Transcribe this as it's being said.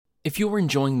If you're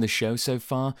enjoying the show so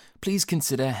far, please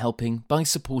consider helping by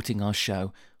supporting our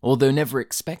show. Although never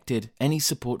expected, any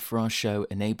support for our show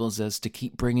enables us to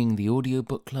keep bringing the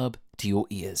Audiobook Club to your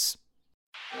ears.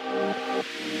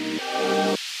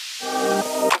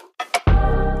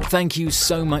 Thank you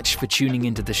so much for tuning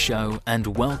into the show,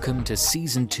 and welcome to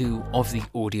Season 2 of the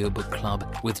Audiobook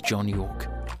Club with John York.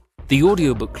 The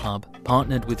Audiobook Club,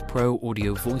 partnered with Pro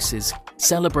Audio Voices,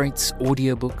 celebrates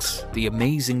audiobooks, the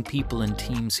amazing people and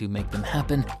teams who make them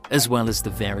happen, as well as the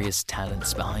various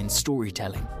talents behind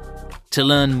storytelling. To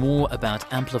learn more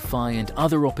about Amplify and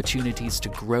other opportunities to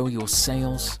grow your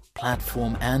sales,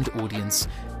 platform, and audience,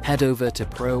 head over to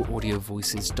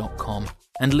proaudiovoices.com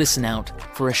and listen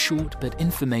out for a short but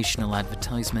informational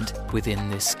advertisement within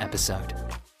this episode.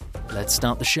 Let's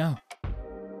start the show.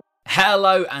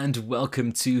 Hello and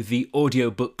welcome to the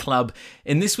Audiobook Club.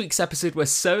 In this week's episode, we're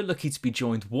so lucky to be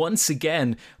joined once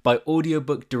again by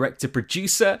audiobook director,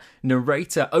 producer,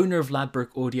 narrator, owner of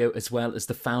Ladbroke Audio, as well as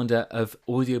the founder of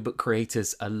Audiobook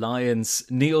Creators Alliance,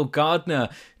 Neil Gardner.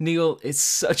 Neil, it's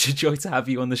such a joy to have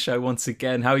you on the show once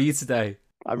again. How are you today?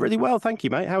 I'm really well, thank you,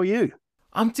 mate. How are you?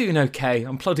 I'm doing okay.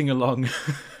 I'm plodding along.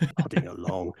 Plodding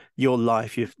along. Your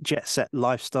life, your jet-set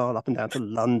lifestyle, up and down to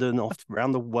London, off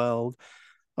around the world.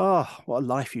 Oh, what a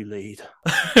life you lead.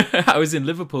 I was in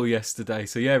Liverpool yesterday,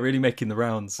 so yeah, really making the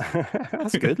rounds.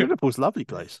 That's good. Liverpool's a lovely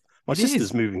place. My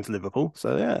sister's moving to Liverpool,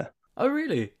 so yeah. Oh,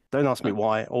 really? Don't ask me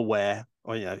why or where.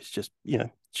 Or, it's just,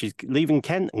 she's leaving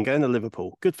Kent and going to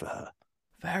Liverpool. Good for her.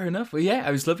 Fair enough. Well, yeah,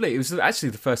 it was lovely. It was actually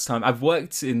the first time I've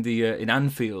worked in in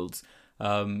Anfield,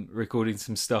 recording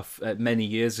some stuff many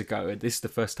years ago, and this is the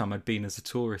first time I'd been as a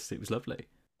tourist. It was lovely.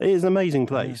 It is an amazing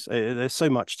place. Yeah. There's so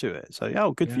much to it.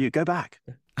 So, good for you. Go back.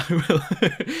 I will.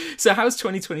 So how's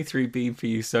 2023 been for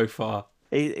you so far?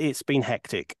 It's been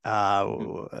hectic.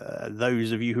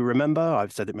 Those of you who remember,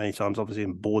 I've said it many times, obviously,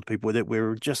 and bored people with it.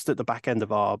 We're just at the back end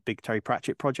of our big Terry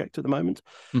Pratchett project at the moment.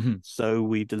 Mm-hmm. So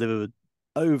we've delivered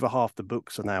over half the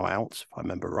books are now out, if I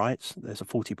remember right. There's a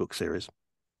 40-book series.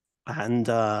 And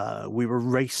we were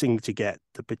racing to get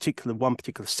one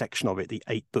particular section of it, the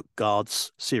 8-book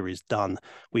Guards series, done.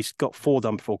 We got 4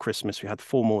 done before Christmas. We had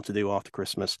 4 more to do after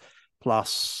Christmas,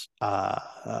 plus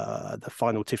the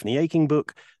final Tiffany Aching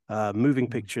book, Moving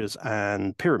Pictures,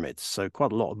 and Pyramids. So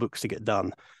quite a lot of books to get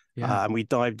done. Yeah. And we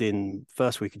dived in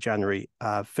first week of January,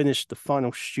 finished the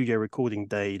final studio recording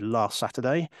day last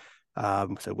Saturday.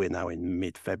 So we're now in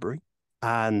mid-February.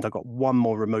 And I got one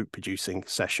more remote producing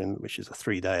session, which is a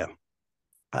 3-dayer,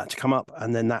 to come up.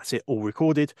 And then that's it, all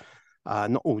recorded.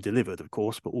 Not all delivered, of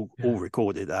course, but all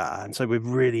recorded. And so we're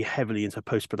really heavily into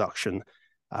post-production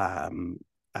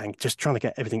and just trying to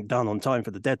get everything done on time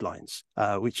for the deadlines,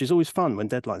 which is always fun when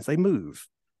deadlines, they move.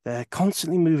 They're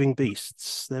constantly moving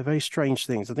beasts. They're very strange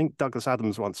things. I think Douglas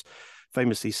Adams once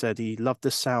famously said he loved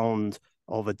the sound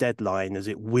of a deadline as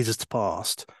it whizzed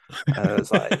past.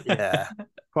 It's like,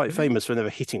 quite famous for never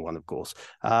hitting one, of course.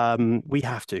 We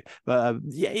have to, but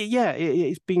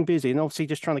it's been busy, and obviously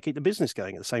just trying to keep the business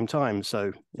going at the same time.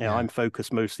 So I'm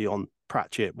focused mostly on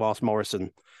Pratchett, whilst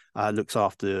Morrison looks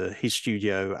after his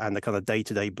studio and the kind of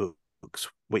day-to-day books,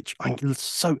 which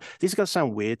this is going to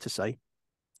sound weird to say,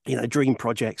 dream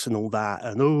projects and all that,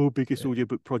 and biggest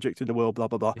audiobook project in the world, blah,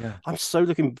 blah, blah. Yeah. I'm so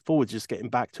looking forward to just getting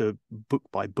back to book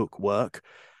by book work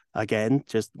again,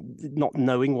 just not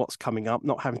knowing what's coming up,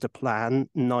 not having to plan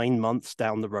 9 months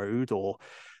down the road or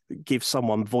give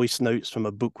someone voice notes from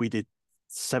a book we did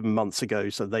 7 months ago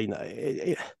so they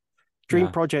know. Dream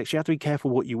projects, you have to be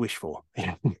careful what you wish for.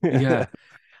 Yeah.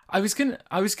 I was gonna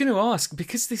ask,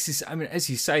 because this is, I mean, as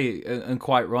you say, and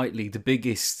quite rightly, the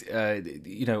biggest,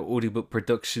 audiobook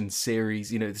production series,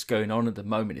 that's going on at the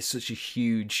moment. Is such a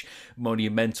huge,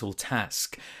 monumental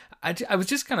task. I was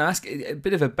just going to ask a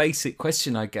bit of a basic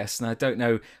question, I guess, and I don't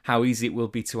know how easy it will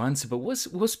be to answer, but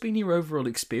what's been your overall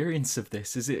experience of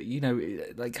this? Is it,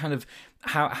 like, kind of,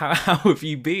 how have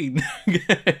you been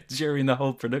during the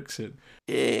whole production?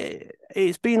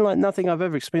 It's been like nothing I've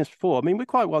ever experienced before. I mean, we're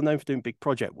quite well known for doing big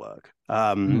project work.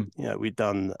 We've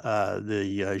done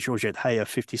the Georgette Heyer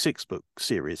 56 book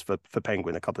series for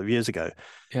Penguin a couple of years ago.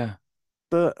 Yeah.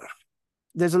 But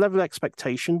there's a level of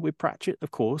expectation with Pratchett,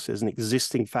 of course. There's an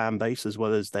existing fan base as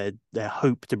well as their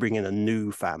hope to bring in a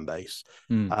new fan base.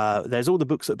 There's all the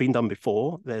books that have been done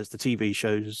before. There's the TV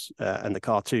shows and the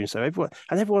cartoons. So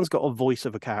everyone's got a voice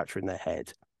of a character in their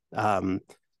head. Kind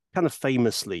of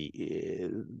famously,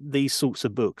 these sorts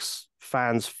of books,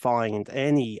 fans find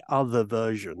any other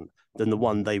version than the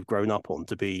one they've grown up on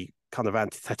to be kind of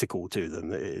antithetical to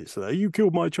them. It's you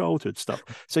killed my childhood stuff.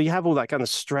 So you have all that kind of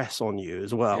stress on you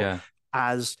as well. Yeah.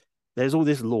 As there's all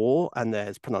this lore and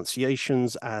there's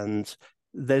pronunciations and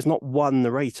there's not one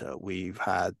narrator. We've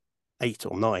had 8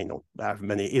 or 9 or however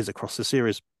many it is across the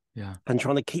series. Yeah. And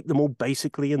trying to keep them all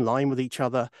basically in line with each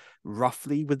other,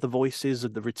 roughly with the voices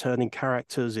of the returning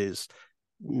characters, is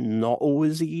not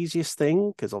always the easiest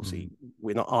thing, because obviously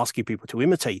we're not asking people to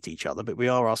imitate each other, but we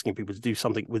are asking people to do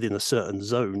something within a certain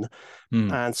zone.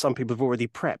 And some people have already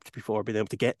prepped before I've been able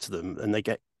to get to them, and they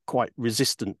get quite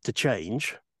resistant to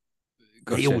change.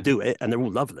 They all do it, and they're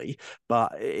all lovely.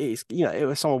 But it's, you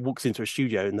know, if someone walks into a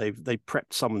studio and they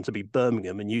prepped someone to be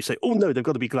Birmingham, and you say, "Oh no, they've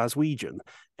got to be Glaswegian,"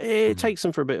 it takes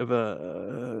them for a bit of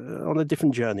on a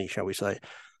different journey, shall we say?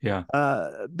 Yeah.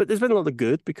 But there's been a lot of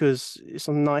good, because it's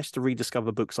nice to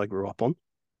rediscover books I grew up on,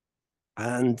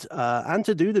 and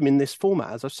to do them in this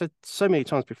format. As I've said so many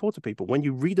times before to people, when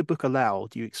you read a book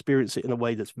aloud, you experience it in a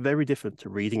way that's very different to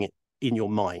reading it in your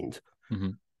mind.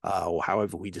 Or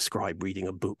however we describe reading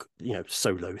a book, you know,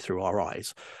 solo through our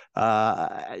eyes.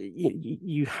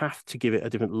 You have to give it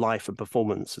a different life and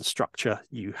performance and structure.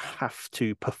 You have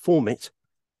to perform it.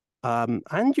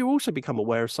 And you also become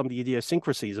aware of some of the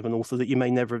idiosyncrasies of an author that you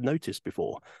may never have noticed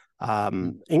before,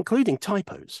 including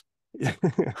typos.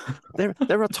 there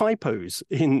are typos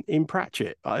in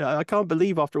Pratchett. I can't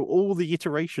believe, after all the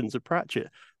iterations of Pratchett,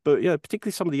 but you know,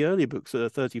 particularly some of the earlier books that are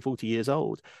 30, 40 years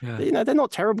old, you know, they're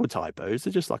not terrible typos.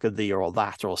 They're just like a the or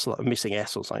that, or a missing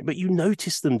S or something. But you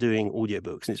notice them doing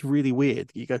audiobooks, and it's really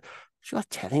weird. You go, should I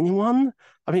tell anyone?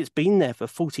 I mean, it's been there for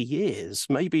 40 years.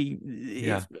 Maybe.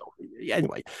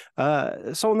 Anyway,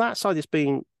 so on that side, it's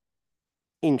been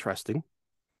interesting.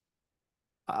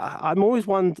 I'm always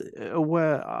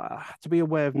aware to be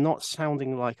aware of not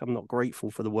sounding like I'm not grateful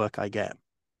for the work I get.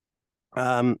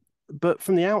 But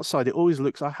from the outside, it always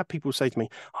looks. I have people say to me,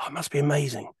 "Oh, it must be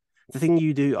amazing. The thing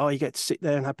you do. Oh, you get to sit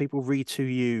there and have people read to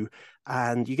you,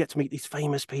 and you get to meet these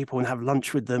famous people and have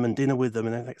lunch with them and dinner with them."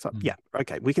 And then it's like, yeah,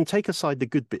 okay, we can take aside the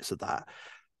good bits of that,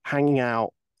 hanging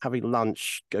out, having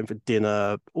lunch, going for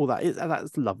dinner, all that.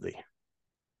 That's lovely.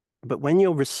 But when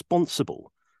you're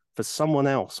responsible for someone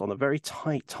else on a very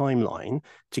tight timeline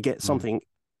to get something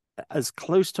as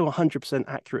close to 100%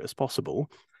 accurate as possible,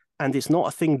 and it's not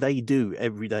a thing they do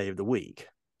every day of the week.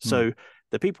 So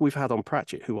the people we've had on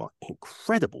Pratchett, who are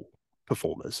incredible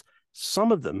performers,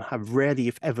 some of them have rarely,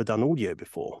 if ever, done audio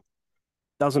before.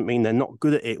 Doesn't mean they're not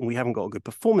good at it and we haven't got a good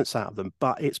performance out of them,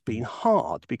 but it's been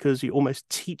hard because you're almost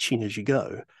teaching as you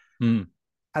go.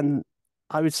 And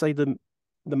I would say the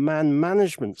man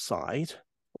management side,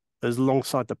 as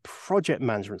alongside the project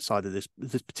management side of this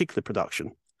particular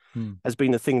production, has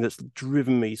been the thing that's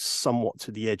driven me somewhat to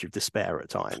the edge of despair at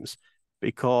times,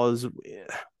 because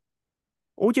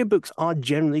audiobooks are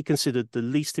generally considered the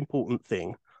least important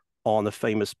thing on a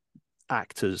famous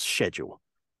actor's schedule.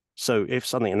 So if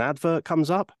suddenly an advert comes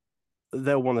up,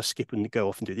 they'll want to skip and go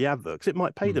off and do the advert, because it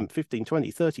might pay them 15, 20,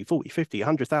 30, 40, 50,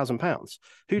 100,000 pounds.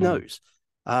 Who knows?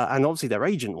 And obviously their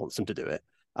agent wants them to do it.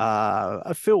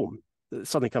 A film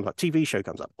suddenly comes up, TV show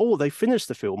comes up, or they finish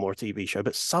the film or a TV show,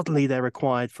 but suddenly they're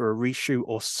required for a reshoot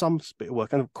or some bit of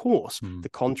work. And of course, the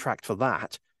contract for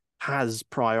that has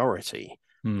priority.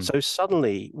 So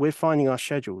suddenly we're finding our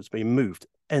schedules being moved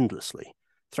endlessly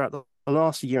throughout the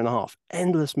last year and a half,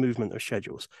 endless movement of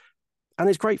schedules. And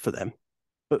it's great for them.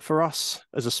 But for us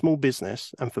as a small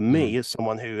business, and for me as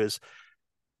someone who has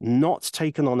not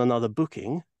taken on another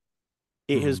booking,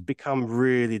 it has become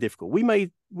really difficult. We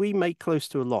made close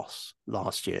to a loss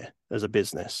last year as a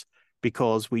business,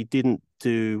 because we didn't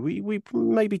do, we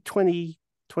maybe 20,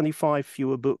 25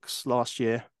 fewer books last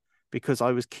year, because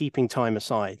I was keeping time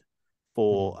aside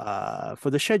for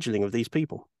the scheduling of these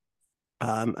people.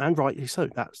 And rightly so.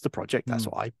 That's the project. That's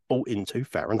what I bought into.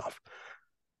 Fair enough.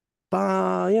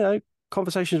 But, you know,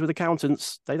 conversations with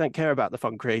accountants, they don't care about the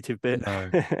fun creative bit.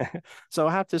 No. So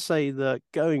I have to say that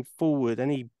going forward,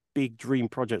 any big dream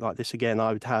project like this again,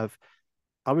 I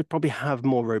would probably have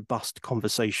more robust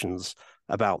conversations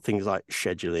about things like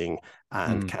scheduling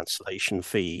and cancellation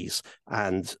fees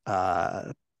and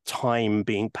time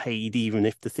being paid even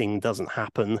if the thing doesn't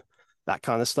happen, that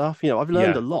kind of stuff. You know, I've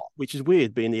learned a lot, which is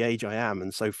weird being the age I am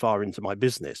and so far into my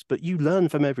business, but you learn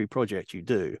from every project you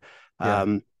do.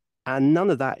 And none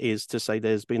of that is to say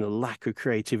there's been a lack of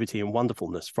creativity and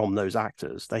wonderfulness from those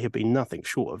actors. They have been nothing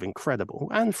short of incredible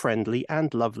and friendly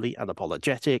and lovely and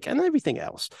apologetic and everything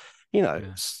else, you know.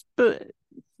 But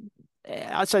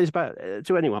I'd say it's about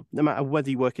to anyone, no matter whether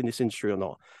you work in this industry or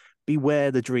not, beware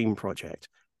the dream project,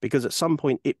 because at some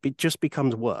point it just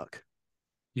becomes work.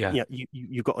 You know,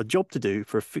 you've got a job to do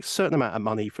for a certain amount of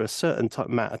money for a certain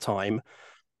amount of time,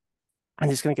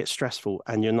 and it's going to get stressful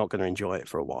and you're not going to enjoy it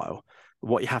for a while.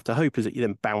 What you have to hope is that you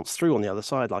then bounce through on the other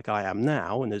side, like I am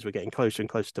now. And as we're getting closer and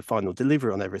closer to final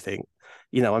delivery on everything,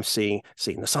 I'm seeing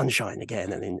the sunshine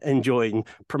again and enjoying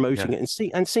promoting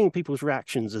it and seeing people's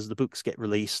reactions as the books get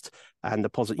released, and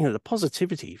the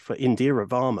positivity for Indira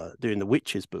Varma doing the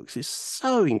Witches books is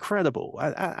so incredible,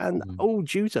 and all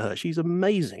due to her. She's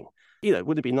amazing.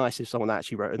 Would it be nice if someone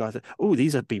actually wrote and I said, "Oh,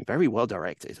 these have been very well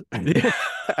directed."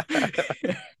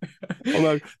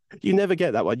 Although you never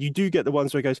get that one. You do get the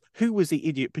ones where it goes, "Who was the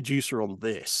idiot producer on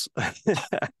this?"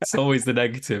 It's always the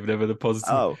negative, never the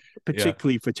positive. Oh,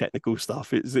 particularly for technical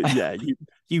stuff.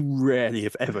 You rarely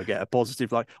if ever get a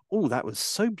positive like, "Oh, that was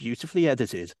so beautifully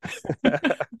edited."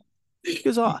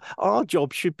 Because our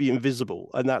job should be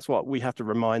invisible, and that's what we have to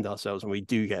remind ourselves when we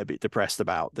do get a bit depressed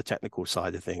about the technical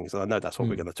side of things. And I know that's what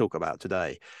we're going to talk about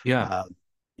today. We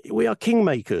are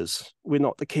kingmakers. We're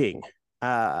not the king,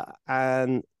 but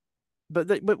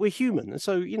we're human, and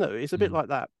so it's a bit like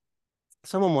that.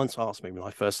 Someone once asked me when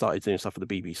I first started doing stuff for the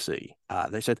BBC,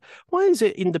 they said, "Why is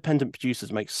it independent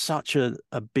producers make such a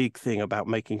big thing about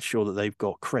making sure that they've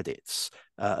got credits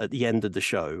at the end of the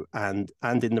show and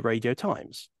in the Radio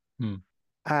Times?"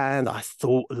 And I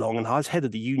thought long and hard. I was head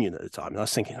of the union at the time, and I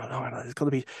was thinking, there's got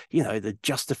to be, the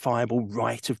justifiable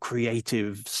right of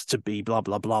creatives to be blah,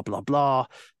 blah, blah, blah, blah.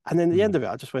 And then at the end of it,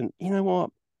 I just went, you know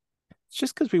what? It's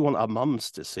just because we want our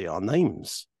mums to see our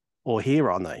names or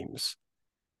hear our names.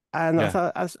 And I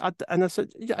thought, I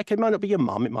said, okay, it might not be your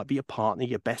mum, it might be your partner,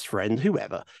 your best friend,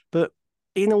 whoever. But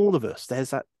in all of us,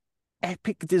 there's that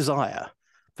epic desire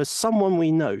for someone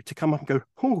we know to come up and go,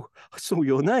 "Oh, I saw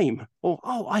your name," or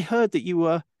 "Oh, I heard that you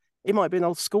were." It might be an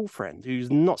old school friend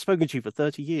who's not spoken to you for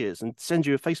 30 years and sends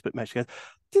you a Facebook message going,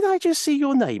 "Did I just see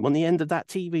your name on the end of that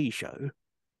TV show?"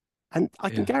 And I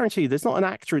can guarantee you there's not an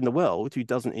actor in the world who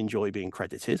doesn't enjoy being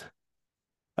credited.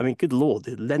 I mean, good Lord,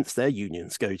 the lengths their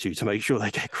unions go to make sure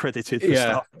they get credited for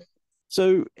stuff.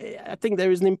 So I think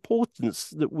there is an importance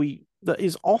that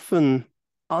is often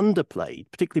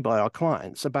underplayed, particularly by our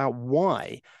clients, about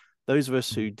why those of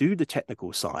us who do the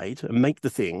technical side and make the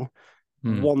thing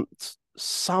want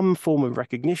some form of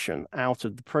recognition out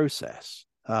of the process.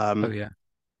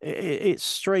 It's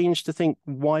strange to think,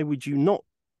 why would you not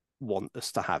want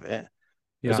us to have it,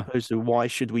 as opposed to why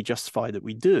should we justify that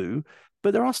we do?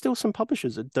 But there are still some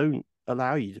publishers that don't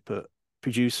allow you to put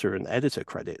producer and editor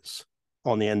credits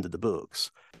on the end of the books.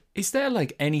 Is there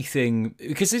anything,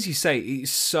 because as you say, it's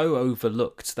so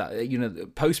overlooked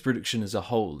that, post-production as a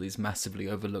whole is massively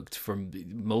overlooked from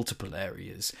multiple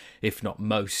areas, if not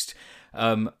most.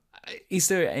 Is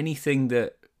there anything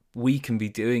that we can be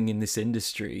doing in this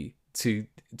industry to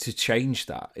change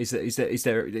that? Is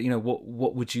there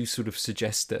what would you sort of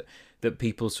suggest that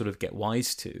people sort of get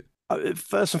wise to?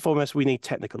 First and foremost, we need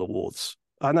technical awards.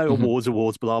 I know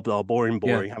awards, blah, blah, boring,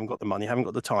 haven't got the money, haven't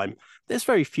got the time. There's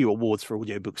very few awards for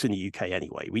audiobooks in the UK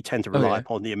anyway. We tend to rely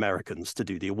upon the Americans to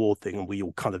do the award thing, and we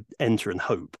all kind of enter and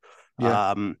hope.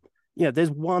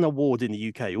 There's one award in the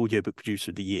UK, Audiobook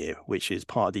Producer of the Year, which is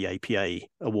part of the APA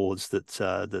awards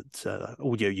that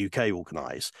Audio UK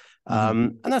organise.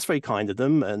 And that's very kind of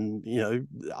them. And,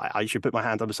 I should put my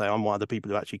hand up and say I'm one of the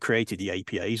people who actually created the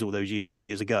APAs all those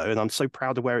years ago, and I'm so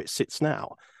proud of where it sits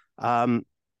now.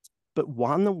 But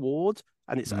one award,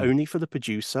 and it's only for the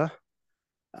producer.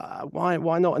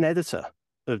 Why not an editor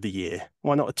of the year?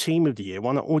 Why not a team of the year?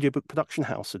 Why not audiobook production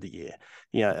house of the year?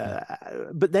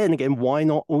 But then again, why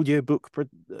not audiobook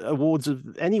awards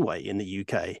anyway in the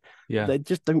UK? They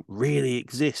just don't really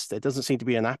exist. There doesn't seem to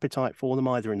be an appetite for them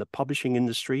either in the publishing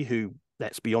industry, who,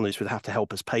 let's be honest, would have to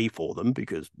help us pay for them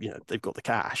because they've got the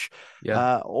cash,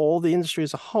 or the industry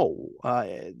as a whole.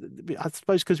 I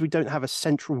suppose because we don't have a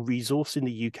central resource in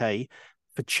the UK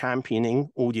for championing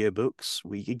audiobooks.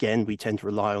 We tend to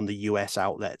rely on the US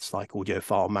outlets like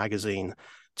Audiophile magazine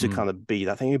to kind of be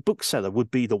that thing. A bookseller would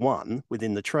be the one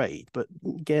within the trade, but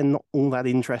again, not all that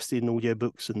interested in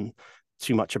audiobooks and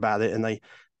too much about it. And they,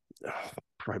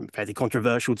 fairly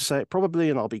controversial to say it probably,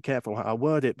 and I'll be careful how I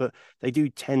word it, but they do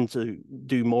tend to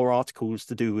do more articles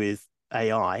to do with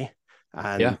AI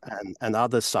and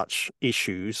other such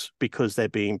issues because they're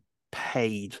being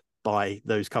paid by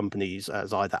those companies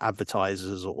as either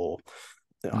advertisers or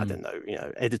I don't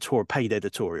know, paid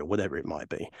editorial, whatever it might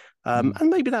be. And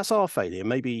maybe that's our failure.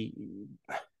 Maybe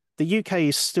the UK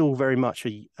is still very much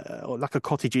like a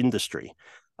cottage industry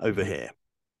over here.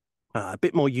 A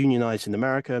bit more unionized in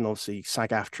America, and obviously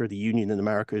SAG-AFTRA, the union in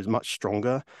America, is much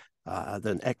stronger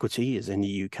than Equity is in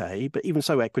the UK. But even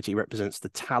so, Equity represents the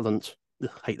talent, I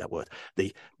hate that word,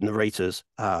 the narrators,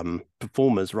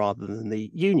 performers, rather than the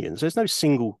unions. There's no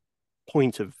single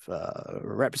point of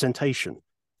representation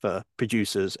for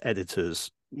producers, editors,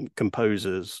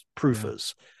 composers,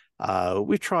 proofers.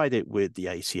 We've tried it with the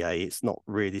ACA. It's not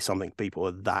really something people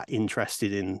are that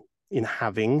interested in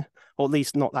having, or at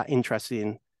least not that interested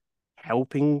in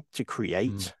helping to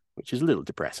create, which is a little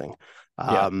depressing.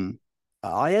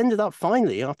 I ended up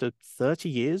finally, after 30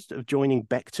 years of joining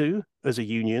Beck2 as a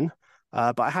union,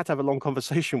 but I had to have a long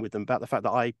conversation with them about the fact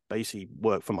that I basically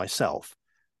work for myself.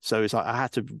 So it's like I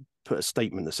had to put a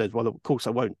statement that said, well, of course,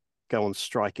 I won't go on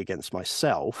strike against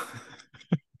myself.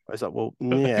 I was like, well,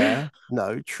 yeah,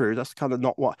 no, true. That's kind of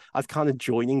not what I've kind of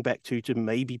joining Beck2 to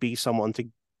maybe be someone to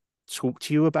talk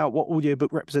to you about what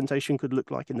audiobook representation could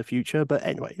look like in the future. But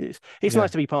anyway, it's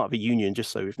nice to be part of a union,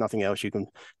 just so if nothing else, you can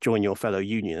join your fellow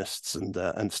unionists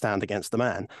and stand against the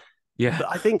man. Yeah. But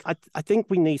I think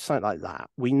we need something like that.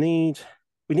 We need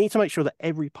to make sure that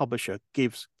every publisher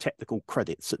gives technical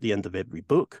credits at the end of every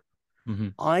book.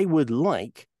 I would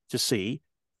like to see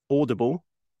Audible,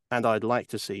 and I'd like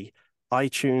to see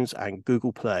iTunes and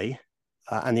Google Play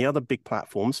and the other big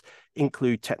platforms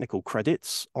include technical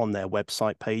credits on their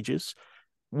website pages.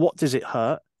 What does it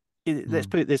hurt? Let's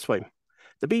put it this way.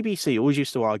 The BBC always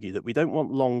used to argue that we don't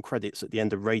want long credits at the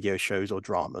end of radio shows or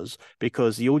dramas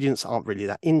because the audience aren't really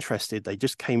that interested. They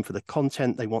just came for the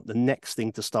content. They want the next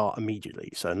thing to start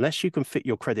immediately. So unless you can fit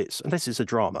your credits, unless it's a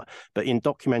drama, but in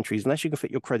documentaries, unless you can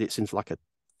fit your credits into like a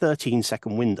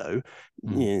 13-second window,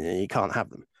 you can't have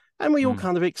them. And we all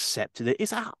kind of accepted it.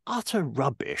 It's utter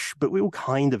rubbish, but we all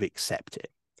kind of accept it.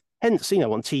 Hence,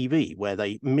 on TV where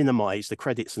they minimize the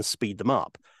credits and speed them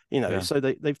up, so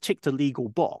they've ticked a legal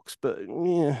box, but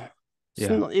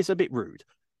it's a bit rude.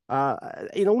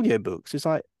 In audiobooks, it's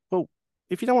like, well,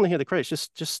 if you don't want to hear the credits,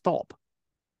 just stop.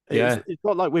 It's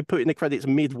not like we're putting the credits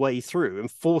midway through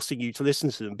and forcing you to listen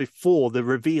to them before the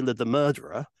reveal of the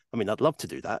murderer. I mean, I'd love to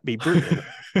do that. It'd be brilliant.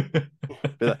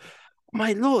 Like,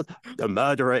 my lord, the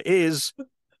murderer is,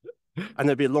 and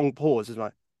there'd be a long pause. It's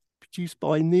like, produced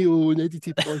by Neil and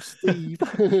edited by Steve.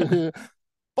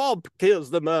 Bob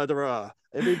kills the murderer.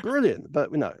 It'd be brilliant,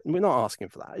 but no, we're not asking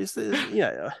for that. It's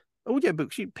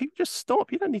audiobooks. People just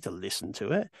stop. You don't need to listen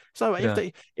to it. So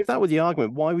if that were the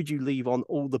argument, why would you leave on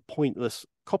all the pointless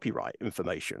copyright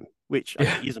information? Which I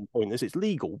think isn't pointless. It's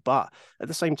legal, but at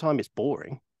the same time, it's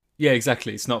boring. Yeah,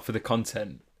 exactly. It's not for the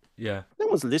content. Yeah. No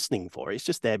one's listening for it. It's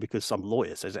just there because some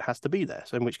lawyer says it has to be there.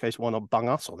 So in which case, why not bung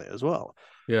us on it as well?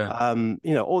 Yeah.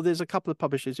 Or there's a couple of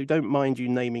publishers who don't mind you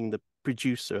naming the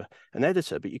producer and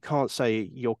editor, but you can't say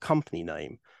your company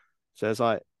name. So it's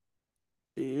like,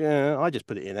 I just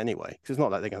put it in anyway, because it's not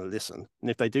like they're going to listen.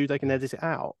 And if they do, they can edit it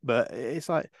out. But it's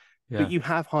like, but you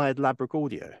have hired Ladbroke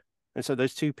Audio. And so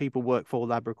those two people work for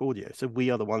Ladbroke Audio. So we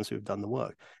are the ones who have done the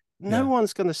work. No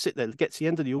one's going to sit there, get to the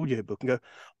end of the audiobook and go,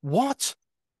 what?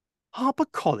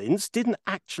 HarperCollins didn't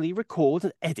actually record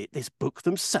and edit this book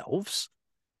themselves.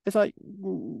 It's like,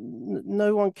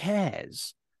 no one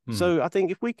cares. So I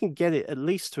think if we can get it at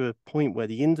least to a point where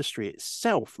the industry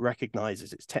itself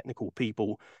recognizes its technical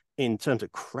people in terms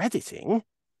of crediting,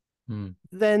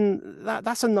 then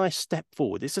that's a nice step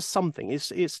forward. It's just something.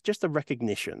 It's just a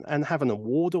recognition, and have an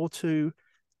award or two.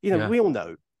 We all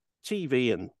know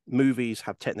TV and movies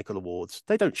have technical awards.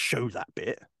 They don't show that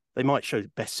bit. They might show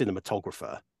best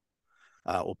cinematographer.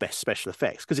 Or best special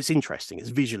effects, because it's interesting, it's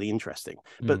visually interesting.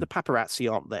 But the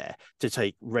paparazzi aren't there to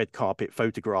take red carpet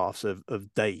photographs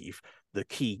of Dave, the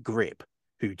key grip,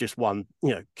 who just won,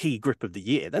 key grip of the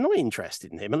year. They're not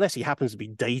interested in him unless he happens to be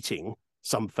dating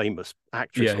some famous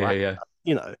actress or actor,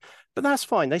 But that's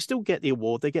fine. They still get the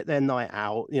award. They get their night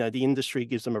out. The industry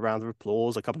gives them a round of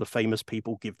applause. A couple of famous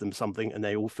people give them something, and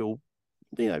they all feel,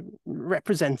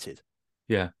 represented.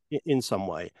 Yeah. In some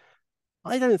way.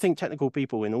 I don't think technical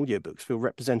people in audiobooks feel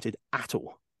represented at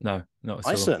all. No, not at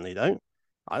all. I certainly don't.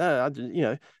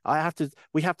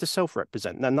 We have to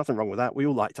self-represent. Now, nothing wrong with that. We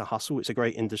all like to hustle. It's a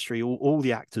great industry. All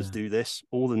the actors do this.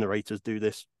 All the narrators do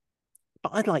this.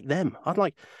 But I'd like them.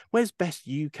 Where's best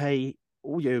UK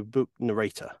audiobook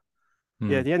narrator?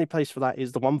 Yeah, the only place for that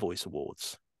is the One Voice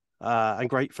Awards. And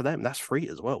great for them. That's free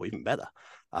as well, even better.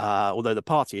 Although the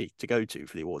party to go to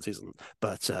for the awards isn't,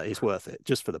 but it's worth it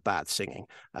just for the bad singing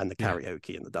and the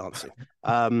karaoke and the dancing.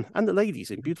 And the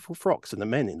ladies in beautiful frocks and the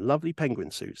men in lovely penguin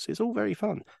suits. It's all very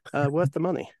fun, worth the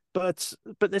money. But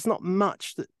there's not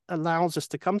much that allows us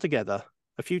to come together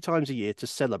a few times a year to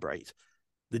celebrate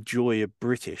the joy of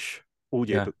British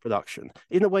audiobook production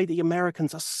in a way the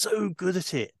Americans are so good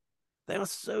at it. They are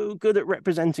so good at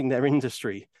representing their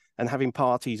industry and having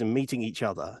parties and meeting each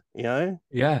other,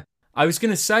 Yeah. I was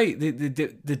going to say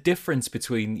the difference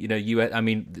between, you know, US, I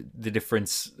mean, the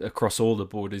difference across all the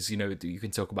borders, you know, you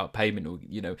can talk about payment or,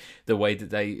 you know, the way that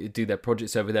they do their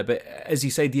projects over there. But as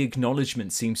you say, the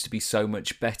acknowledgement seems to be so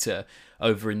much better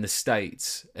over in the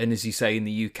States. And as you say, in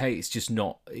the UK, it's just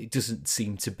not, it doesn't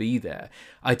seem to be there.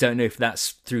 I don't know if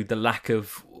that's through the lack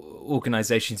of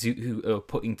organizations who are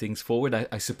putting things forward.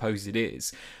 I suppose it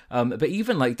is. But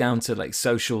even like down to like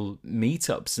social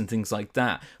meetups and things like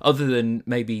that, other than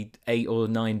maybe 8 or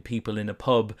 9 people in a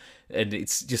pub, and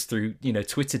it's just through, you know,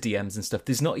 Twitter DMs and stuff,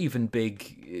 there's not even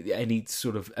any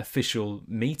sort of official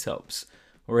meetups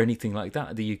or anything like that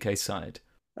at the UK side.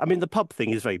 I mean, the pub thing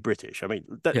is very British. I mean,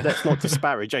 let's not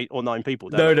disparage 8 or 9 people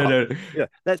down No, a no, pub. no.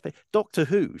 Yeah, Doctor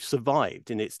Who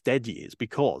survived in its dead years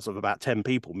because of about 10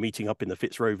 people meeting up in the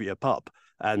Fitzrovia pub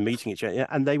and meeting each other.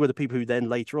 And they were the people who then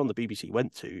later on the BBC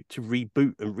went to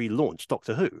reboot and relaunch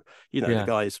Doctor Who. You know,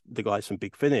 Yeah. the guys from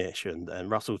Big Finish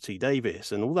and Russell T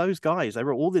Davies and all those guys, they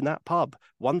were all in that pub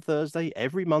one Thursday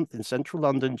every month in central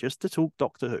London just to talk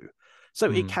Doctor Who. So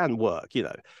it can work, you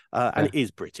know, and it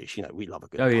is British. You know, we love a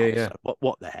good pub. Yeah. So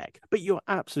what the heck? But you're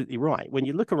absolutely right. When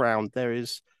you look around,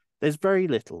 there's very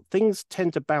little. Things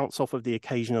tend to bounce off of the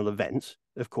occasional event,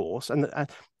 of course. And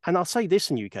I'll say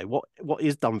this in UK, what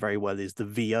is done very well is the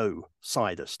VO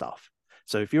side of stuff.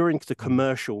 So if you're into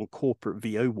commercial and corporate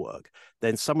VO work,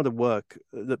 then some of the work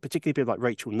that particularly people like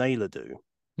Rachel Naylor do,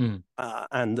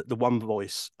 and the One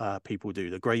Voice people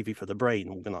do, the Gravy for the Brain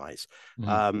organize, you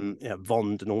know,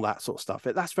 Vond and all that sort of stuff.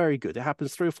 That's very good. It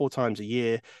happens 3 or 4 times a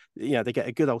year. You know, they get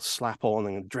a good old slap on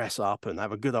and dress up and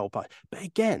have a good old party. But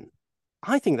again,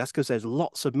 I think that's because there's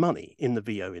lots of money in the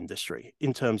VO industry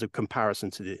in terms of comparison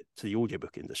to the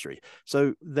audiobook industry.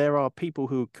 So there are people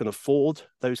who can afford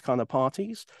those kind of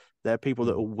parties. There are people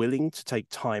that are willing to take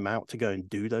time out to go and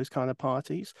do those kind of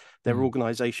parties. There are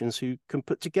organizations who can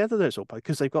put together those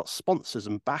because they've got sponsors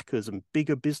and backers and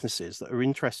bigger businesses that are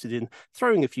interested in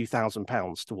throwing a few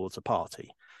 £1,000s towards a party.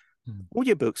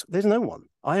 Audiobooks, there's no one.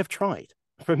 I have tried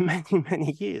for many,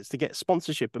 many years to get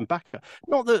sponsorship and backer.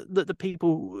 Not that the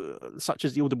people such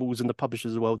as the Audibles and the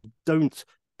publishers of the world don't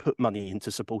put money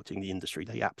into supporting the industry.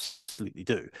 They absolutely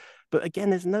do. But again,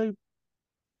 there's no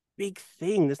big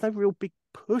thing. There's no real big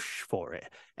push for it.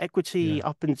 Equity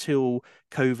up until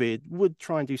COVID would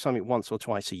try and do something once or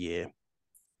twice a year.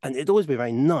 And it'd always be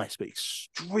very nice, but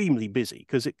extremely busy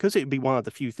because it'd be one of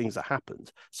the few things that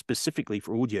happened specifically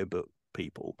for audiobook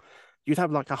people. You'd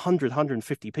have like 100,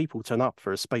 150 people turn up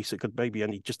for a space that could maybe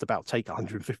only just about take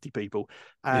 150 people.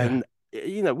 And,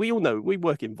 you know, we all know, we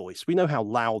work in voice. We know how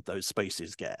loud those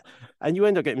spaces get. And you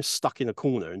end up getting stuck in a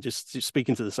corner and just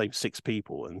speaking to the same 6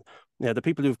 people. And, you know, the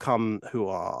people who've come who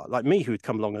are like me, who'd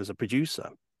come along as a producer,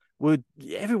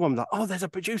 everyone like, oh, there's a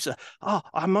producer. Oh,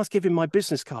 I must give him my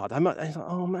business card. Like,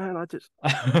 oh man,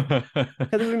 can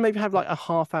we maybe have like a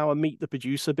half-hour meet the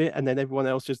producer bit and then everyone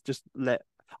else just let.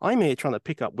 I'm here trying to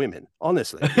pick up women,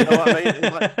 honestly. You know what I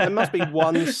mean? Like, there must be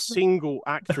one single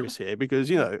actress here because,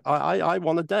 you know, I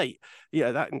want a date.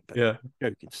 Yeah, that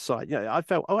joking aside, yeah,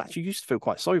 I actually used to feel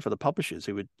quite sorry for the publishers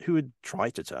who would try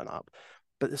to turn up.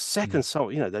 But the second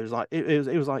you know, there was like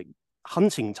it was like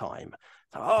hunting time.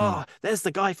 Oh, there's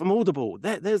the guy from Audible.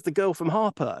 There's the girl from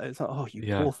Harper. It's like, oh,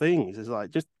 you poor things. It's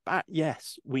like, just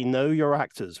yes, we know you're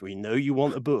actors. We know you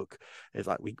want a book. It's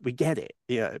like we get it.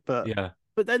 Yeah,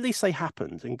 but at least they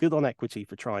happened, and good on Equity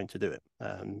for trying to do it.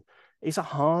 It's a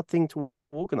hard thing to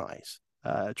organize.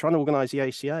 Trying to organize the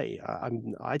ACA,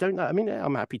 I don't know. I mean,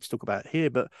 I'm happy to talk about it here,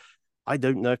 but I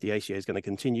don't know if the ACA is going to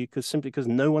continue simply because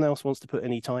no one else wants to put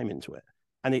any time into it.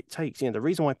 And it takes, you know, the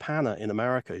reason why PANA in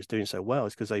America is doing so well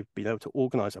is because they've been able to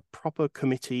organize a proper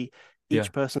committee.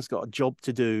 Each person's got a job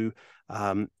to do.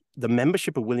 The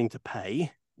membership are willing to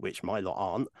pay, which my lot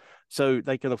aren't, so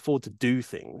they can afford to do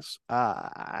things.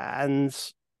 And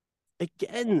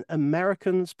again,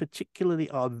 Americans particularly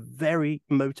are very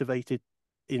motivated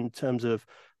in terms of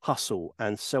hustle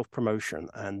and self-promotion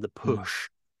and the push.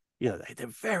 You know, they're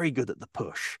very good at the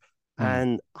push.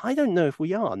 And I don't know if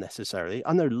we are necessarily.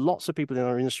 I know lots of people in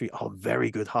our industry are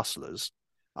very good hustlers,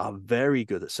 are very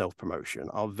good at self-promotion,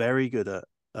 are very good at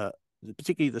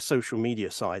particularly the social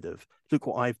media side of, look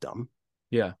what I've done.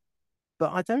 Yeah.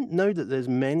 But I don't know that there's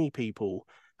many people,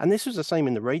 and this was the same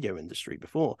in the radio industry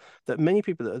before, that many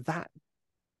people that are that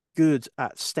good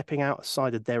at stepping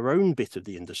outside of their own bit of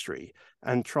the industry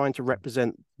and trying to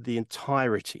represent the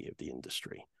entirety of the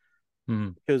industry.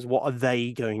 Because what are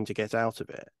they going to get out of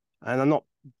it? And I'm not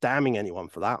damning anyone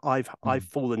for that. I've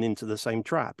fallen into the same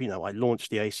trap. You know, I launched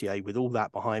the ACA with all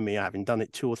that behind me, having done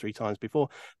it 2 or 3 times before,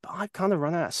 but I've kind of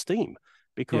run out of steam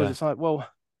because it's like, well,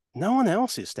 no one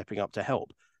else is stepping up to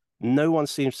help. No one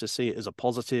seems to see it as a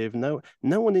positive. No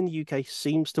one in the UK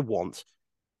seems to want,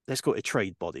 let's call it a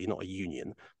trade body, not a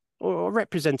union, or a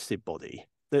representative body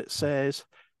that says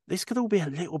this could all be a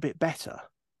little bit better.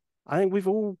 I think we've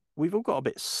all got a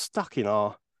bit stuck in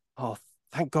our, oh,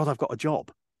 thank God I've got a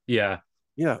job. Yeah.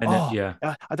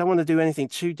 I don't want to do anything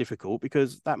too difficult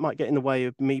because that might get in the way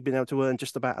of me being able to earn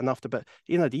just about enough to, but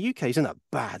the UK is in a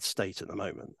bad state at the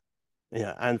moment.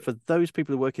 Yeah, and for those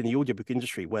people who work in the audiobook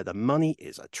industry where the money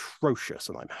is atrocious,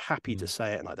 and I'm happy to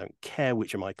say it, and I don't care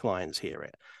which of my clients hear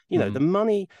it, the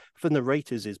money for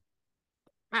narrators is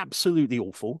absolutely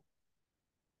awful.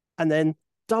 And then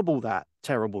double that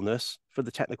terribleness for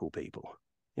the technical people.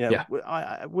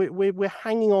 We're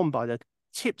hanging on by the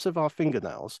tips of our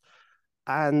fingernails.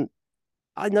 And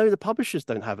I know the publishers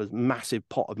don't have a massive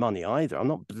pot of money either. I'm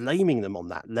not blaming them on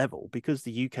that level because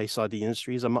the UK side of the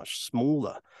industry is a much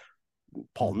smaller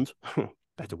pond,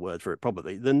 better word for it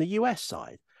probably, than the US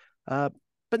side. But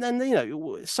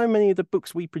then, so many of the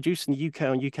books we produce in the UK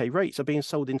on UK rates are being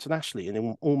sold internationally and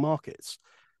in all markets.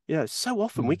 So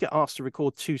often we get asked to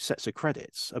record two sets of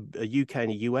credits, a UK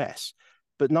and a US,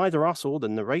 but neither us or the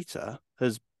narrator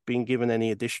has been given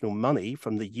any additional money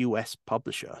from the US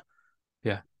publisher.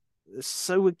 Yeah.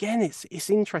 So again, it's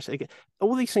interesting. Again,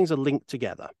 all these things are linked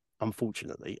together,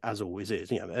 unfortunately, as always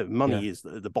is. Money is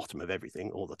the bottom of everything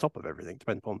or the top of everything,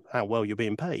 depending upon how well you're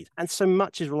being paid. And so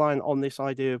much is reliant on this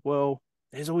idea of, well,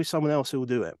 there's always someone else who will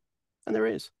do it. And there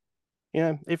is.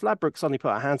 If Ladbroke suddenly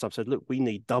put our hands up and said, look, we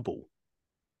need double,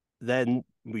 then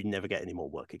we'd never get any more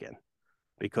work again.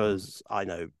 Because I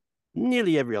know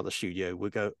nearly every other studio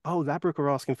would go, oh, Ladbroke are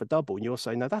asking for double. And you're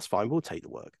saying, no, that's fine. We'll take the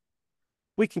work.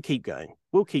 We can keep going.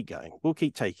 We'll keep going. We'll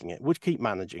keep taking it. We'll keep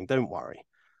managing. Don't worry.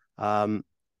 And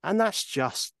that's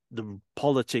just the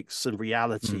politics and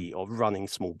reality of running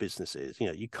small businesses.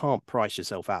 You can't price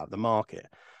yourself out of the market.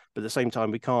 But at the same time,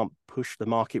 we can't push the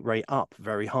market rate up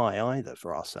very high either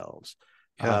for ourselves.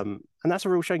 Yeah. And that's a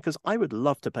real shame because I would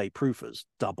love to pay proofers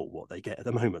double what they get at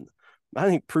the moment. I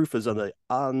think proofers are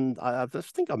I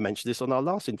think I mentioned this on our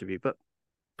last interview, but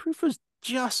proofers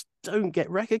just don't get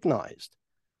recognized.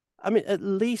 I mean, at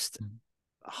least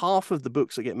half of the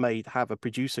books that get made have a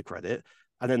producer credit,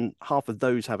 and then half of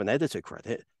those have an editor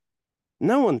credit.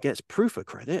 No one gets proofer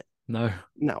credit. No.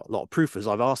 Now, a lot of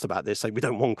proofers I've asked about this say we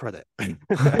don't want credit.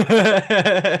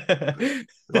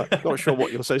 Not sure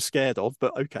what you're so scared of,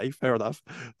 but okay, fair enough.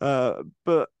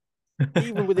 But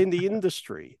even within the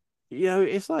industry,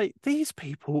 it's like these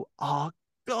people are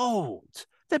gold.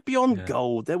 They're beyond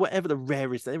gold. They're whatever the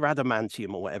rarest, they're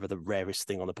adamantium or whatever the rarest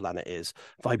thing on the planet is.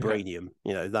 Vibranium,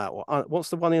 that one. What's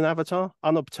the one in Avatar?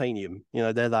 Unobtainium. They're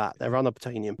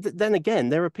unobtainium. Then again,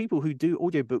 there are people who do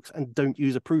audiobooks and don't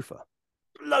use a proofer.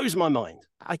 Blows my mind.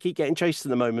 I keep getting chased at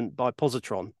the moment by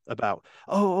positron about,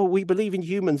 we believe in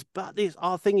humans, but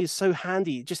our thing is so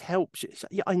handy. It just helps.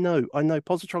 Yeah, I know.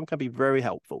 Positron can be very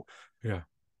helpful. Yeah.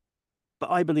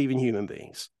 But I believe in human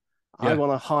beings. I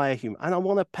want to hire human and I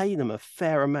want to pay them a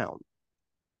fair amount.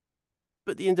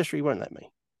 But the industry won't let me.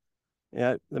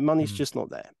 The money's just not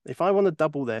there. If I want to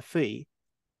double their fee,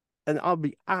 and I'll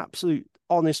be absolute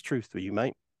honest truth with you,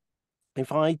 mate.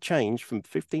 If I change from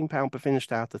 £15 per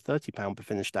finished hour to £30 per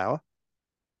finished hour,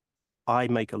 I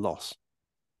make a loss.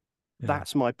 Yeah.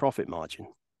 That's my profit margin.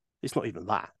 It's not even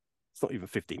that. It's not even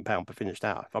 £15 per finished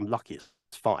hour. If I'm lucky, it's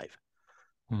 £5.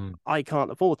 I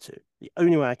can't afford to. The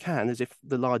only way I can is if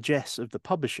the largesse of the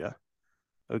publisher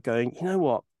are going, you know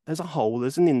what, as a whole,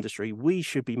 as an industry, we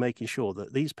should be making sure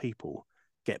that these people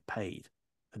get paid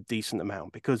a decent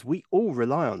amount because we all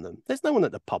rely on them. There's no one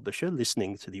at the publisher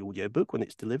listening to the audiobook when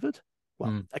it's delivered.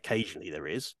 Well, occasionally there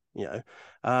is,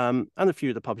 and a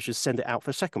few of the publishers send it out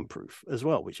for second proof as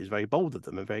well, which is very bold of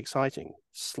them and very exciting.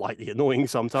 Slightly annoying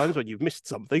sometimes when you've missed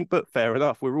something, but fair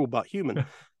enough. We're all but human.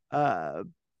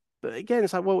 But again,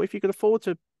 it's like, well, if you can afford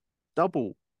to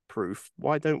double proof,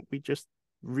 why don't we just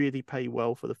really pay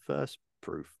well for the first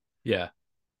proof? Yeah.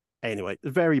 Anyway,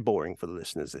 very boring for the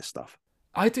listeners, this stuff.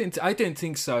 I don't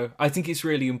think so. I think it's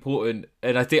really important,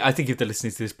 and I think if they're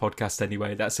listening to this podcast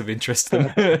anyway, that's of interest to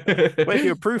them. Well, if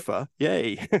you're a proofer,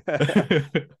 yay!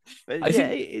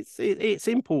 It's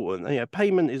important.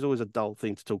 Payment is always a dull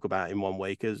thing to talk about in one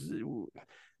way because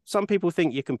some people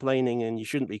think you're complaining and you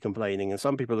shouldn't be complaining, and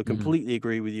some people will completely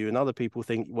agree with you, and other people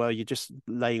think, well, you're just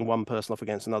laying one person off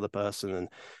against another person,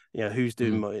 and who's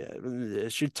doing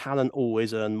should talent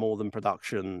always earn more than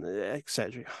production,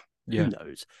 etc. Who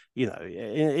knows?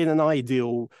 In an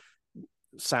ideal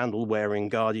sandal wearing,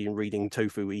 guardian reading,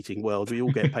 tofu eating world, we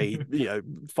all get paid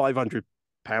 £500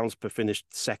 per finished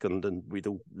second, and we'd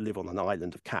all live on an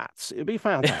island of cats. It'd be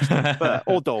fantastic.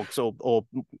 Or dogs or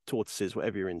tortoises,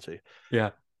 whatever you're into. Yeah.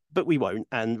 but we won't.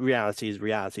 And reality is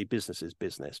reality, business is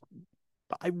business.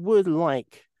 But I would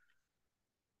like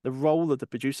the role of the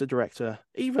producer director,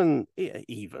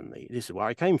 evenly, this is where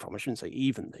I came from. I shouldn't say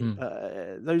evenly.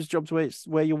 Those jobs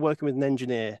where you're working with an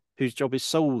engineer whose job is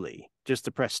solely just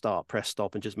to press start, press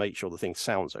stop, and just make sure the thing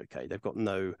sounds okay. They've got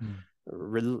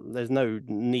there's no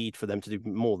need for them to do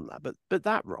more than that. But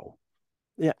that role,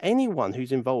 yeah, anyone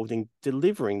who's involved in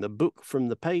delivering the book from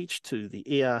the page to the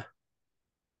ear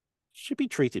should be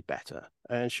treated better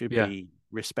and should be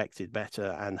respected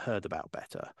better and heard about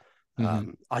better.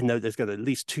 I know there's going to at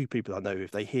least two people I know,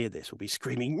 if they hear this, will be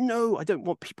screaming, "No, I don't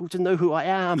want people to know who I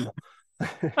am."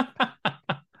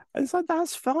 And so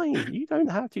that's fine. You don't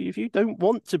have to. If you don't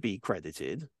want to be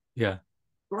credited,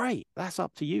 great. That's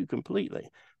up to you completely.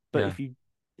 But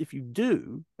if you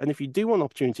do, and if you do want an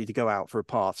opportunity to go out for a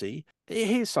party,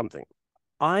 here's something.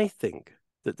 I think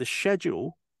that the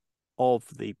schedule of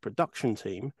the production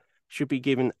team should be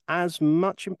given as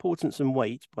much importance and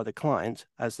weight by the client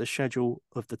as the schedule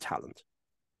of the talent,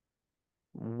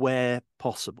 where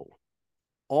possible.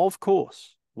 Of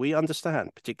course, we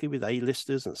understand, particularly with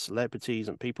A-listers and celebrities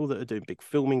and people that are doing big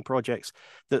filming projects,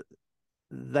 that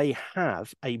they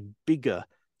have a bigger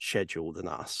schedule than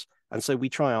us. And so we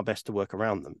try our best to work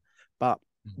around them. But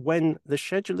when the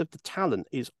schedule of the talent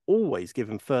is always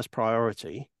given first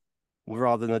priority,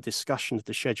 rather than a discussion of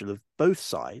the schedule of both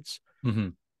sides,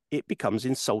 it becomes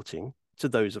insulting to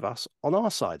those of us on our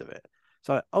side of it.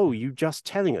 So, oh, you just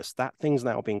telling us that thing's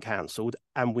now been cancelled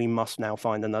and we must now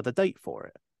find another date for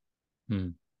it.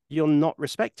 You're not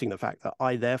respecting the fact that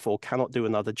I therefore cannot do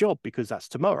another job because that's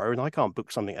tomorrow and I can't book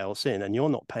something else in, and you're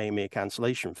not paying me a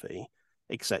cancellation fee,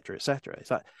 etc., etc.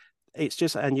 It's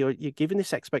just, and you're giving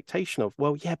this expectation of,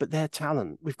 well, yeah, but their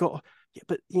talent, we've got, yeah,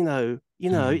 but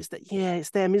it's that, yeah, it's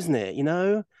them, isn't it?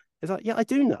 It's like, yeah, I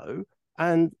do know.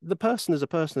 And the person as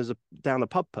a down a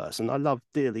pub person, I love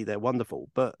dearly, they're wonderful,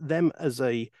 but them as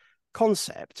a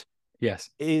concept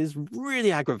is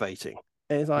really aggravating.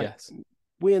 It's like,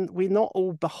 we're not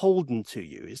all beholden to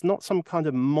you. It's not some kind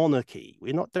of monarchy.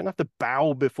 Don't have to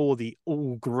bow before the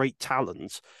all great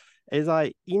talents. It's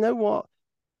like, you know what?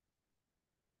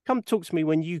 Come talk to me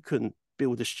when you can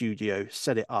build a studio,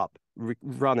 set it up,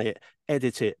 run it,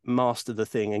 edit it, master the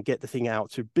thing, and get the thing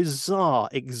out to bizarre,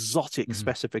 exotic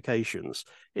specifications,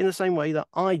 in the same way that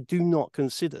I do not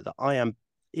consider that I am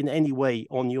in any way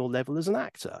on your level as an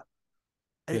actor.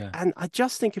 And I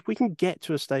just think if we can get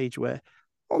to a stage where,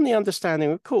 on the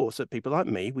understanding, of course, that people like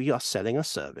me, we are selling a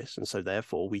service, and so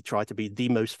therefore we try to be the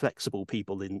most flexible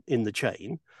people in the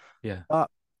chain.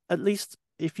 But at least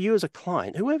if you as a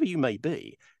client, whoever you may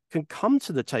be, can come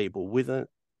to the table with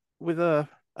a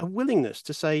willingness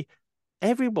to say,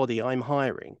 everybody I'm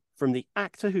hiring, from the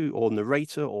actor or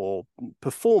narrator or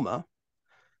performer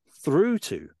through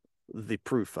to the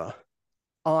proofer,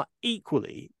 are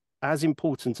equally as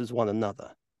important as one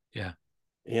another.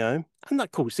 And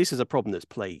of course, this is a problem that's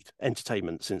plagued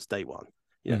entertainment since day one.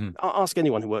 Ask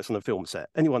anyone who works on a film set,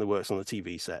 anyone who works on a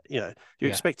TV set. You're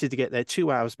expected to get there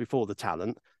 2 hours before the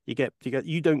talent.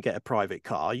 You don't get a private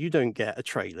car, you don't get a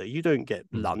trailer, you don't get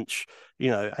lunch, and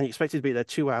you're expected to be there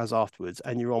 2 hours afterwards,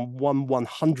 and you're on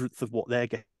 1/100th of what they're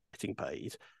getting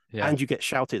paid, and you get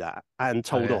shouted at and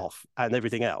told off and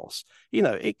everything else.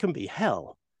 It can be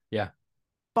hell.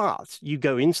 But you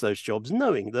go into those jobs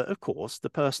knowing that, of course, the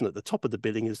person at the top of the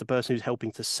billing is the person who's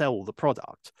helping to sell the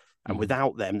product. And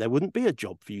without them, there wouldn't be a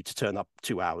job for you to turn up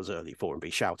 2 hours early for and be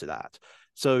shouted at.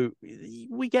 So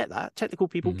we get that. Technical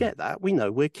people get that. We know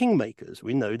we're kingmakers.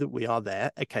 We know that we are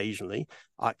there occasionally,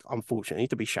 unfortunately,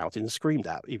 to be shouted and screamed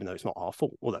at, even though it's not our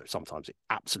fault, although sometimes it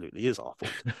absolutely is our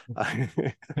fault.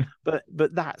 But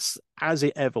that's as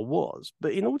it ever was.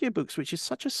 But in audiobooks, which is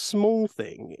such a small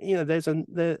thing, there's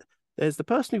the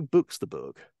person who books the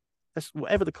book. That's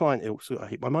whatever the client is. I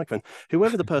hit my microphone.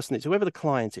 Whoever the person is, whoever the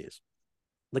client is,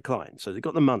 the client. So they've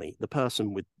got the money, the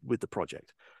person with the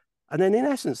project. And then in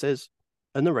essence, there's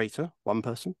a narrator, one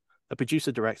person, a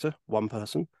producer director, one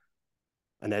person,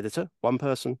 an editor, one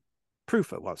person,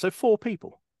 proofer, one. So 4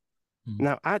 people.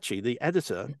 Now, actually, the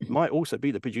editor might also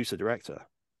be the producer director.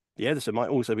 The editor might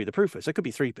also be the proofer. So it could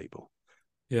be 3 people.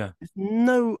 There's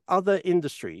no other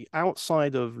industry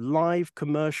outside of live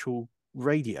commercial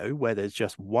radio where there's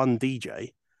just one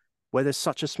DJ, where there's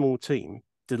such a small team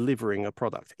delivering a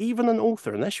product. Even an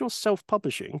author, unless you're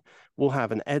self-publishing, will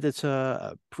have an editor,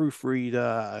 a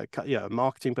proofreader, a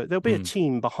marketing, but there'll be a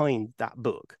team behind that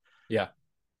book.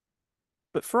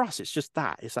 But for us, it's just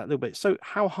that. It's that little bit. So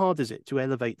how hard is it to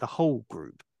elevate the whole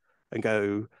group and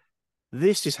go,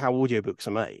 this is how audiobooks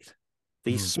are made?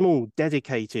 These small,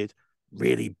 dedicated,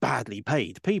 really badly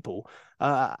paid people,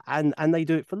 and they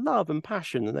do it for love and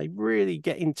passion, and they really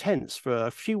get intense for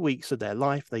a few weeks of their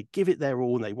life. They give it their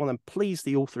all, and they want to please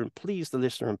the author and please the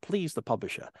listener and please the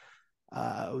publisher.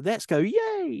 Let's go,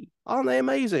 yay! Aren't they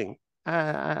amazing?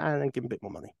 And then give them a bit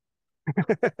more money.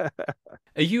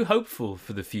 Are you hopeful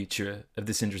for the future of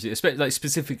this industry, especially like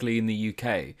specifically in the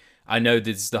UK? I know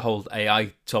there's the whole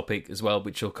AI topic as well,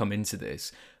 which will come into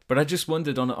this. But I just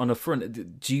wondered on a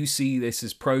front, do you see this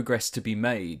as progress to be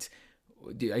made?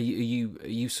 Are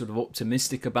you sort of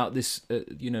optimistic about this,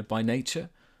 by nature?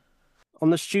 On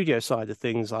the studio side of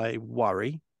things, I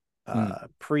worry.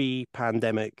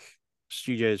 Pre-pandemic,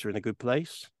 studios are in a good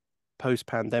place.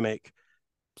 Post-pandemic,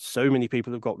 so many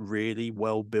people have got really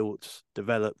well-built,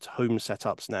 developed home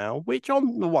setups now, which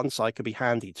on the one side could be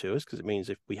handy to us because it means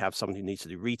if we have somebody who needs to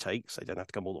do retakes, they don't have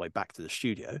to come all the way back to the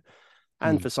studio.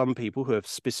 And for some people who have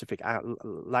specific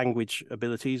language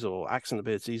abilities or accent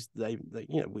abilities,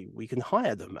 we can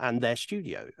hire them and their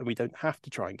studio, and we don't have to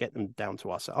try and get them down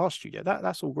to us at our studio.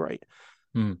 That's all great.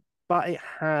 But it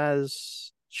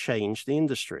has changed the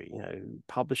industry.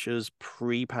 Publishers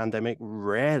pre-pandemic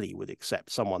rarely would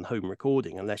accept someone home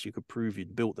recording unless you could prove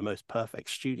you'd built the most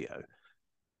perfect studio.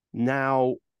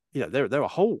 Now, there are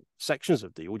whole sections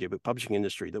of the audiobook publishing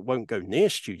industry that won't go near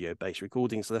studio-based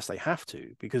recordings unless they have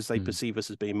to, because they perceive us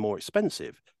as being more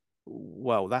expensive.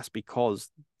 Well, that's because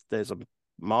there's a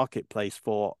marketplace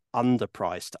for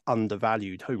underpriced,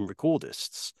 undervalued home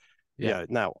recordists.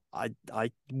 Now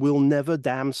I will never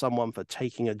damn someone for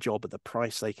taking a job at the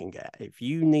price they can get. If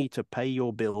you need to pay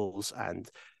your bills and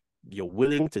you're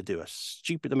willing to do a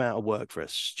stupid amount of work for a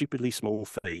stupidly small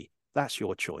fee, that's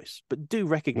your choice. But do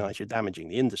recognize you're damaging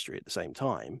the industry at the same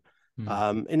time.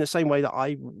 In the same way that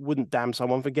I wouldn't damn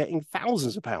someone for getting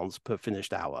thousands of pounds per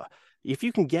finished hour. If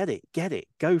you can get it,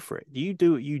 go for it. You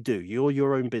do what you do. You're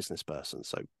your own business person.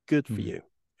 So good for you.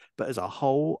 But as a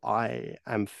whole, I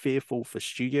am fearful for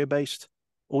studio-based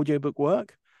audiobook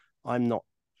work. I'm not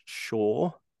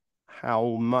sure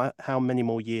how many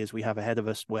more years we have ahead of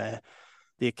us where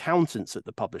the accountants at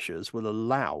the publishers will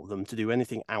allow them to do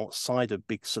anything outside of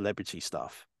big celebrity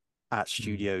stuff at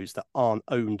studios that aren't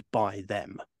owned by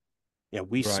them.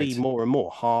 We see more and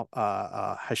more.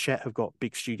 Hachette have got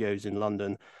big studios in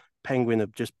London. Penguin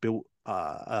have just built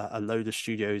a load of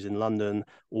studios in London.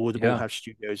 Audible have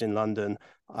studios in London.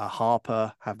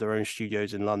 Harper have their own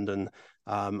studios in London.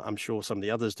 I'm sure some of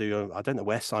the others do. I don't know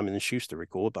where Simon and Schuster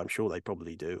record, but I'm sure they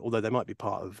probably do. Although they might be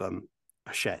part of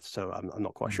Hachette, so I'm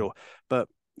not quite sure. But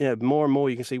more and more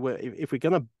you can see where if we're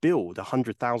going to build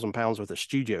 £100,000 worth of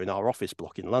studio in our office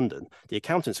block in London, the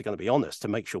accountants are going to be honest to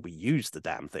make sure we use the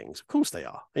damn things. Of course they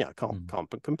are.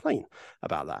 Can't complain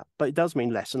about that. But it does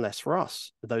mean less and less for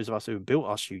us, those of us who have built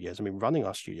our studios and been running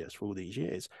our studios for all these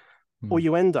years. Or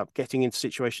you end up getting into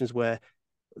situations where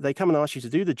they come and ask you to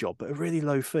do the job, but a really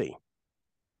low fee.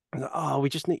 And we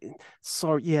just need.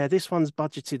 Sorry, this one's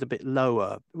budgeted a bit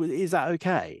lower. Is that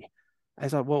okay? I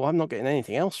was like, well, I'm not getting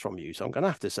anything else from you, so I'm going to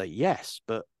have to say yes,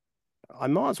 but I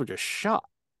might as well just shut,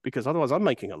 because otherwise I'm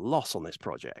making a loss on this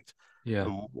project.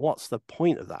 And what's the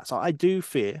point of that? So I do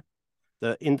fear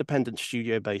that independent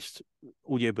studio-based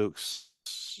audiobooks,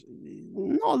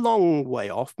 not a long way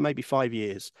off, maybe 5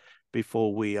 years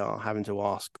before we are having to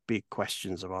ask big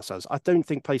questions of ourselves. I don't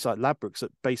think places like Ladbrokes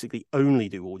that basically only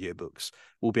do audiobooks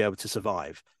will be able to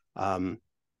survive. I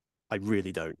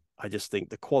really don't. I just think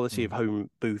the quality of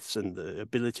home booths and the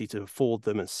ability to afford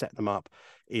them and set them up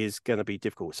is going to be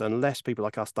difficult. So unless people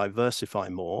like us diversify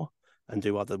more and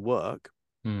do other work,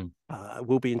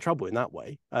 we'll be in trouble in that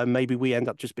way. Maybe we end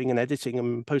up just being an editing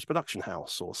and post-production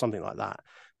house or something like that.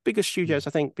 Bigger studios,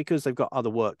 I think, because they've got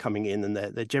other work coming in and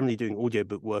they're generally doing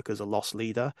audiobook work as a loss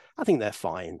leader, I think they're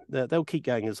fine. They'll keep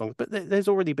going as long. But there's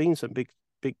already been some big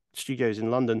studios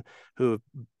in London who have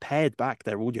pared back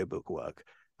their audiobook work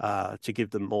to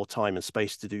give them more time and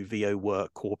space to do VO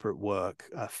work, corporate work,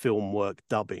 film work,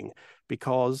 dubbing,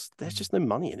 because there's just no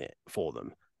money in it for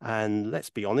them. And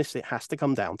let's be honest, it has to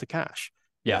come down to cash.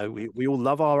 We all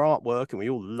love our artwork and we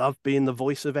all love being the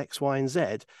voice of X, Y, and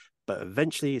Z, but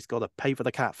eventually it's got to pay for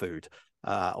the cat food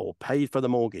or pay for the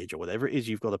mortgage or whatever it is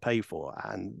you've got to pay for.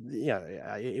 And,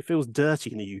 it feels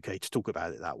dirty in the UK to talk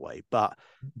about it that way. But,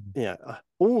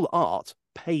 all art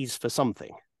pays for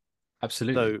something.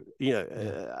 Absolutely.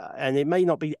 So, and it may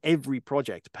not be every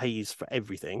project pays for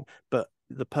everything, but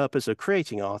the purpose of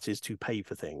creating art is to pay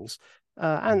for things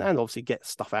and obviously get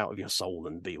stuff out of your soul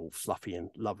and be all fluffy and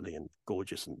lovely and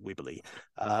gorgeous and wibbly,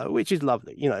 which is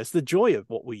lovely. It's the joy of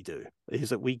what we do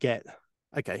is that we get,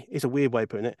 it's a weird way of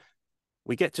putting it.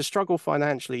 We get to struggle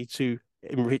financially to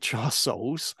enrich our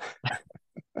souls.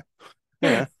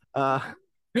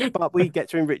 but we get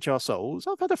to enrich our souls.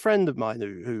 I've had a friend of mine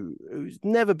who's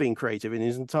never been creative in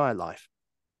his entire life,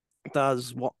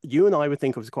 does what you and I would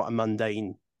think of as quite a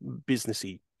mundane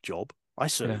businessy job.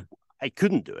 Yeah. I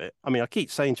couldn't do it. I mean, I keep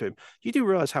saying to him, you do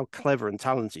realize how clever and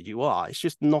talented you are. It's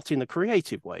just not in a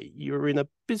creative way. You're in a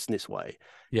business way.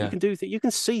 You Yeah. can do things. You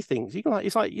can see things. You can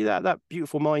it's like that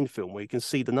Beautiful Mind film where you can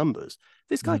see the numbers.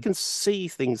 This guy can see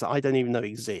things that I don't even know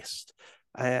exist,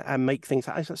 and make things.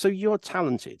 So you're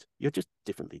talented. You're just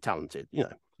differently talented,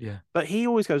 Yeah. But he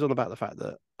always goes on about the fact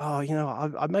that,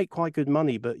 I make quite good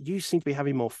money, but you seem to be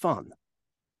having more fun.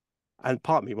 And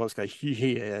part of me wants to go,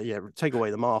 yeah, take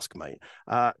away the mask, mate.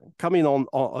 Come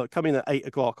in at 8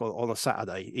 o'clock on a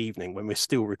Saturday evening when we're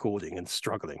still recording and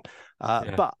struggling.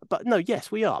 Yeah. But no,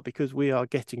 yes, we are, because we are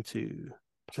getting to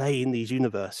play in these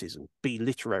universes and be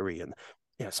literary and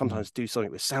sometimes do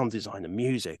something with sound design and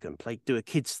music and do a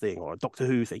kids thing or a Doctor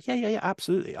Who thing. Yeah,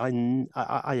 absolutely.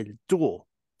 I adore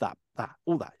that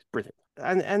all that is brilliant.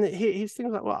 And he's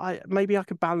things like, well, maybe I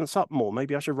could balance up more.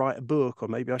 Maybe I should write a book, or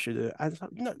maybe I should. And it's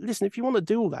like, no, listen, if you want to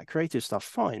do all that creative stuff,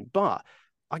 fine. But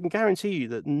I can guarantee you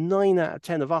that 9 out of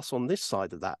 10 of us on this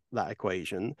side of that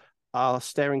equation are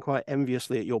staring quite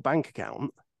enviously at your bank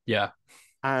account. Yeah.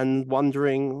 And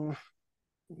wondering,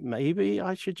 maybe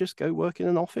I should just go work in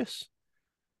an office.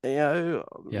 Yeah.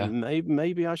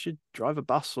 Maybe I should drive a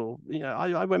bus, or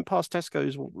I went past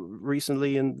Tesco's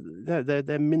recently, and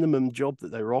their minimum job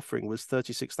that they were offering was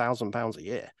 £36,000 a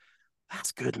year.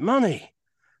 That's good money.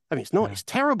 I mean, it's not, it's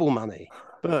terrible money,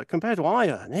 but compared to what I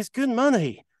earn, it's good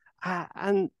money.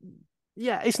 And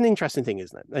yeah, it's an interesting thing,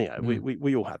 isn't it?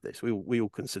 We all have this. We all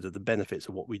consider the benefits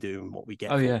of what we do and what we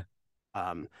get. Oh, yeah.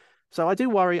 So I do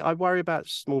worry. I worry about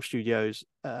small studios.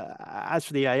 As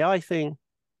for the AI thing,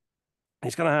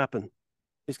 it's going to happen.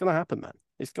 It's going to happen, man.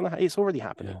 It's already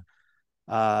happening.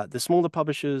 The smaller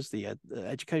publishers, the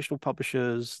educational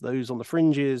publishers, those on the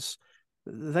fringes,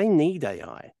 they need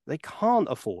AI. They can't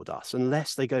afford us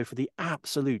unless they go for the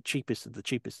absolute cheapest of the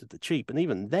cheapest of the cheap. And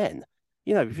even then,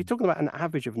 if you're talking about an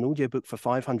average of an audiobook for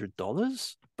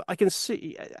 $500, but I can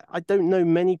see, I don't know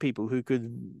many people who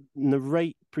could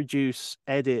narrate, produce,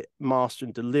 edit, master,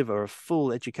 and deliver a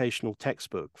full educational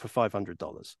textbook for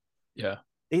 $500. Yeah.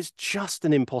 It's just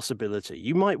an impossibility.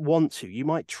 You might want to, you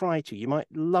might try to, you might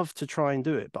love to try and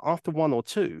do it, but after one or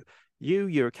two,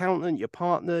 your accountant, your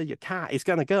partner, your cat is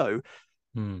going to go,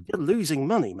 you're losing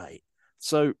money, mate.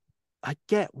 So I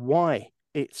get why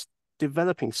it's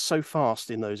developing so fast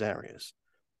in those areas.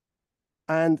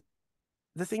 And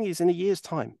the thing is, in a year's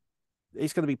time,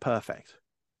 it's going to be perfect.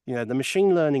 The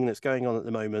machine learning that's going on at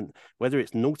the moment, whether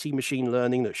it's naughty machine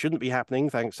learning that shouldn't be happening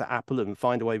thanks to Apple and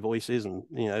Findaway Voices and,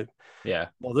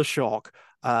 or the shock,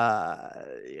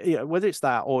 whether it's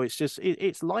that or it's just,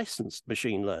 it's licensed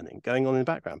machine learning going on in the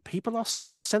background. People are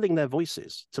selling their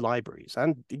voices to libraries.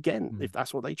 And again, if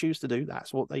that's what they choose to do,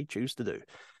 that's what they choose to do.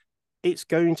 It's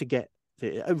going to get,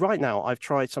 right now, I've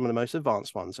tried some of the most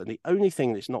advanced ones. And the only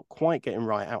thing that's not quite getting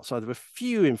right outside of a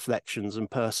few inflections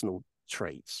and personal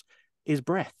traits is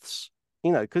breaths,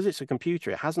 because it's a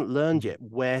computer. It hasn't learned yet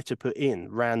where to put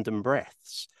in random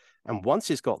breaths. And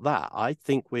once it's got that, I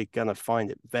think we're going to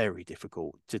find it very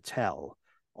difficult to tell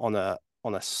on a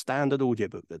standard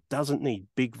audiobook that doesn't need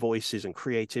big voices and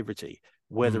creativity,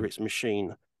 whether it's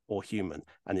machine or human.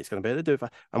 And it's going to be able to do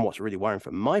it. And what's really worrying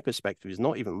from my perspective is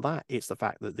not even that. It's the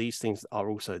fact that these things are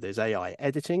also, there's AI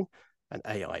editing and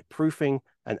AI proofing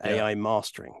and AI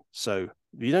mastering. So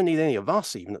you don't need any of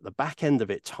us even at the back end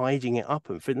of it, tidying it up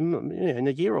and in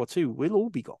a year or two, we'll all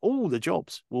be got all the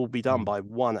jobs will be done by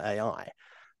one AI.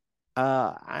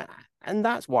 And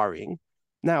that's worrying.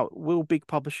 Now, will big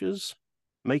publishers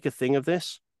make a thing of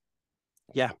this?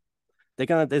 Yeah,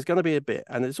 there's gonna be a bit,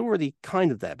 and it's already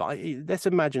kind of there. But let's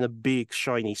imagine a big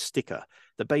shiny sticker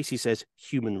that basically says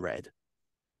 "human read."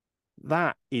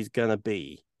 That is gonna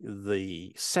be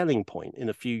the selling point in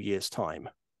a few years' time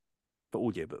for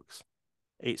audiobooks.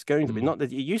 It's going to be not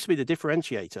that it used to be the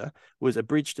differentiator was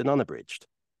abridged and unabridged.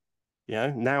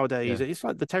 Nowadays it's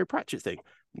like the Terry Pratchett thing.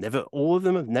 All of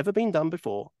them have never been done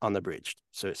before unabridged.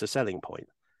 So it's a selling point.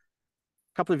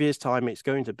 A couple of years' time, it's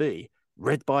going to be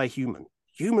read by a human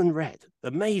read.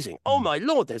 Amazing. Oh my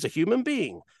Lord, there's a human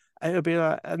being. And it'll be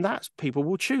and that's people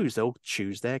will choose. They'll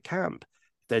choose their camp.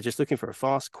 They're just looking for a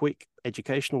fast, quick,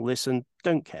 educational listen.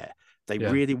 Don't care. They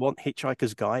really want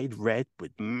Hitchhiker's Guide read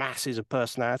with masses of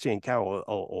personality and character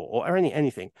or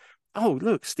anything. Oh,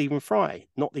 look, Stephen Fry,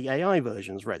 not the AI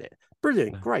versions, read it.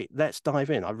 Brilliant, great. Let's dive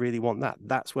in. I really want that.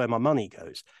 That's where my money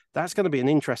goes. That's going to be an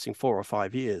interesting 4 or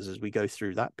 5 years as we go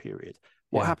through that period.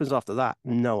 What happens after that?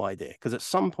 No idea. Because at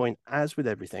some point, as with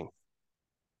everything,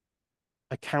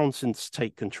 accountants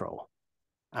take control.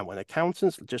 And when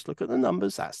accountants just look at the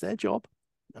numbers, that's their job.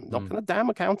 I'm not going to damn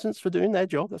accountants for doing their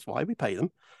job. That's why we pay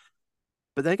them.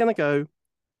 But they're going to go,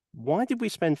 why did we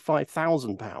spend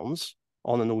 £5,000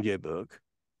 on an audiobook?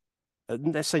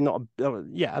 Let's say not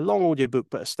a long audiobook,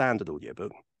 but a standard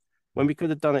audiobook, when we could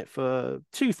have done it for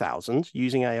 2,000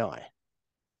 using AI.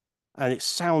 And it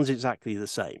sounds exactly the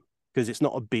same because it's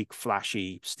not a big,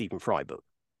 flashy Stephen Fry book.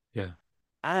 Yeah.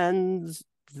 And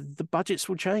the budgets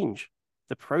will change.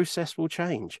 The process will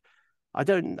change.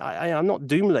 I'm not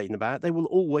doom-laden about it. There will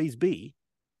always be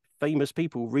famous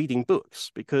people reading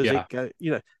books because look at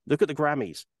the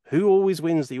Grammys. Who always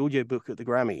wins the audiobook at the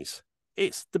Grammys?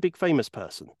 It's the big famous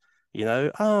person.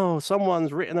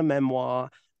 Someone's written a memoir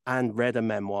and read a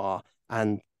memoir,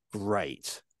 and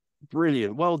great,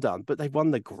 brilliant, well done. But they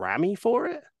won the Grammy for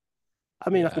it. I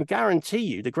mean, I can guarantee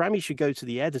you the Grammy should go to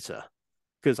the editor,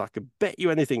 because I could bet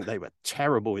you anything they were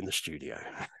terrible in the studio.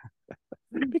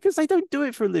 Because they don't do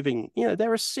it for a living.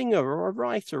 They're a singer or a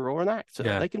writer or an actor.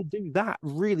 They can do that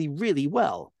really, really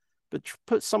well. But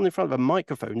put someone in front of a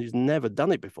microphone who's never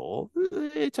done it before,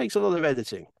 it takes a lot of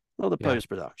editing, a lot of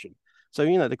post-production. So,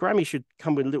 the Grammy should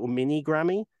come with a little mini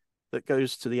Grammy that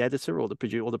goes to the editor or the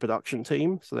production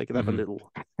team, so they can have a little,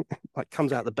 like,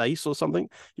 comes out the base or something.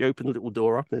 You open the little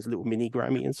door up, and there's a little mini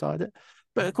Grammy inside it.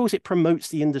 But of course, it promotes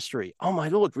the industry. Oh my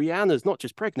Lord, Rihanna's not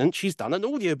just pregnant, she's done an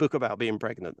audiobook about being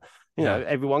pregnant.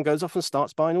 Everyone goes off and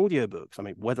starts buying audiobooks. I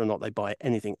mean, whether or not they buy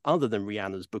anything other than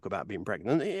Rihanna's book about being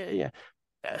pregnant,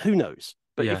 who knows?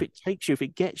 But if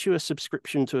it gets you a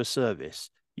subscription to a service,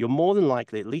 you're more than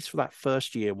likely, at least for that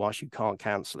first year, whilst you can't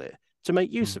cancel it, to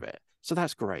make use of it. So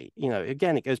that's great.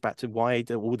 Again, it goes back to why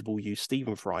the Audible use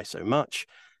Stephen Fry so much.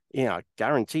 I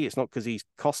guarantee it's not because he's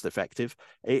cost effective.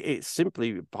 It's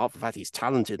simply, apart from the fact he's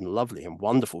talented and lovely and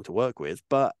wonderful to work with,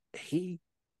 but he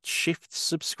shifts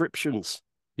subscriptions.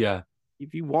 Yeah.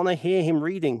 If you want to hear him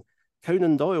reading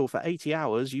Conan Doyle for 80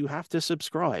 hours, you have to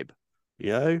subscribe,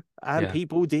 and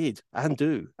people did and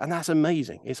do. And that's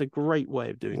amazing. It's a great way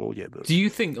of doing audiobooks. Do you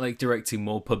think like directing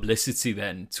more publicity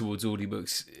then towards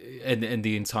audiobooks and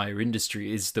the entire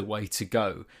industry is the way to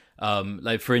go?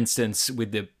 Like, for instance,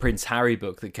 with the Prince Harry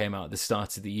book that came out at the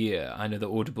start of the year, I know that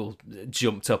Audible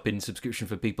jumped up in subscription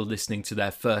for people listening to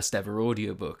their first ever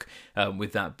audiobook,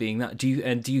 with that being that. Do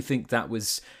you think that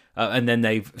was, and then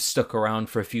they've stuck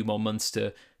around for a few more months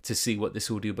to see what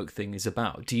this audiobook thing is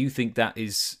about? Do you think that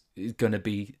is going to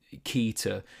be key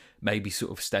to maybe sort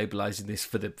of stabilizing this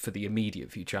for the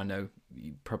immediate future? I know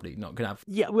you're probably not going to have...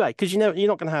 Yeah, right, because you're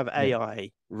not going to have AI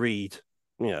read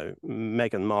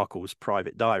Meghan Markle's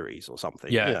private diaries or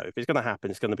something. If it's going to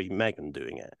happen, it's going to be Meghan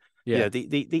doing it.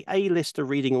 The A-lister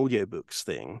reading audiobooks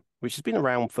thing, which has been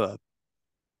around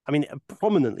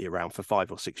prominently around for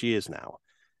 5 or 6 years now.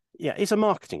 It's a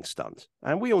marketing stunt,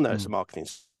 and we all know it's a marketing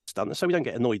stunt, so we don't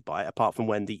get annoyed by it, apart from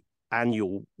when the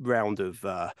annual round of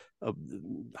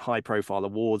high-profile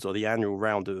awards or the annual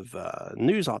round of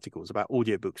news articles about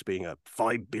audiobooks being a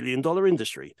 $5 billion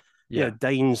industry.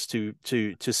 Deigns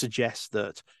to suggest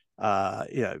that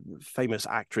famous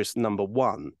actress number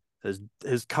one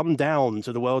has come down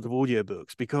to the world of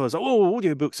audiobooks because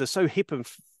audiobooks are so hip and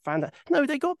fan. No,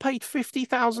 they got paid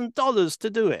 $50,000 to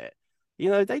do it.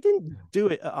 They didn't do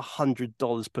it at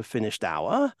 $100 per finished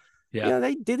hour.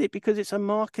 They did it because it's a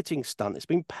marketing stunt. It's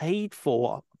been paid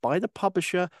for by the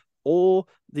publisher or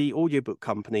the audiobook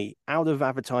company out of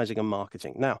advertising and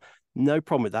marketing. Now, no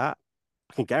problem with that.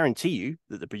 I can guarantee you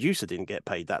that the producer didn't get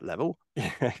paid that level.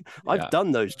 I've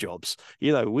done those jobs.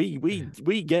 We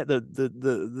get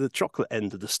the chocolate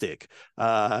end of the stick,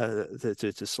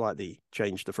 to slightly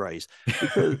change the phrase,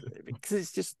 because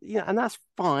it's just and that's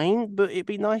fine. But it'd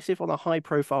be nice if on a high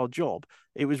profile job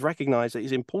it was recognized that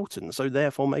it's important. So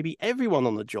therefore, maybe everyone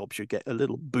on the job should get a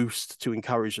little boost to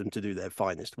encourage them to do their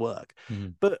finest work.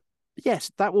 But yes,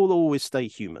 that will always stay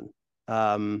human.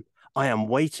 I am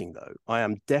waiting, though. I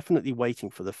am definitely waiting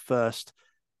for the first,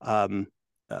 what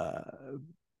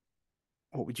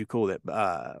would you call it?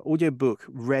 Audiobook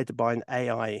read by an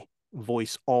AI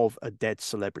voice of a dead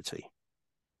celebrity.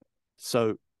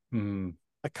 So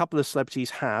a couple of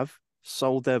celebrities have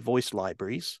sold their voice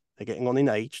libraries. They're getting on in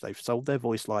age. They've sold their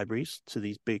voice libraries to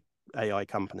these big AI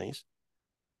companies.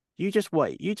 You just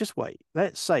wait.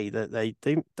 Let's say that they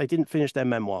didn't finish their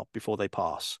memoir before they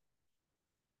pass.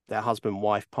 Their husband,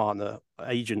 wife, partner,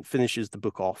 agent finishes the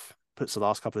book off, puts the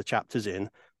last couple of chapters in.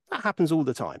 That happens all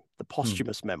the time, the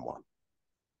posthumous memoir.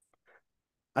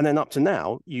 And then up to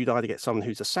now, you'd either get someone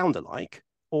who's a sound-alike,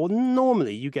 or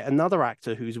normally you get another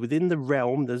actor who's within the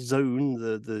realm, the zone,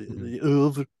 the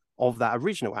oeuvre of that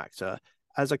original actor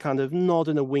as a kind of nod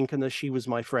and a wink and a she was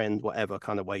my friend, whatever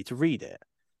kind of way to read it.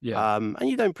 Yeah. And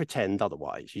you don't pretend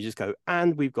otherwise. You just go,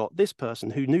 and we've got this person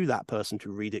who knew that person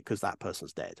to read it because that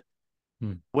person's dead.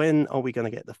 When are we going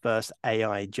to get the first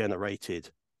AI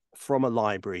generated from a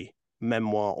library,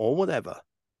 memoir, or whatever?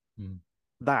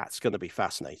 That's going to be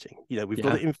fascinating. We've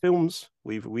got it in films.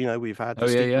 We've had the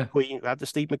Steve McQueen, we've had the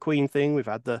Steve McQueen thing. We've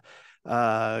had the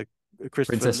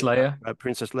Princess Leia,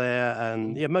 Princess Leia,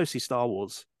 and mostly Star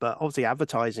Wars. But obviously,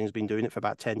 advertising has been doing it for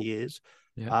about 10 years.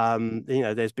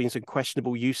 There's been some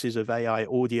questionable uses of AI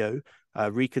audio,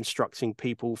 reconstructing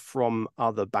people from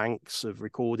other banks of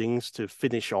recordings to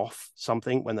finish off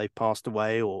something when they've passed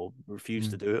away or refused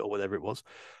to do it or whatever it was.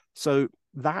 So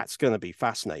that's going to be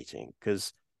fascinating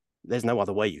because there's no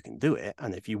other way you can do it.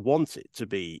 And if you want it to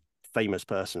be famous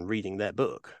person reading their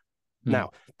book,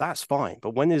 now that's fine.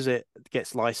 But when is it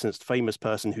gets licensed, famous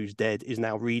person who's dead is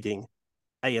now reading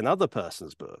another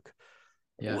person's book?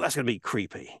 Well, that's going to be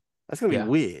creepy. That's going to be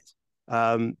weird.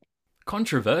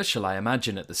 Controversial, I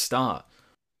imagine, at the start.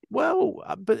 Well,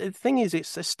 but the thing is,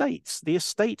 it's estates. The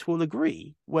estate will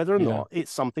agree whether or not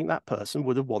it's something that person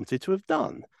would have wanted to have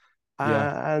done.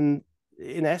 And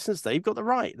in essence, they've got the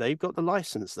right. They've got the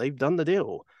license. They've done the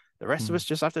deal. The rest of us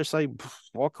just have to say,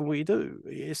 what can we do?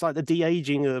 It's like the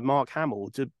de-aging of Mark Hamill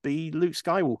to be Luke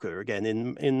Skywalker again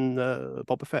in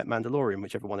Boba Fett, Mandalorian,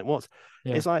 whichever one it was.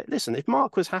 It's like, listen, if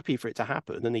Mark was happy for it to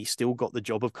happen and he still got the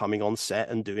job of coming on set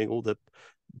and doing all the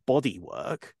body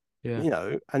work,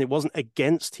 and it wasn't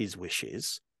against his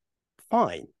wishes,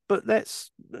 fine. But let's,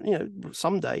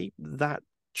 someday that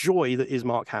joy that is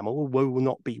Mark Hamill will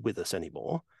not be with us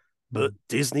anymore. But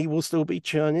Disney will still be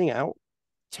churning out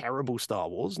terrible Star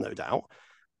Wars, no doubt.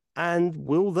 And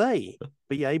will they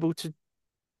be able to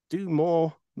do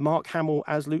more Mark Hamill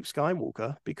as Luke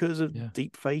Skywalker because of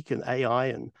deep fake and AI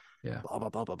and blah, blah,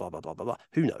 blah, blah, blah, blah, blah, blah.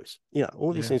 Who knows?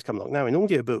 All these things come along. Now, in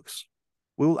audiobooks,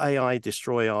 will AI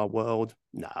destroy our world?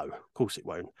 No, of course it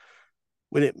won't.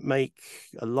 Will it make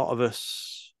a lot of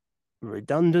us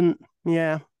redundant?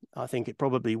 Yeah, I think it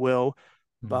probably will.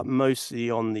 But mostly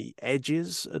on the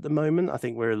edges at the moment. I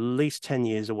think we're at least 10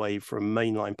 years away from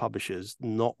mainline publishers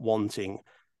not wanting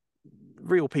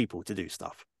real people to do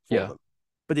stuff for them.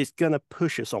 But it's going to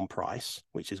push us on price,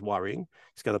 which is worrying.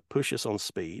 It's going to push us on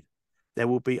speed. There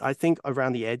will be, I think,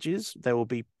 around the edges, there will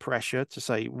be pressure to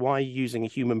say, why are you using a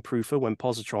human proofer when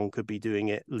positron could be doing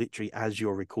it literally as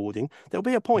you're recording? There'll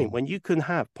be a point when you can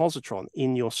have positron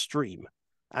in your stream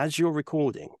as you're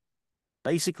recording,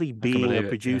 basically being a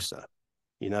producer.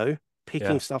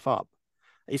 Picking stuff up.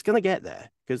 It's going to get there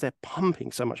because they're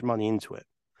pumping so much money into it.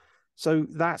 So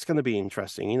that's going to be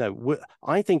interesting.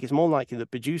 I think it's more likely that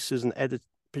producers,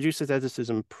 editors,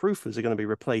 and proofers are going to be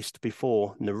replaced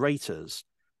before narrators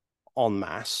en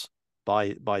masse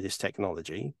by this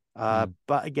technology.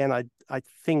 But again, I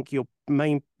think your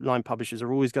mainline publishers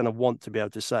are always going to want to be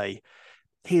able to say,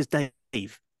 here's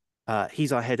Dave.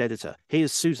 He's our head editor.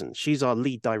 Here's Susan. She's our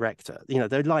lead director.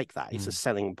 They like that. It's a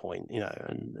selling point,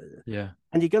 and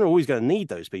you're always going to need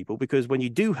those people because when you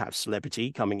do have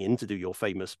celebrity coming in to do your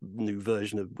famous new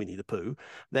version of Winnie the Pooh,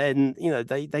 then,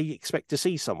 they expect to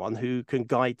see someone who can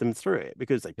guide them through it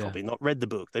because they've probably not read the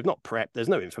book. They've not prepped. There's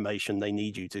no information. They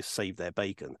need you to save their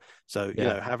bacon. So,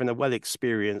 having a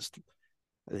well-experienced,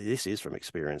 this is from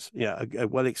experience, a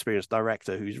well-experienced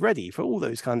director who's ready for all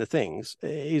those kind of things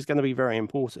is going to be very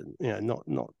important. I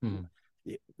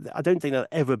don't think there'll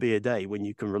ever be a day when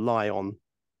you can rely on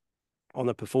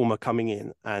a performer coming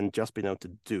in and just being able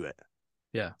to do it.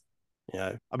 There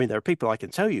are people I can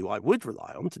tell you I would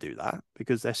rely on to do that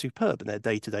because they're superb and they're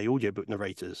day-to-day audiobook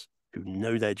narrators who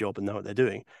know their job and know what they're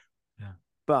doing.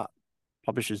 But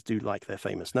publishers do like their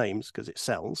famous names because it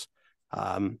sells,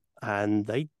 and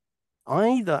they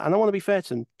either, and I want to be fair to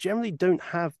them, generally don't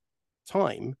have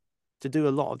time to do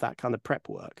a lot of that kind of prep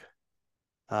work.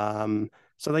 So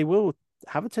they will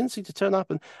have a tendency to turn up,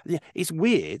 and it's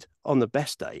weird on the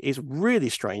best day. It's really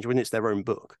strange when it's their own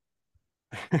book.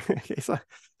 it's like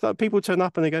people turn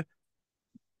up and they go,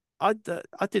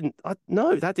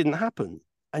 no, that didn't happen.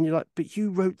 And you're like, but you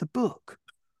wrote the book.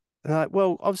 And like,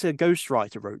 well, obviously a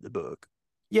ghostwriter wrote the book.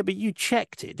 Yeah, but you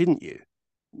checked it, didn't you?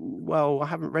 Well, I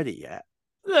haven't read it yet.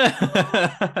 You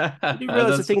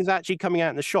realize the thing's actually coming out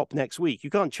in the shop next week.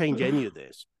 You can't change any of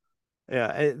this.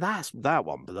 That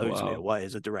one blows me away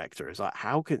as a director. It's like,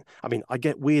 I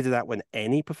get weirded out when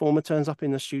any performer turns up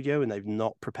in the studio and they've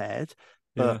not prepared,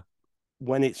 but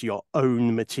when it's your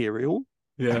own material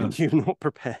and you're not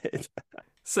prepared.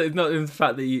 So not in the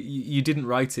fact that you didn't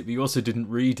write it, but you also didn't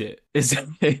read it.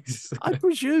 I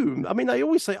presume. I mean, they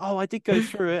always say, I did go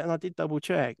through it and I did double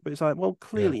check, but it's like, well,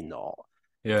 clearly not.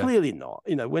 Yeah. Clearly not.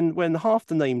 When half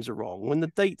the names are wrong, when the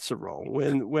dates are wrong,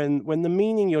 when the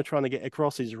meaning you're trying to get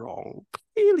across is wrong,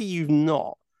 clearly you've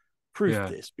not proved Yeah.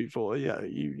 this before. Yeah,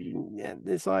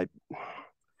 it's like,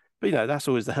 but that's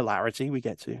always the hilarity. We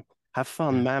get to have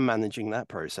fun managing that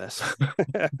process.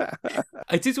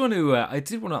 I did want to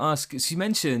ask. So you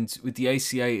mentioned with the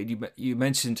ACA, and you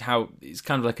mentioned how it's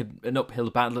kind of like an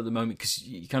uphill battle at the moment because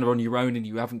you're kind of on your own and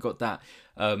you haven't got that,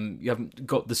 you haven't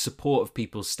got the support of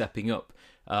people stepping up,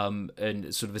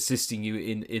 and sort of assisting you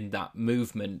in that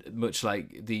movement, much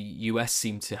like the US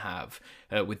seem to have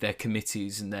with their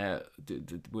committees and their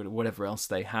whatever else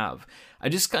they have. I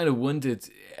just kind of wondered,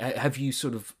 have you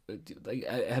sort of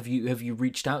have you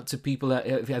reached out to people?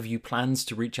 Have you plans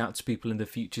to reach out to people in the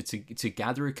future to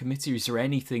gather a committee? Is there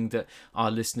anything that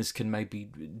our listeners can maybe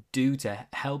do to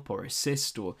help or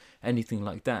assist or anything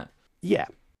like that? Yeah.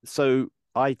 So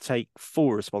I take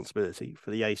full responsibility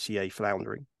for the ACA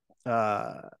floundering.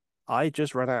 I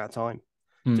just ran out of time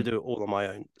to do it all on my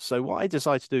own. So what I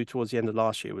decided to do towards the end of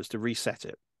last year was to reset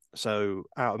it. So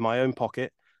out of my own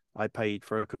pocket, I paid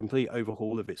for a complete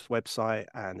overhaul of its website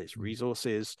and its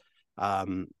resources,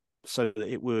 so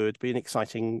that it would be an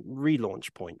exciting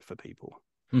relaunch point for people.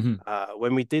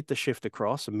 When we did the shift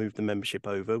across and moved the membership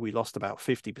over, we lost about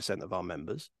 50% of our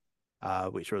members,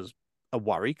 which was a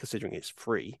worry considering it's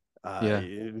free. What are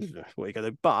you going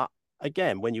to do? But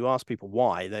again, when you ask people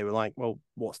why, they were like, well,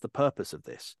 what's the purpose of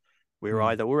this? We were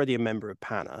either already a member of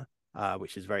PANA,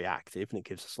 which is very active and it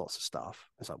gives us lots of stuff.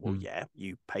 It's like, well, yeah,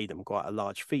 you pay them quite a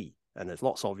large fee and there's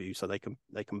lots of you, so they can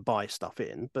buy stuff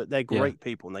in, but they're great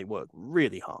people and they work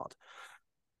really hard.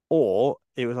 Or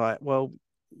it was like, well,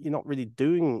 you're not really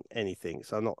doing anything,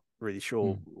 so I'm not really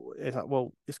sure. It's like,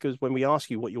 well, it's because when we ask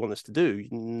you what you want us to do,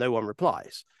 no one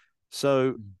replies.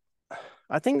 So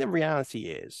I think the reality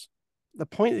is the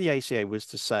point of the ACA was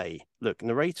to say, look,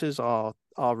 narrators are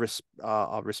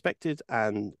respected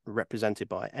and represented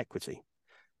by equity.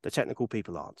 The technical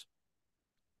people aren't.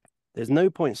 There's no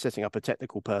point setting up a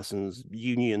technical person's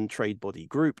union trade body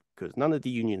group because none of the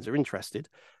unions are interested.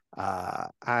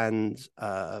 And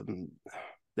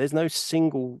there's no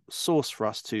single source for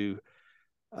us to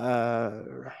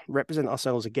represent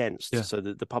ourselves against, so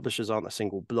that the publishers aren't a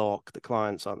single block, the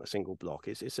clients aren't a single block.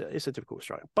 It's a difficult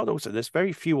strike, but also there's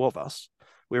very few of us.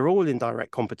 We're all in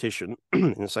direct competition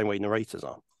in the same way narrators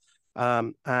are,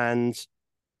 and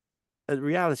the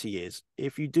reality is,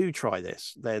 if you do try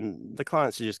this, then the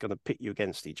clients are just going to pit you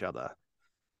against each other.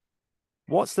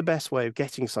 What's the best way of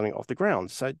getting something off the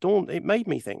ground? So it made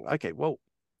me think, okay, well,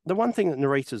 the one thing that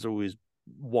narrators always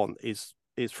want is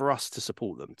for us to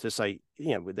support them, to say,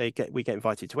 we get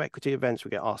invited to equity events,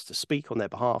 we get asked to speak on their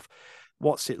behalf.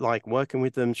 What's it like working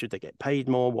with them? Should they get paid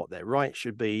more? What their rights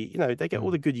should be? They get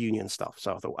all the good union stuff.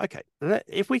 So I thought, okay,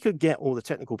 if we could get all the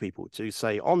technical people to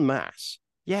say en masse,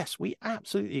 yes, we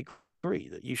absolutely agree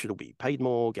that you should all be paid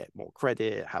more, get more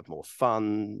credit, have more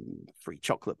fun, free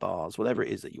chocolate bars, whatever it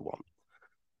is that you want.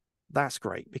 That's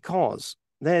great, because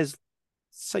there's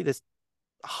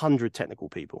 100 technical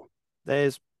people.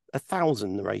 There's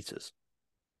 1,000 narrators.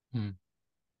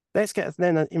 Let's get,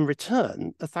 then in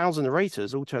return, 1,000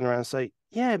 narrators all turn around and say,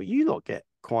 yeah, but you lot get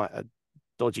quite a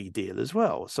dodgy deal as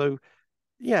well. So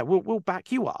yeah, we'll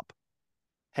back you up.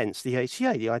 Hence the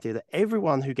ACA, the idea that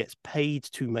everyone who gets paid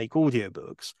to make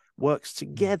audiobooks works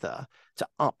together to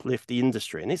uplift the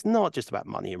industry. And it's not just about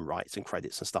money and rights and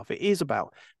credits and stuff. It is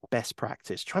about best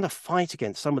practice, trying to fight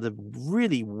against some of the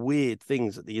really weird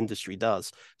things that the industry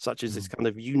does, such as this kind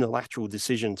of unilateral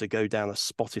decision to go down a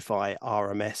Spotify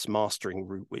RMS mastering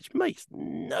route, which makes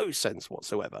no sense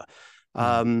whatsoever.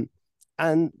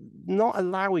 And not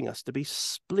allowing us to be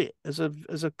split as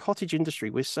a cottage industry.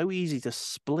 We're so easy to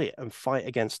split and fight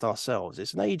against ourselves.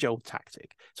 It's an age-old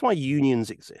tactic. It's why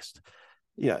unions exist.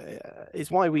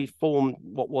 It's why we formed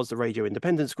what was the Radio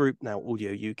Independence Group, now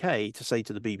Audio UK, to say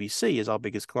to the BBC as our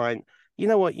biggest client, you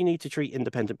know what, you need to treat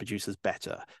independent producers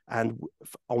better. And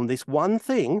on this one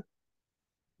thing,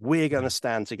 we're going to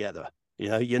stand together.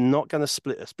 You're not going to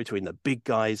split us between the big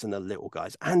guys and the little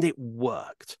guys. And it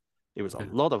worked. It was a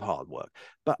lot of hard work,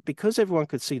 but because everyone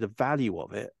could see the value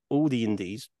of it, all the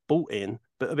indies bought in,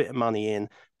 put a bit of money in,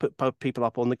 put people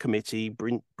up on the committee,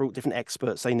 brought different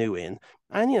experts they knew in.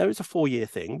 And, it's a 4-year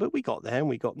thing, but we got there and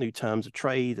we got new terms of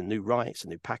trade and new rights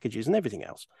and new packages and everything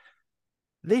else.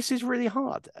 This is really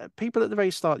hard. People at the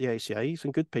very start of the ACA,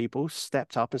 some good people,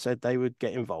 stepped up and said they would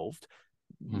get involved.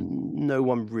 No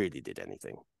one really did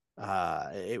anything.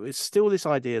 It was still this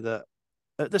idea that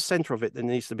at the center of it, there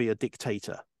needs to be a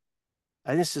dictator.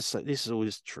 and this is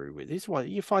always true. This is why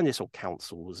you find this all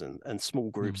councils and small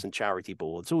groups and charity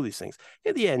boards, all these things.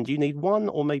 At the end, you need one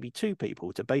or maybe two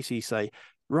people to basically say,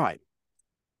 right,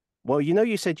 well,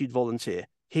 you said you'd volunteer.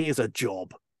 Here's a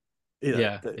job.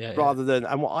 Rather than,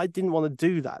 and what I didn't want to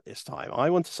do that this time. I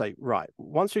want to say, right,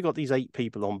 once we've got these 8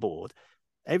 people on board,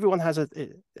 everyone has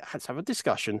to have a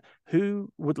discussion. Who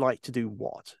would like to do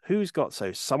what?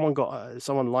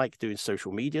 Someone like doing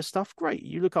social media stuff. Great,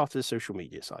 you look after the social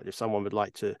media side. If someone would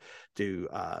like to do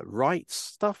rights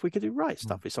stuff, we could do rights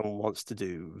stuff. If someone wants to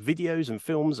do videos and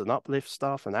films and uplift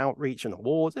stuff and outreach and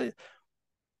awards,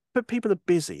 but people are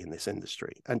busy in this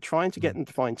industry, and trying to get them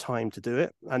to find time to do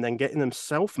it and then getting them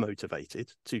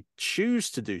self-motivated to choose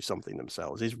to do something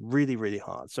themselves is really, really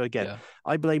hard. So again,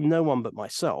 I blame no one but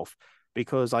myself,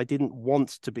 because I didn't want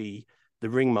to be the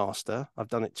ringmaster. I've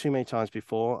done it too many times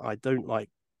before. I don't like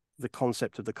the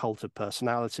concept of the cult of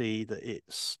personality, that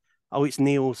it's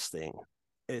Neil's thing.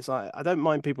 It's like, I don't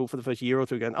mind people for the first year or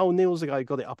two going, oh, Neil's the guy who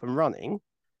got it up and running,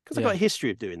 because I've got a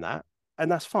history of doing that,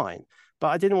 and that's fine. But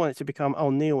I didn't want it to become,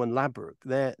 oh, Neil and Ladbroke,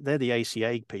 they're the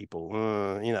ACA people,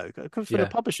 because for the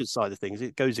publisher's side of things,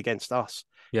 it goes against us.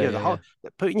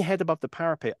 Putting your head above the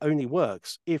parapet only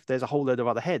works if there's a whole load of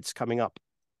other heads coming up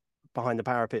behind the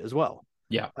parapet as well.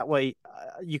 That way,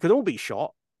 you can all be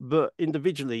shot, but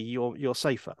individually you're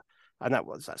safer. And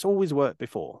that's always worked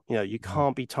before. You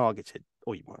can't be targeted,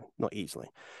 or you might not easily.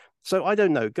 So I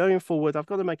don't know. Going forward, I've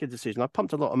got to make a decision. I've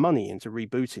pumped a lot of money into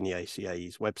rebooting the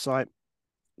ACA's website,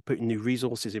 putting new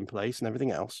resources in place and everything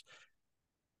else.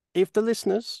 If the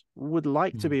listeners would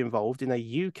like to be involved in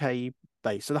a UK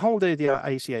base, so the whole day of the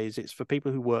ACA is it's for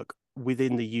people who work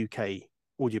within the UK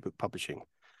audiobook publishing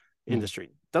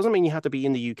industry. Doesn't mean you have to be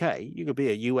in the UK. You could be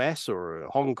a US or a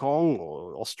Hong Kong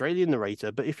or Australian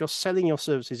narrator, but if you're selling your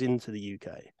services into the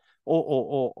UK,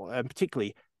 or and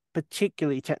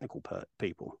particularly technical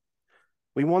people,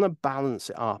 we want to balance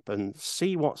it up and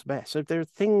see what's best. So if there are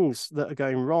things that are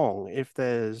going wrong, if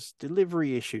there's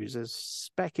delivery issues, there's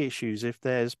spec issues, if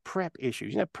there's prep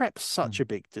issues, prep's such a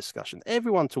big discussion.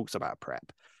 Everyone talks about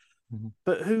prep,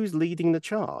 but who's leading the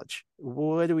charge?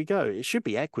 Where do we go? It should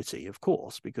be equity, of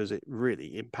course, because it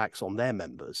really impacts on their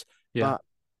members. But,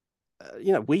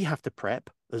 we have to prep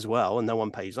as well, and no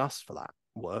one pays us for that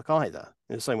work either.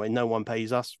 In the same way, no one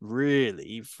pays us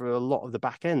really for a lot of the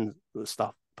back end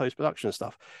stuff, post-production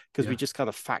stuff, because we just kind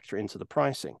of factor into the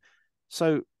pricing.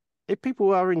 So if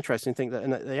people are interested and think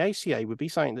that the ACA would be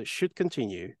something that should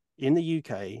continue in the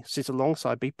UK, sit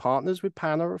alongside, be partners with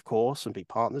PANA, of course, and be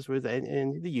partners with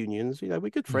in the unions, we're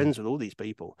good friends with all these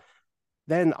people,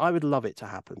 then I would love it to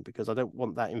happen, because I don't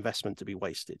want that investment to be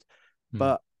wasted.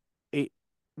 But it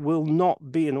will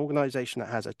not be an organization that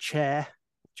has a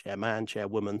chairman,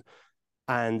 chairwoman,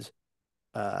 and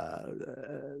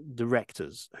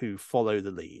directors who follow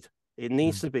the lead. It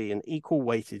needs to be an equal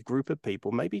weighted group of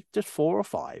people, maybe just 4 or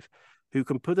 5, who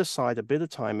can put aside a bit of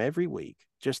time every week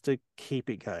just to keep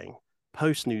it going,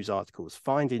 post news articles,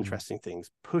 find interesting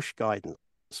things, push guidance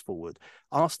forward,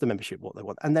 ask the membership what they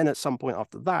want. And then at some point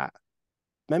after that,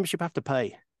 membership have to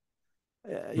pay.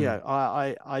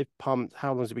 I pumped,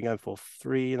 how long has it been going for?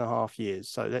 3.5 years.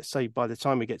 So let's say by the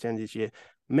time we get to the end of this year,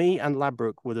 me and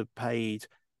Ladbroke would have paid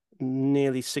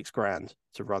nearly $6,000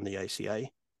 to run the ACA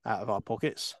out of our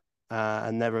pockets,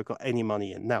 and never got any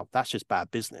money in. Now that's just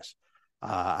bad business,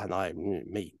 and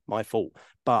my fault.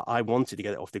 But I wanted to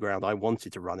get it off the ground. I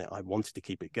wanted to run it. I wanted to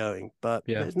keep it going. But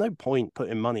there's no point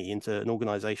putting money into an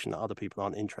organization that other people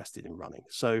aren't interested in running.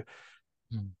 So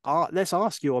let's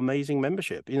ask your amazing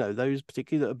membership, those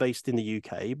particularly that are based in the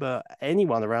UK, but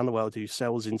anyone around the world who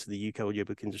sells into the UK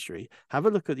audiobook industry, have a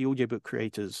look at the Audiobook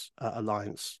Creators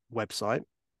Alliance website.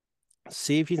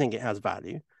 See if you think it has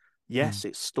value. Yes,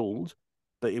 it's stalled,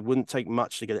 but it wouldn't take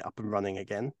much to get it up and running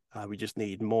again. We just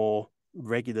need more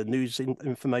regular news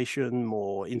information,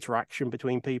 more interaction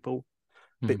between people,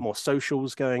 a bit more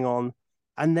socials going on,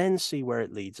 and then see where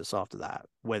it leads us after that.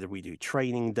 Whether we do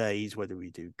training days, whether we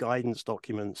do guidance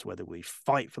documents, whether we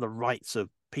fight for the rights of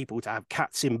people to have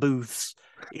cats in booths.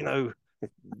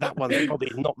 That one's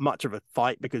probably not much of a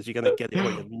fight, because you're going to get it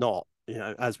or you're not,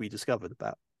 as we discovered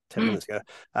about 10 minutes ago.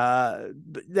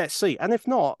 But let's see. And if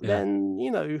not, then,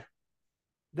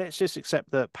 let's just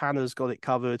accept that PANA's got it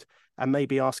covered, and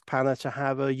maybe ask PANA to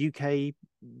have a UK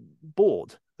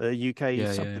board, a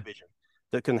UK subdivision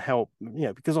that can help,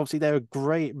 because obviously there are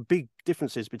big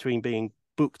differences between being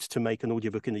booked to make an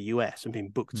audiobook in the US and being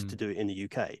booked to do it in the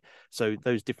UK. So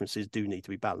those differences do need to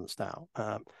be balanced out.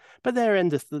 But there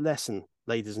endeth the lesson,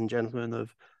 ladies and gentlemen,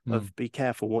 of be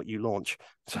careful what you launch.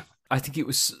 I think it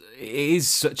is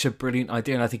such a brilliant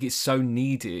idea, and I think it's so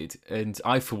needed. And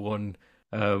I, for one,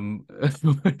 I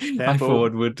for Careful,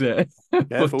 one would.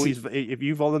 careful. If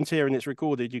you volunteer and it's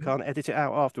recorded, you can't edit it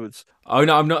out afterwards. Oh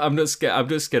no, I'm not scared. I'm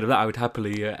not scared of that. I would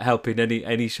happily help in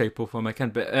any shape or form I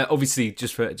can. But obviously,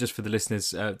 just for the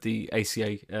listeners, the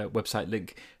ACA website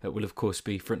link will of course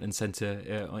be front and center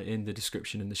in the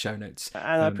description and the show notes.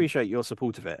 And I appreciate your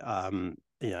support of it. And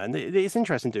it's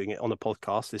interesting doing it on a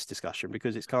podcast, this discussion,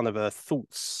 because it's kind of a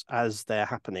thoughts as they're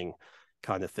happening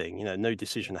kind of thing. No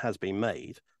decision has been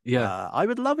made. Yeah, I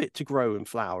would love it to grow and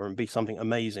flower and be something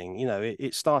amazing.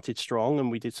 It started strong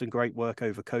and we did some great work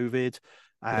over COVID.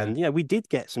 And, we did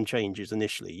get some changes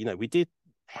initially. We did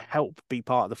help be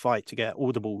part of the fight to get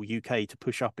Audible UK to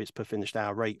push up its per finished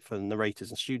hour rate for narrators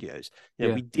and studios.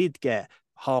 We did get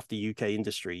half the UK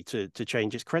industry to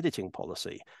change its crediting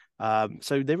policy.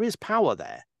 So there is power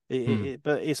there.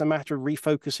 But it's a matter of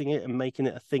refocusing it and making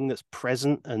it a thing that's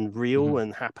present and real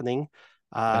and happening.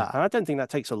 And I don't think that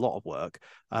takes a lot of work.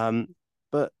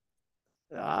 But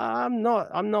I'm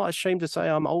not ashamed to say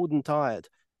I'm old and tired,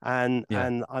 and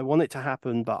I want it to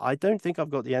happen, but I don't think I've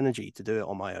got the energy to do it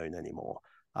on my own anymore.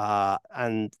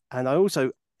 And I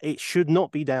also, it should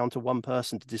not be down to one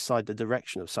person to decide the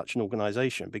direction of such an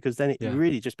organization, because then it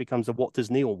really just becomes a "what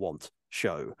does Neil want"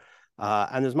 show.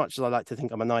 And as much as I like to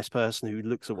think I'm a nice person who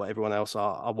looks at what everyone else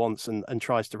wants and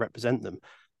tries to represent them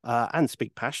and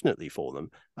speak passionately for them,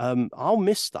 I'll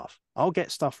miss stuff. I'll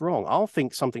get stuff wrong. I'll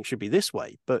think something should be this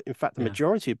way, but in fact, the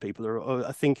majority of people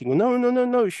are thinking, well,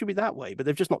 no, it should be that way, but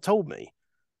they've just not told me.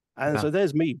 And so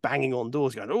there's me banging on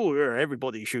doors going, oh,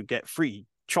 everybody should get free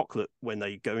chocolate when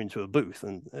they go into a booth.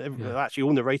 And actually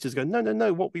all narrators go,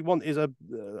 no, what we want is a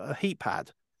heat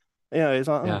pad. It's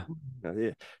like,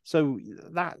 So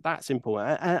that's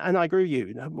important. And I agree with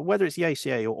you, whether it's the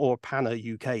ACA or PANA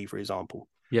UK, for example,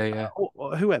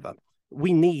 or whoever,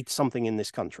 we need something in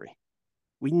this country.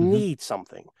 We need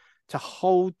something to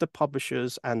hold the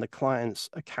publishers and the clients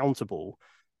accountable,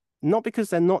 not because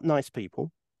they're not nice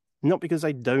people, not because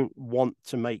they don't want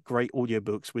to make great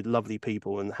audiobooks with lovely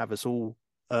people and have us all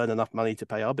earn enough money to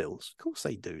pay our bills. Of course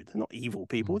they do. They're not evil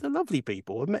people. They're lovely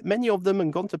people. I've met many of them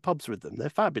and gone to pubs with them. They're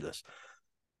fabulous.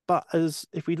 But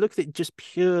if we look at it just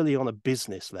purely on a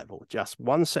business level, just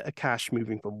one set of cash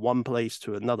moving from one place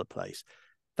to another place,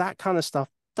 that kind of stuff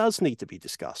does need to be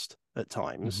discussed at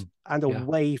times and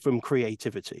away from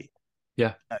creativity.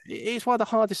 It's one of the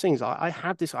hardest things. I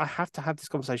have to have this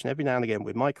conversation every now and again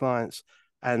with my clients,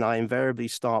 and I invariably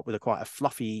start with quite a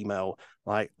fluffy email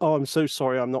like, oh, I'm so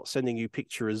sorry, I'm not sending you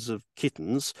pictures of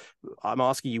kittens. I'm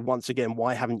asking you once again,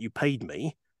 why haven't you paid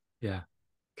me?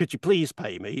 Could you please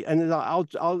pay me? And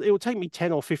it will take me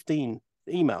 10 or 15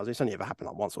 emails. It's only ever happened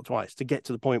like once or twice to get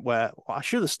to the point where I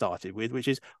should have started with, which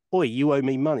is, oi, you owe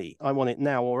me money. I want it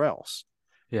now or else.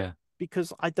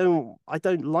 Because I don't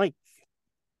like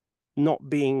not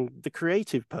being the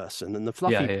creative person and the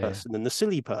fluffy person and the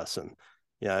silly person.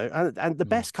 And the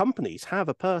best companies have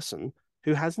a person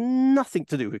who has nothing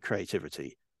to do with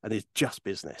creativity and is just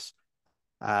business.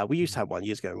 We used to have one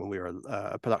years ago when we were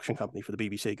a production company for the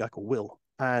BBC, a guy called Will.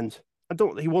 And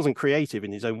he wasn't creative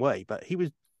in his own way, but he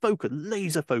was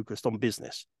laser focused on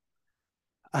business.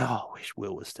 Oh, I wish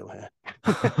Will was still here.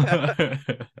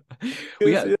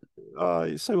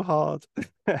 It's so hard.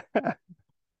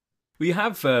 We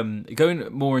have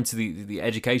going more into the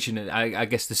education and I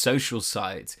guess the social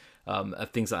side of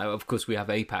things. Like, of course, we have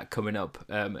APAC coming up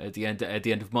at the end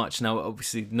of March. Now,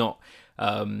 obviously, not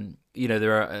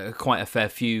there are quite a fair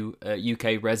few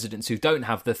UK residents who don't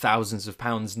have the thousands of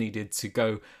pounds needed to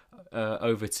go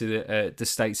over to the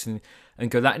States and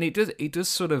go that. And it does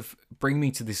sort of bring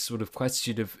me to this sort of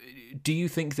question of, do you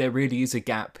think there really is a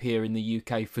gap here in the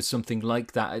UK for something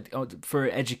like that, for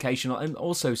educational and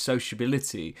also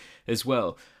sociability as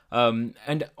well?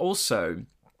 And also,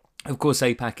 of course,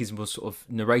 APAC is more sort of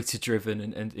narrator driven,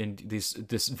 and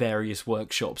this various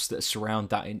workshops that surround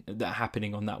that that are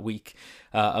happening on that week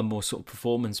are more sort of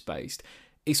performance based.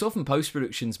 It's often post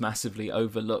production's massively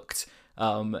overlooked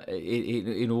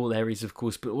in all areas, of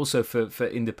course, but also for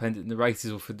independent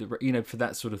narrators or for for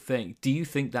that sort of thing. Do you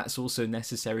think that's also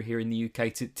necessary here in the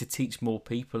UK to teach more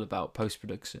people about post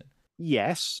production?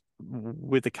 Yes,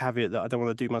 with the caveat that I don't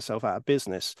want to do myself out of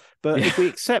business. But if we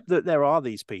accept that there are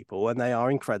these people and they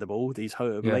are incredible, these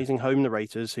amazing home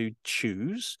narrators who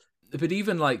choose. But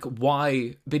even like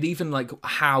why? But even like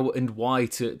how and why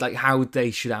to how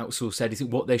they should outsource editing,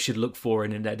 what they should look for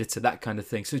in an editor, that kind of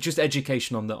thing. So just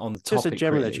education on the topic. Just a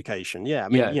general really. Education, yeah. I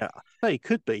mean, it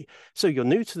could be. So you're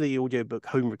new to the audiobook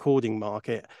home recording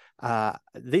market.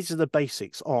 These are the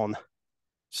basics on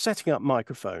setting up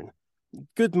microphone,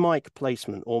 good mic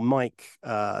placement or mic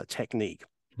technique,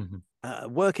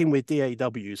 working with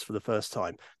DAWs for the first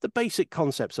time, the basic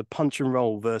concepts of punch and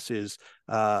roll versus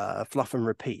fluff and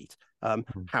repeat,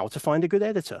 how to find a good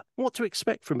editor, what to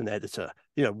expect from an editor,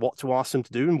 what to ask them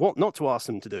to do and what not to ask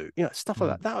them to do, stuff like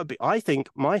that. That would be, I think,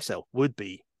 myself would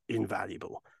be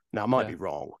invaluable. Now, I might be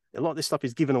wrong. A lot of this stuff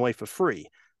is given away for free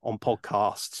on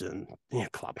podcasts and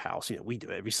Clubhouse. We do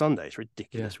it every Sunday. It's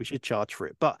ridiculous. We should charge for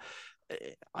it. But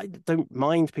I don't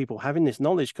mind people having this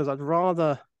knowledge, because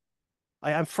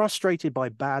I am frustrated by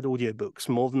bad audiobooks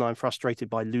more than I'm frustrated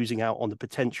by losing out on the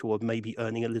potential of maybe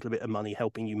earning a little bit of money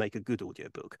helping you make a good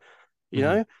audiobook.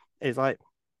 It's like,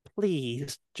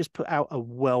 please just put out a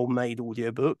well-made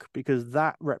audiobook, because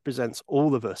that represents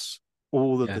all of us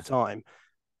all of the time.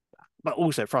 But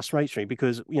also frustrates me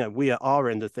because, we at our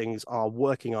end of things are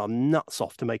working our nuts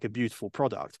off to make a beautiful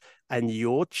product, and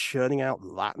you're churning out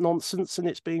that nonsense and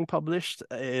it's being published.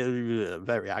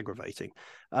 Very aggravating.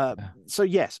 So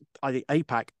yes, I think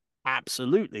APAC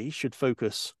absolutely should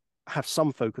have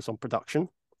some focus on production.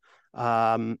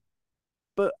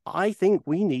 But I think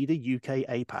we need a UK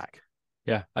APAC.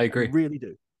 Yeah, I agree. I really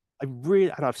do.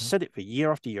 And I've said it for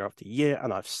year after year after year,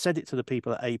 and I've said it to the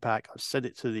people at APAC, I've said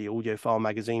it to the Audiophile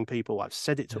magazine people, I've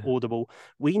said it to Audible.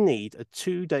 We need a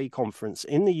 2-day conference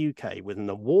in the UK with an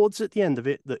awards at the end of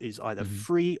it that is either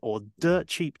free or dirt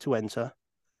cheap to enter.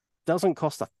 Doesn't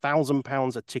cost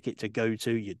 £1,000 a ticket to go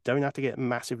to. You don't have to get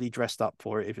massively dressed up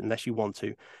for it unless you want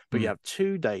to. But you have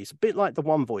 2 days, a bit like the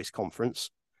One Voice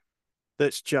conference,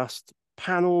 that's just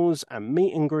panels and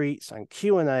meet and greets and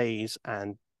Q&As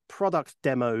and product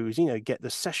demos. Get the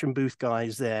session booth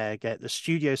guys there, get the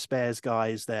studio spares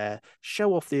guys there,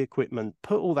 show off the equipment,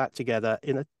 put all that together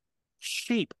in a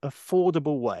cheap,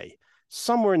 affordable way,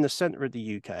 somewhere in the center of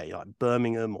the UK, like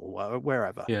Birmingham or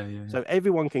wherever. So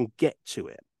everyone can get to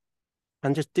it,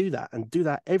 and just do that, and do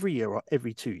that every year or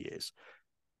every 2 years.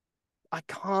 I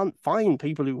can't find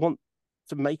people who want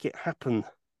to make it happen,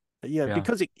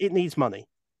 because it needs money,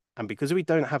 and because we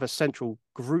don't have a central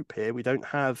group here, we don't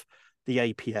have the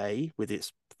APA with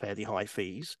its fairly high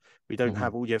fees. We don't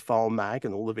have Audiophile Mag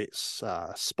and all of its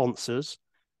sponsors.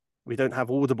 We don't have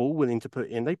Audible willing to put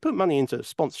in. They put money into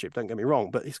sponsorship, don't get me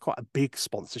wrong, but it's quite a big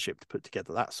sponsorship to put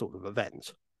together that sort of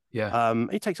event.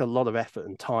 It takes a lot of effort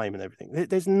and time and everything.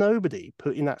 There's nobody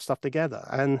putting that stuff together.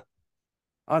 And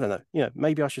I don't know,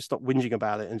 maybe I should stop whinging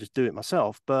about it and just do it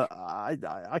myself. But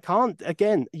I can't,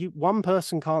 again, one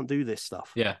person can't do this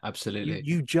stuff. Yeah, absolutely.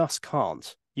 You just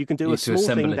can't. You can do you a small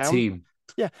thing down. Team.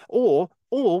 Yeah. Or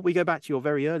we go back to your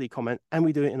very early comment and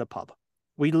we do it in a pub.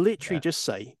 We literally just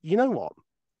say, you know what?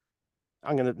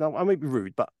 I may be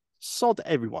rude, but sod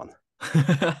everyone.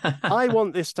 I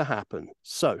want this to happen.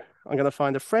 So I'm going to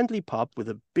find a friendly pub with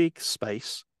a big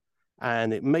space,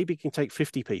 and it maybe can take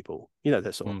 50 people,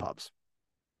 those sort of pubs.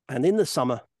 And in the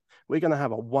summer, we're going to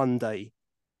have a 1-day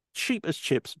cheap as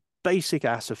chips, basic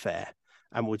ass affair.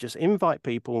 And we'll just invite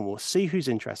people, and we'll see who's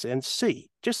interested, and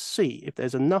just see if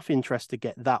there's enough interest to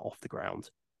get that off the ground.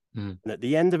 And at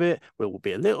the end of it, we'll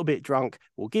be a little bit drunk.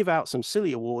 We'll give out some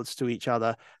silly awards to each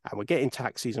other, and we'll get in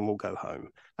taxis and we'll go home.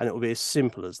 And it will be as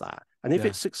simple as that. And if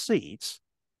it succeeds,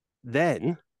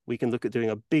 then we can look at doing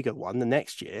a bigger one the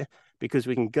next year, because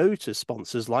we can go to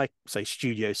sponsors like, say,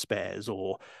 Studio Spares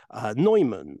or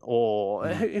Neumann or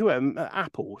whoever,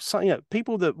 Apple,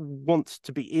 people that want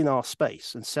to be in our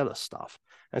space and sell us stuff,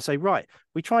 and say, right,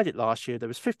 we tried it last year. There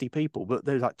was 50 people, but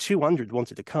there was like 200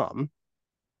 wanted to come,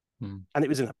 and it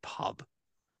was in a pub.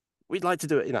 We'd like to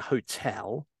do it in a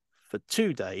hotel for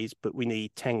 2 days, but we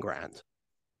need 10 grand.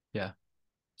 Yeah.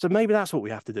 So maybe that's what we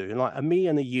have to do. And like me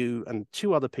and you and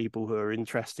 2 other people who are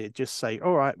interested, just say,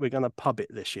 all right, we're going to pub it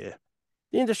this year.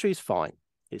 The industry is fine.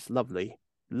 It's lovely,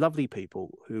 lovely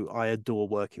people who I adore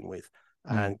working with,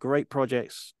 and great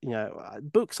projects.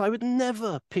 Books I would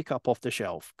never pick up off the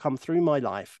shelf come through my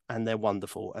life, and they're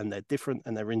wonderful and they're different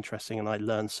and they're interesting, and I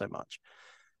learn so much.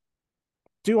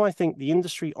 Do I think the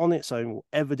industry on its own will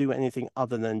ever do anything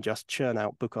other than just churn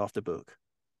out book after book?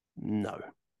 No,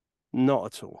 not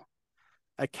at all.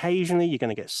 Occasionally, you're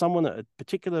going to get someone at a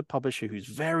particular publisher who's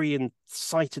very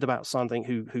excited about something,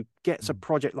 who gets a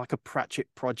project like a Pratchett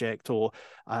project, or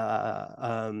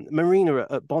Marina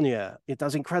at Bonnier. It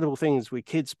does incredible things with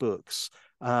kids' books.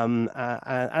 And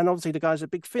obviously, the guys at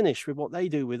Big Finish with what they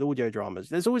do with audio dramas.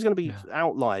 There's always going to be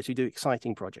outliers who do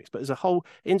exciting projects. But as a whole,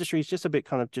 industry is just a bit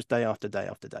kind of just day after day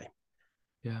after day.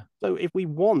 Yeah. So if we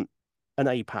want an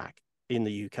APAC in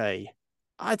the UK,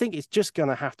 I think it's just going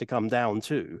to have to come down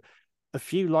to a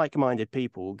few like-minded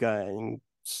people going,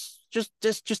 just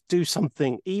do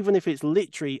something, even if it's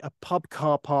literally a pub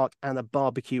car park and a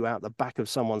barbecue out the back of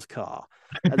someone's car.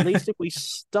 At least if we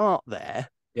start there,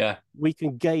 Yeah. we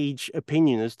can gauge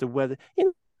opinion as to whether,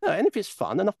 and if it's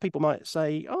fun, enough people might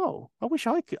say, oh, I wish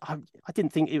I could, I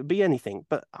didn't think it would be anything,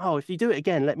 but if you do it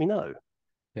again, let me know.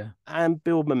 Yeah. And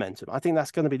build momentum. I think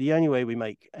that's going to be the only way we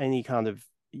make any kind of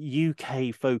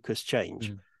UK focused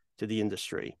change to the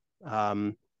industry.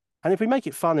 And if we make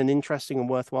it fun and interesting and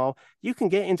worthwhile, you can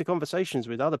get into conversations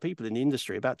with other people in the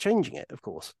industry about changing it, of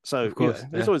course. So of course,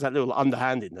 there's always that little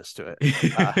underhandedness to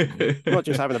it. Not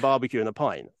just having a barbecue and a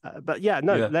pint. But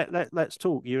let's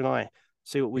talk, you and I,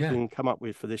 see what we can come up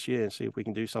with for this year and see if we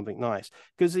can do something nice.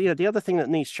 Because the other thing that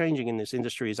needs changing in this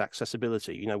industry is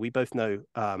accessibility. We both know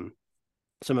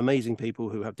some amazing people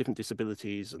who have different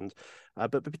disabilities, and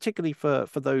but particularly for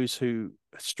those who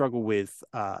struggle with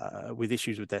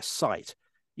issues with their sight.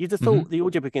 You'd have thought the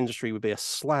audiobook industry would be a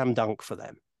slam dunk for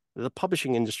them. The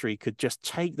publishing industry could just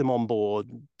take them on board,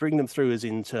 bring them through as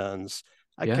interns.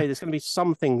 Okay, there's going to be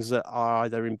some things that are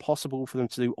either impossible for them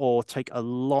to do or take a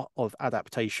lot of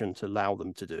adaptation to allow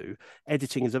them to do.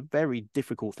 Editing is a very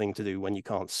difficult thing to do when you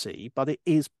can't see, but it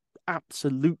is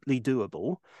absolutely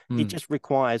doable. It just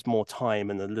requires more time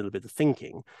and a little bit of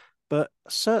thinking. But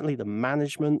certainly the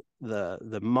management,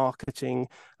 the marketing,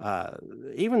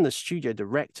 even the studio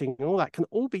directing, all that can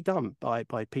all be done by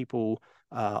people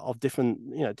of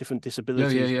different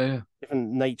disabilities, different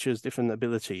natures, different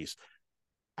abilities,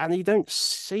 and you don't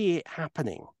see it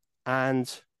happening.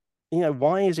 And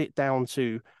why is it down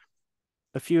to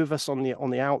a few of us on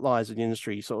the outliers of the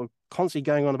industry sort of constantly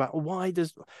going on about why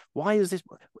is this?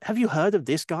 Have you heard of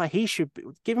this guy? He should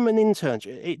give him an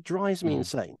internship. It drives me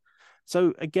insane.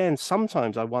 So again,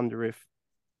 sometimes I wonder if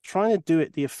trying to do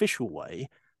it the official way,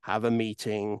 have a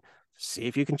meeting, see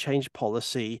if you can change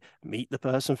policy, meet the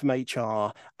person from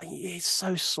HR, it's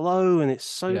so slow and it's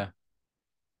so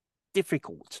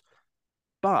difficult.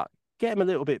 But get them a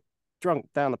little bit drunk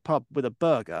down the pub with a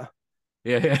burger.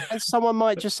 And someone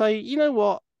might just say, you know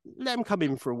what, let them come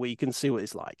in for a week and see what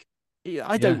it's like.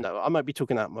 I don't know. I might be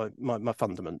talking out my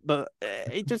fundament, but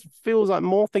it just feels like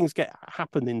more things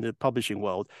happen in the publishing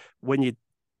world when you're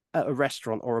at a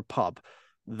restaurant or a pub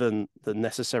than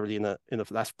necessarily in a.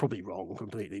 That's probably wrong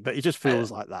completely, but it just feels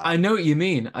like that. I know what you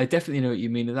mean. I definitely know what you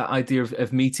mean. That idea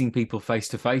of meeting people face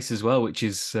to face as well, which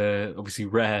is obviously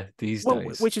rare these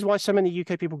days. Which is why so many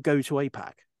UK people go to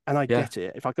APAC. And I get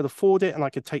it. If I could afford it and I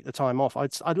could take the time off,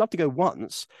 I'd love to go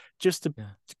once just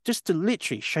to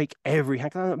literally shake every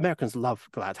hand. Americans love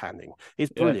glad handing.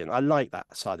 It's brilliant. I like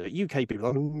that side of it. UK people,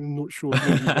 I'm not sure.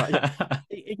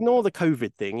 Ignore the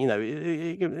COVID thing.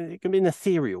 It can be an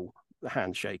ethereal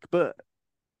handshake, but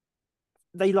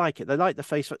they like it. They like the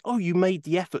face. Oh, you made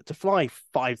the effort to fly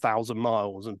 5,000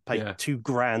 miles and pay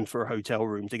 $2,000 for a hotel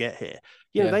room to get here.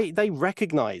 They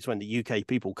recognize when the UK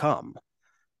people come.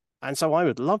 And so I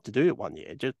would love to do it one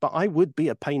year, but I would be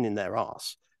a pain in their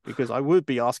ass because I would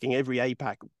be asking every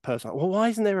APAC person, well, why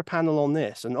isn't there a panel on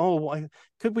this? And, why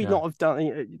could we not have done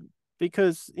it?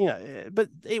 Because, but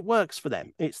it works for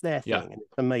them. It's their thing. And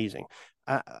it's amazing.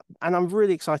 And I'm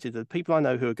really excited that the people I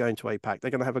know who are going to APAC,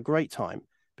 they're going to have a great time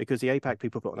because the APAC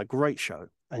people put on a great show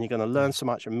and you're going to learn so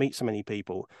much and meet so many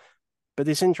people. But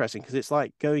it's interesting because it's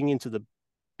like going into the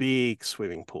big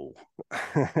swimming pool.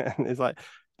 It's like,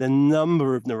 the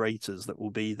number of narrators that will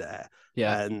be there,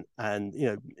 and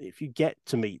if you get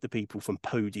to meet the people from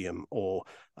Podium or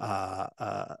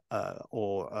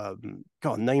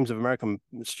names of American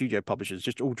studio publishers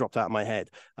just all dropped out of my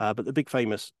head, but the big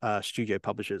famous studio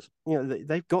publishers,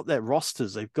 they've got their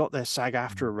rosters, they've got their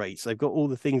SAG-AFTRA rates, they've got all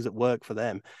the things that work for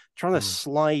them. Trying to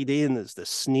slide in as the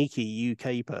sneaky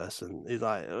UK person is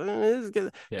like,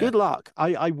 good luck.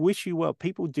 I wish you well.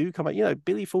 People do come out.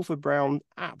 Billy Fulford Brown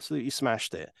absolutely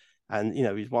smashed it. And,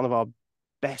 he's one of our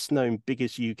best known,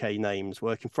 biggest UK names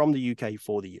working from the UK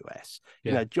for the US.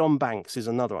 John Banks is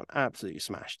another one, absolutely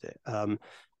smashed it.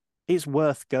 It's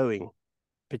worth going,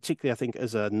 particularly, I think,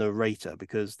 as a narrator,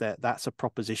 because that's a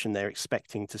proposition they're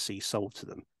expecting to see sold to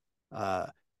them.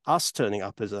 Us turning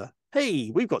up as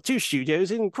hey, we've got 2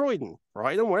 studios in Croydon.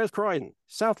 Croydon, where's Croydon?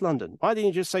 South London. Why didn't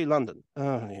you just say London?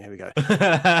 Oh, here we go.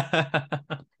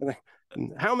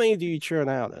 How many do you churn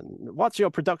out? And what's your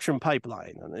production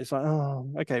pipeline? And it's like, oh,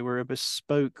 okay, we're a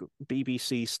bespoke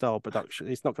BBC style production.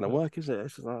 It's not going to work, is it?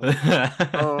 It's like,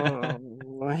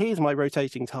 here's my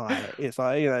rotating tire. It's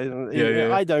like,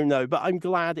 I don't know, but I'm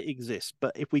glad it exists.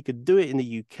 But if we could do it in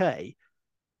the UK,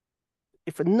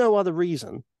 if for no other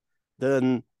reason,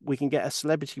 then we can get a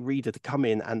celebrity reader to come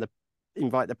in and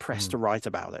invite the press to write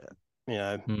about it.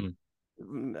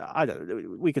 I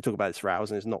don't. We could talk about this for hours,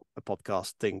 and it's not a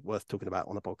podcast thing worth talking about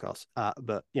on a podcast.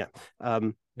 But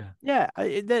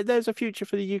there's a future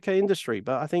for the UK industry,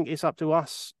 but I think it's up to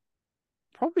us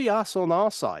probably us on our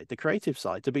side, the creative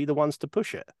side, to be the ones to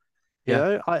push it. You Yeah.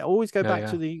 know, I always go Yeah, back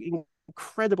yeah. to the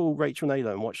incredible Rachel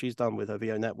Naylor and what she's done with her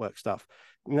VO network stuff.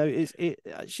 You know,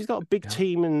 she's got a big Yeah.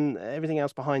 team and everything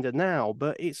else behind her now,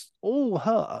 but it's all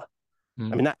her.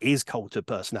 I mean, that is cult of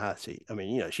personality. I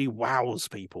mean, you know, she wows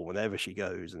people whenever she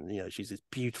goes, and you know, she's this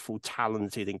beautiful,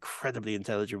 talented, incredibly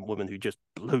intelligent woman who just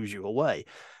blows you away.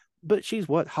 But she's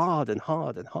worked hard and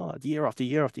hard and hard, year after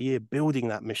year after year, building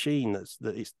that machine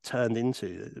that it's turned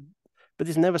into. But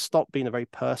it's never stopped being a very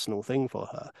personal thing for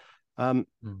her.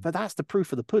 But that's the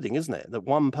proof of the pudding, isn't it? That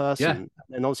one person,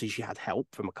 and obviously she had help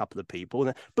from a couple of people.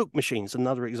 And Book Machine's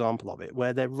another example of it,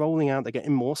 where they're rolling out, they're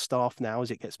getting more staff now as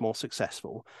it gets more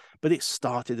successful. But it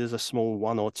started as a small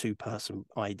 1 or 2 person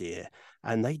idea,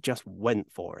 and they just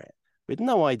went for it with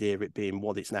no idea of it being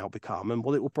what it's now become and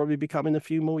what it will probably become in a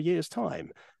few more years'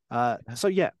 time. So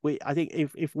yeah, I think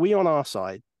if we on our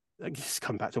side, I guess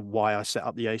come back to why I set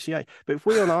up the ACA, but if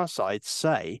we on our side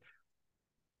say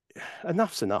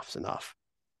enough's enough,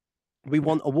 we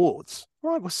want awards.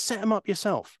 All right, well, set them up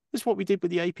yourself. This is what we did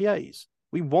with the APAs.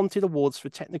 We wanted awards for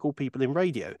technical people in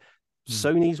radio.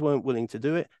 Sony's weren't willing to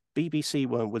do it. BBC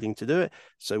weren't willing to do it.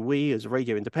 So we, as a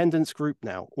radio independence group,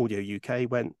 now Audio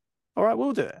UK, went, all right,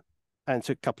 we'll do it. And it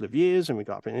took a couple of years, and we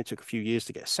got up, and it took a few years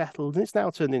to get settled. And it's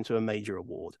now turned into a major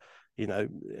award. You know,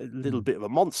 a little bit of a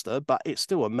monster, but it's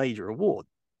still a major award.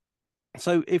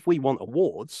 So if we want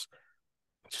awards,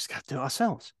 we just got to do it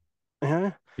ourselves.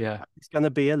 Yeah. It's going to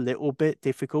be a little bit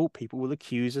difficult. People will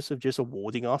accuse us of just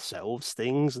awarding ourselves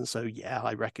things. And so, yeah,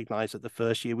 I recognize that the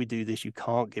first year we do this, you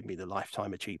can't give me the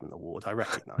Lifetime Achievement Award. I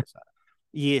recognize that.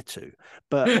 Year 2.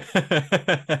 But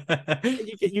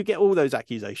you get all those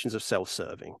accusations of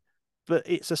self-serving. But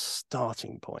it's a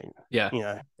starting point. Yeah. You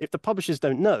know, if the publishers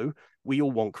don't know we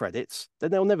all want credits,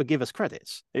 then they'll never give us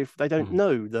credits. If they don't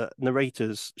know that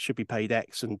narrators should be paid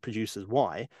X and producers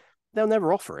Y, they'll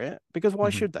never offer it, because why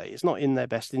should they? It's not in their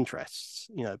best interests,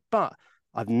 you know. But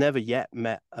I've never yet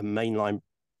met a mainline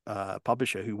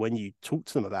publisher who, when you talk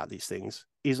to them about these things,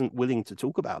 isn't willing to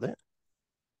talk about it.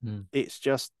 It's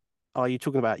just, are you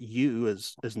talking about you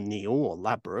as Neil or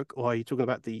Ladbroke, or are you talking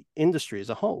about the industry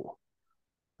as a whole?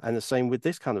 And the same with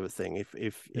this kind of a thing.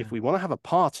 If we want to have a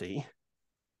party,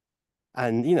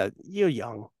 and you know, you're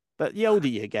young, but the older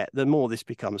you get, the more this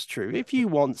becomes true. If you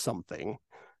want something,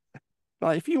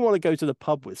 like if you want to go to the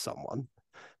pub with someone,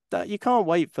 that you can't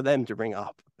wait for them to ring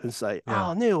up and say,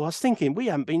 "Oh, Neil, I was thinking we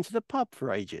haven't been to the pub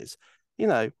for ages." You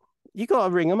know, you got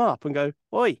to ring them up and go,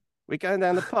 "Oi, we're going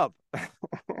down the pub."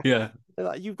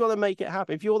 Like, you've got to make it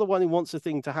happen. If you're the one who wants a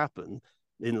thing to happen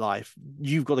in life,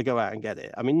 you've got to go out and get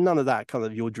it. I mean, none of that kind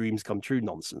of your dreams come true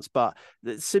nonsense, but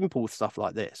simple stuff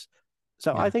like this.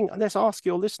 So I think let's ask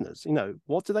your listeners, you know,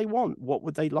 what do they want? What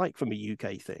would they like from a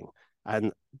UK thing?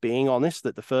 And being honest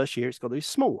that the first year it's got to be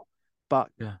small, but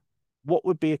what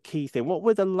would be a key thing? What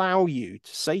would allow you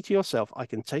to say to yourself, I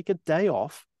can take a day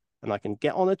off and I can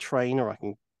get on a train, or I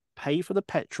can pay for the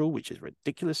petrol, which is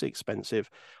ridiculously expensive,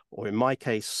 or in my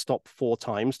case, stop 4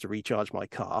 times to recharge my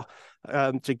car,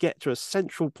 to get to a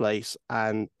central place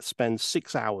and spend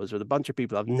 6 hours with a bunch of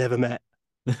people I've never met,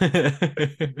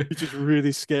 which is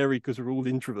really scary because we're all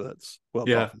introverts. Well,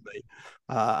 apart from me,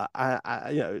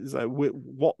 you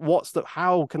know, so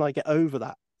how can I get over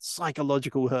that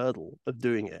psychological hurdle of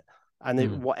doing it?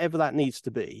 And whatever that needs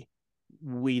to be,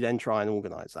 we then try and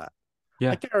organize that.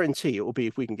 I guarantee it will be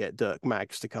if we can get Dirk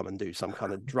Maggs to come and do some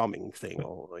kind of drumming thing,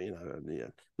 or you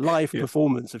know, live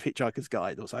performance of Hitchhiker's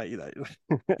Guide or something. You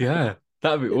know,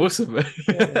 that'd be awesome.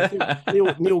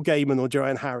 Neil Gaiman or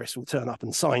Joanne Harris will turn up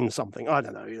and sign something. I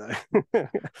don't know. You know,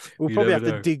 we'll probably have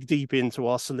to dig deep into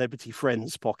our celebrity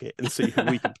friends' pocket and see who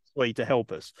we can persuade to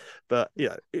help us. But you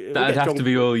know, that'd have to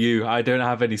be all you. I don't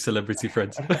have any celebrity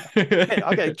friends.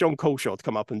 I'll get John Coleshaw to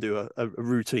come up and do a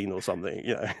routine or something.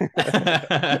 You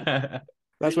know.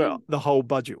 That's where the whole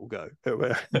budget will go.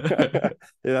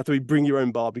 You have to bring your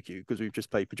own barbecue, because we've just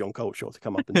paid for John Coleshaw to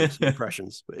come up and do some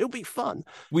impressions. But it'll be fun.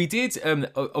 We did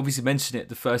obviously mention it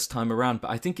the first time around, but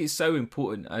I think it's so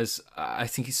important, as I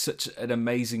think it's such an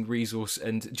amazing resource.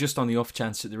 And just on the off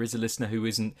chance that there is a listener who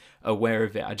isn't aware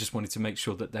of it, I just wanted to make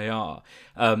sure that they are.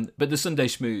 But the Sunday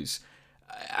Schmooze,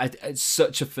 it's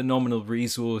such a phenomenal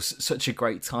resource, such a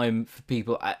great time for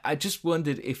people. I just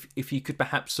wondered if you could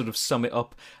perhaps sort of sum it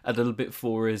up a little bit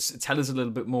for us, tell us a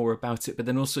little bit more about it, but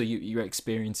then also your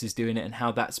experiences doing it and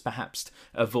how that's perhaps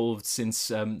evolved since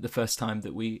the first time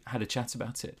that we had a chat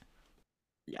about it.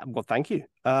 Yeah, well, thank you.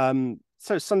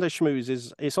 So Sunday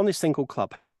Schmooze it's on this thing called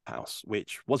Clubhouse,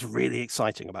 which was really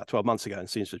exciting about 12 months ago and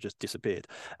seems to have just disappeared.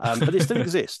 But it still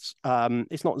exists.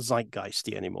 It's not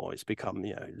zeitgeisty anymore. It's become,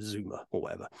 you know, Zoomer or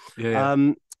whatever.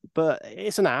 but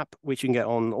it's an app which you can get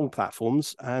on all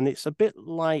platforms, and it's a bit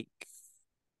like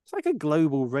it's like a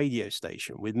global radio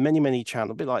station with many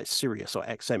channels, a bit like Sirius or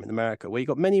XM in America, where you've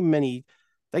got many.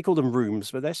 They call them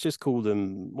rooms, but let's just call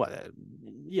them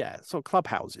sort of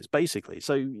clubhouses, basically.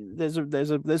 So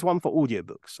there's one for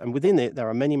audiobooks, and within it there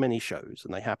are many shows,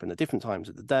 and they happen at different times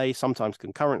of the day, sometimes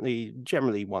concurrently,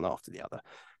 generally one after the other,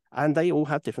 and they all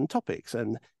have different topics,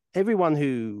 and everyone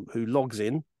who logs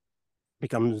in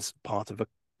becomes part of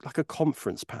a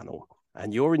conference panel,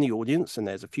 and you're in the audience, and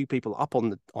there's a few people up on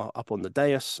the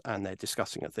dais, and they're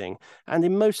discussing a thing. And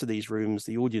in most of these rooms,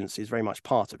 the audience is very much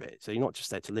part of it. So you're not just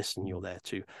there to listen; you're there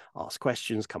to ask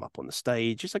questions, come up on the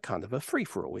stage. It's a kind of a free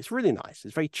for all. It's really nice.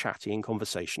 It's very chatty and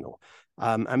conversational.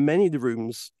 And many of the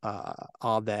rooms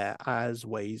are there as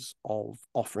ways of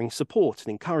offering support and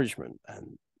encouragement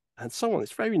and so on.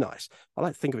 It's very nice. I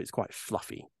like to think of it as quite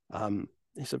fluffy.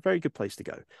 It's a very good place to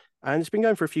go. And it's been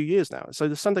going for a few years now. So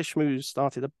the Sunday Schmooze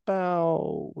started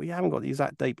about, we haven't got the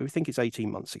exact date, but we think it's 18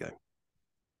 months ago.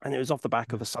 And it was off the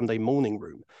back of a Sunday morning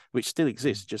room, which still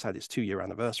exists, just had its 2-year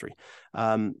anniversary.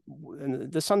 And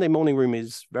the Sunday morning room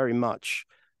is very much,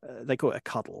 they call it a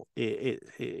cuddle.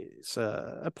 It's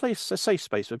a place, a safe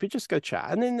space where people just go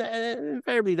chat. And then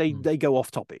invariably they go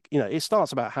off topic. You know, it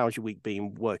starts about how's your week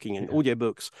been working in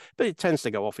audiobooks, but it tends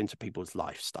to go off into people's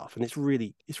life stuff. And it's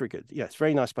really good. Yeah, it's a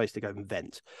very nice place to go and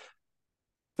vent.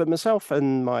 But myself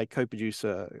and my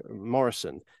co-producer,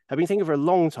 Morrison, have been thinking for a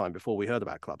long time before we heard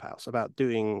about Clubhouse about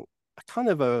doing a kind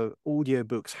of a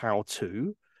audiobooks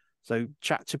how-to. So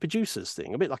chat to producers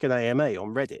thing, a bit like an AMA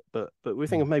on Reddit, but we're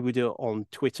thinking maybe we do it on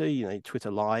Twitter,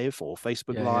 Twitter Live or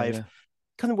Facebook Live. Yeah.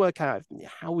 Kind of work out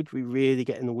how would we really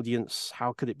get an audience?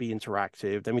 How could it be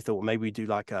interactive? Then we thought, well, maybe we do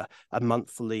like a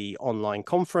monthly online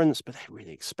conference, but they're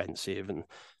really expensive,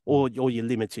 or you're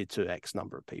limited to X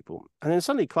number of people. And then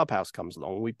suddenly Clubhouse comes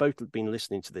along. We've both been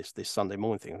listening to this Sunday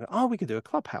morning thing. We could do a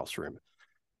Clubhouse room.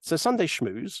 So Sunday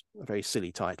Schmooze, a very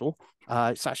silly title.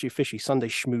 It's actually officially Sunday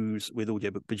Schmooze with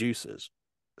audiobook producers.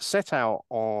 Set out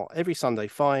on every Sunday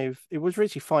it was really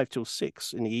 5 till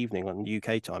 6 in the evening on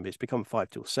UK time, but it's become 5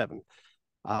 till 7.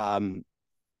 And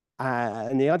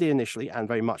the idea initially, and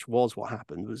very much was what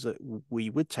happened, was that we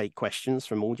would take questions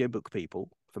from audiobook people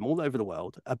from all over the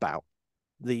world about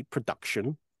the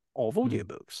production of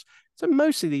audiobooks. So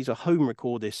mostly these are home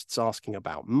recordists asking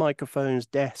about microphones,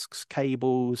 desks,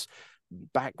 cables,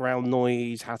 background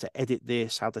noise, how to edit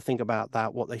this, how to think about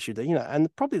that, what they should do,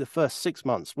 and probably the first 6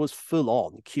 months was full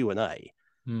on Q&A.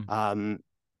 A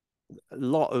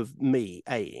lot of me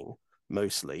A-ing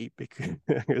mostly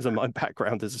because of my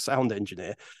background as a sound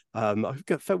engineer. I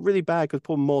felt really bad because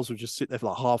poor Moz would just sit there for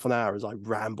like half an hour as I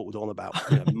rambled on about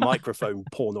microphone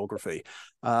pornography.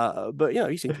 But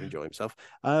he seemed to enjoy himself.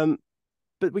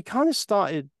 But we kind of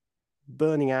started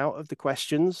burning out of the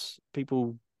questions.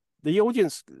 The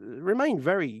audience remained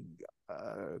very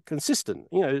consistent.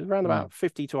 Around about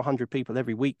 50 to 100 people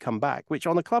every week come back, which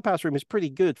on a Clubhouse room is pretty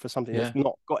good for something that's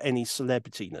not got any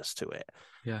celebrityness to it.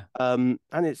 And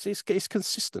it's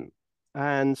consistent.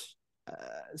 And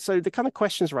so the kind of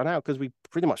questions ran out because we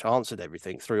pretty much answered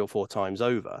everything 3 or 4 times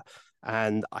over.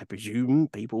 And I presume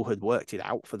people had worked it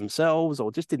out for themselves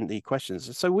or just didn't need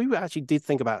questions. So we actually did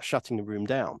think about shutting the room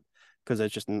down because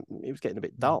it was getting a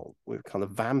bit dull. We were kind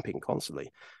of vamping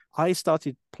constantly. I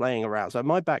started playing around. So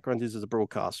my background is as a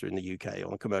broadcaster in the UK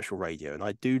on a commercial radio, and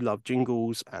I do love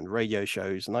jingles and radio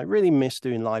shows, and I really miss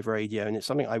doing live radio, and it's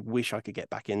something I wish I could get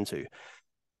back into.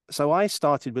 So I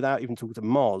started, without even talking to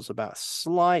Moz, about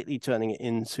slightly turning it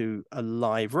into a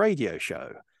live radio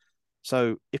show.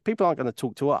 So if people aren't going to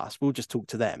talk to us, we'll just talk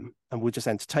to them, and we'll just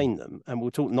entertain them, and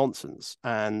we'll talk nonsense.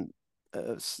 And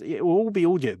it will all be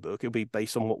audiobook. It'll be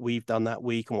based on what we've done that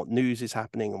week and what news is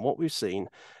happening and what we've seen.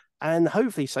 And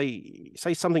hopefully say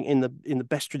something in the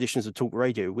best traditions of talk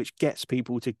radio, which gets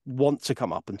people to want to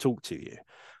come up and talk to you.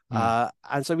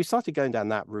 And so we started going down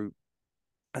that route.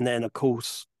 And then, of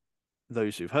course,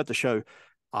 those who've heard the show,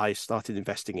 I started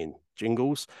investing in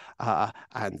jingles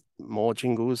and more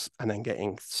jingles, and then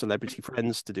getting celebrity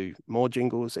friends to do more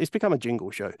jingles. It's become a jingle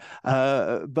show,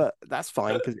 but that's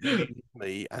fine because it's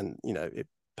me, and it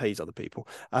pays other people.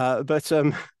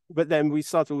 But then we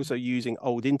started also using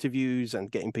old interviews and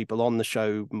getting people on the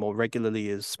show more regularly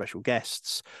as special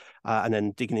guests, and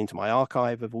then digging into my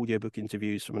archive of audiobook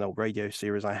interviews from an old radio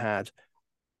series I had.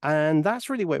 And that's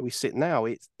really where we sit now.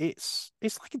 It's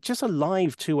like just a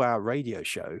live 2-hour radio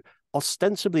show,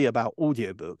 ostensibly about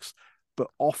audiobooks, but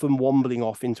often wambling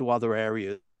off into other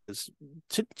areas,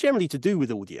 generally to do with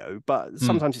audio, but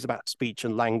sometimes it's about speech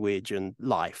and language and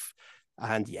life.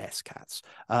 And yes, cats,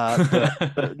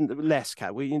 but less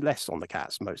less on the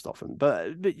cats most often.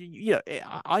 But you know,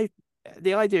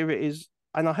 the idea of it is,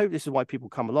 and I hope this is why people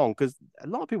come along, because a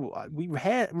lot of people, we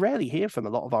rarely hear from a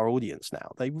lot of our audience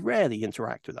now. They rarely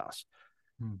interact with us,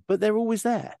 but they're always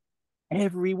there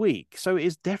every week. So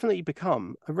it's definitely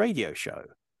become a radio show.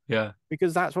 Yeah,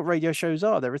 because that's what radio shows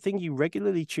are. They're a thing you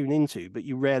regularly tune into, but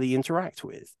you rarely interact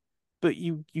with. But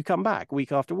you come back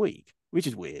week after week, which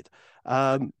is weird.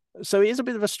 So it is a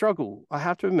bit of a struggle, I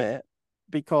have to admit,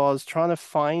 because trying to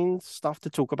find stuff to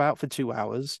talk about for 2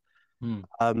 hours.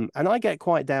 And I get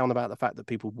quite down about the fact that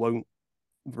people won't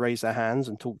raise their hands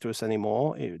and talk to us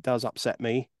anymore. It does upset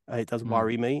me. It does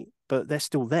worry me, but they're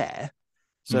still there.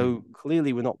 So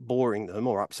clearly we're not boring them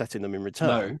or upsetting them in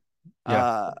return. No.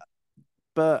 Yeah.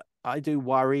 But I do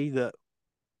worry that,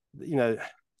 you know,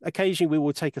 occasionally we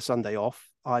will take a Sunday off,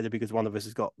 either because one of us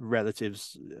has got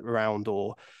relatives around,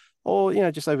 or you know,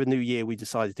 just over New Year we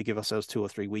decided to give ourselves 2 or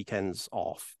 3 weekends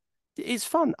off. It's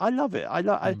fun. I love it.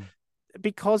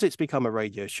 Because it's become a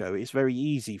radio show, it's very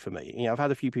easy for me. You know, I've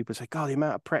had a few people say, God, the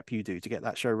amount of prep you do to get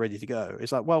that show ready to go.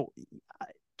 It's like, well,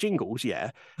 jingles,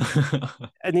 yeah.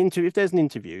 If there's an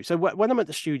interview. So when I'm at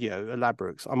the studio at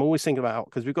Ladbroke's, I'm always thinking about,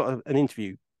 because we've got an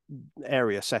interview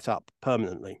area set up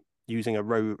permanently using a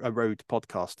Rode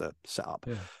podcaster setup.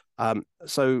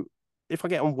 So if I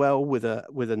get on well with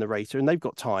a narrator and they've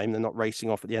got time, they're not racing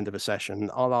off at the end of a session,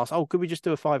 I'll ask, could we just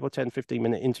do a 5 or 10,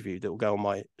 15-minute interview that will go on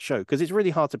my show? Because it's really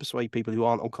hard to persuade people who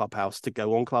aren't on Clubhouse to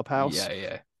go on Clubhouse.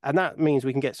 Yeah. And that means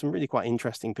we can get some really quite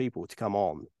interesting people to come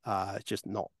on, just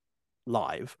not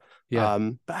live.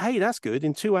 But hey, that's good.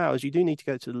 In 2 hours, you do need to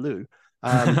go to the loo.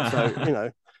 So, you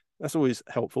know, that's always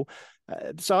helpful.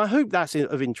 So I hope that's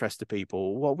of interest to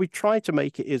people. What we try to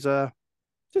make it is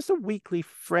just a weekly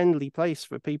friendly place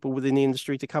for people within the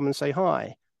industry to come and say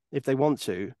hi if they want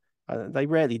to. They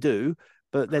rarely do,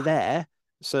 but they're there.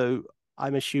 So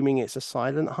I'm assuming it's a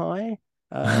silent hi,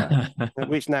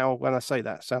 which now when I say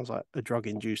that sounds like a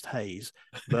drug-induced haze,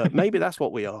 but maybe that's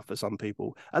what we are for some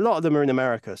people. A lot of them are in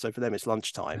America, so for them it's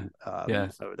lunchtime.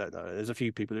 So I don't know. There's a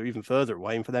few people who are even further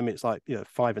away, and for them it's like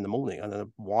 5 a.m. I don't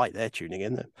know why they're tuning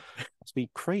in. It must be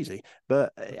crazy.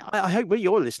 But I hope, when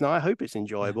you're listening, I hope it's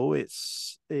enjoyable.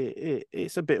 It's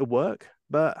a bit of work,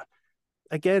 but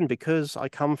again, because I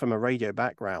come from a radio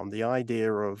background, the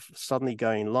idea of suddenly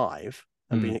going live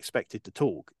and being expected to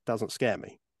talk doesn't scare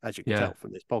me, as you can tell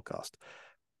from this podcast.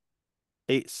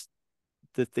 It's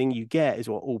the thing you get is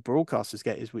what all broadcasters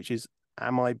get, which is,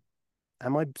 am I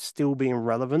still being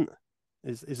relevant?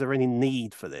 Is there any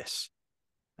need for this?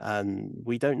 And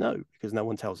we don't know because no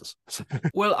one tells us.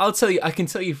 Well, I can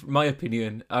tell you my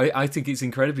opinion. I think it's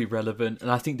incredibly relevant,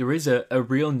 and I think there is a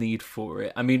real need for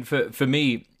it. I mean, for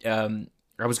me,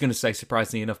 I was going to say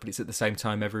surprisingly enough, but it's at the same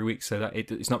time every week, so that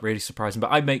it's not really surprising.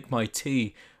 But I make my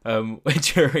tea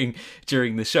during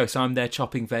the show, so I'm there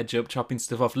chopping veg up, chopping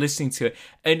stuff off, listening to it,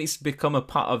 and it's become a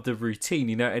part of the routine,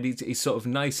 you know. And it's sort of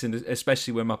nice, and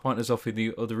especially when my partner's off in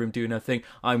the other room doing her thing,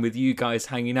 I'm with you guys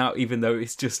hanging out, even though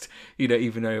it's just,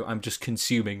 even though I'm just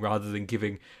consuming rather than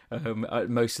giving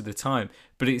most of the time.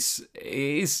 But it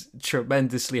is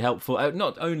tremendously helpful,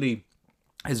 not only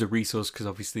as a resource, because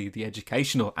obviously the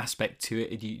educational aspect to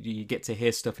it, you get to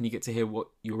hear stuff and you get to hear what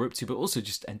you're up to, but also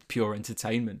just pure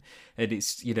entertainment. And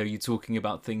it's, you're talking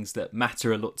about things that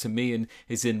matter a lot to me and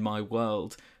is in my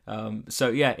world. So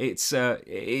yeah,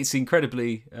 it's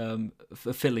incredibly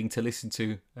fulfilling to listen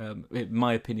to, in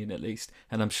my opinion at least.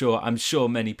 And I'm sure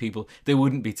many people, they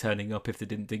wouldn't be turning up if they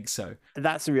didn't think so.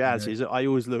 That's the reality. Is that I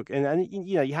always look, and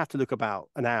you have to look about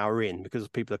an hour in because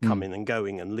people are coming and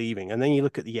going and leaving, and then you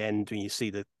look at the end and you see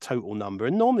the total number.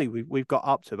 And normally we've got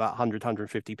up to about 100,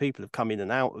 150 people have come in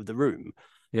and out of the room.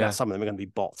 Yeah, some of them are going to be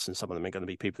bots, and some of them are going to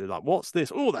be people who are like, "What's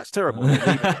this? Oh, that's terrible."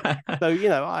 So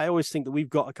I always think that we've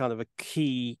got a kind of a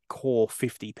key core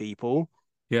 50 people,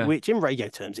 which in radio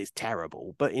terms is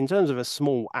terrible, but in terms of a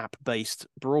small app-based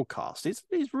broadcast, it's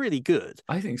really good.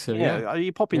 I think so.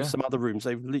 You pop into some other rooms,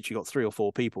 they've literally got 3 or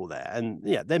 4 people there, and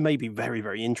there may be very,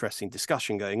 very interesting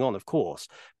discussion going on, of course,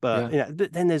 but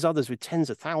then there's others with tens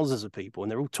of thousands of people,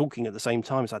 and they're all talking at the same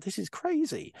time. It's like, this is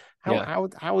crazy.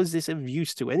 How is this of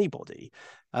use to anybody?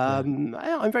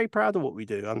 I'm very proud of what we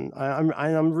do, and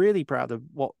I'm really proud of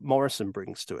what Morrison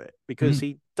brings to it, because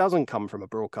he doesn't come from a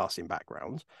broadcasting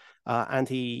background, and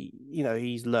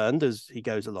he's learned as he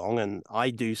goes along. And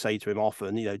I do say to him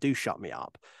often, do shut me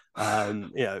up.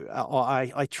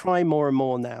 I try more and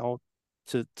more now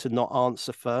to not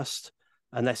answer first,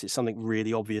 unless it's something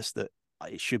really obvious that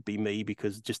it should be me,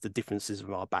 because just the differences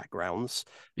of our backgrounds.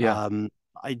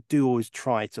 I do always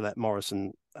try to let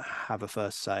Morrison have a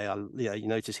first say. You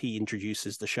notice he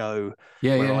introduces the show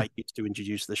where I get to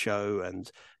introduce the show,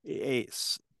 and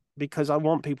it's because I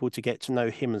want people to get to know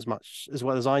him as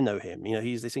well as I know him.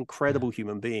 He's this incredible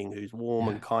human being who's warm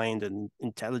and kind and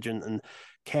intelligent and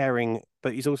caring,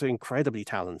 but he's also incredibly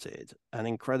talented and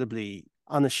incredibly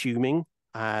unassuming.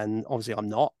 And obviously I'm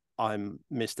not. I'm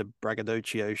Mr.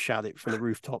 Braggadocio, shout it from the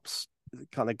rooftops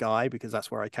kind of guy, because that's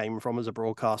where I came from as a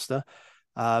broadcaster.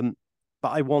 But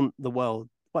I want the world,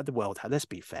 like the world had, let's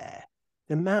be fair,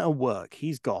 the amount of work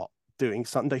he's got doing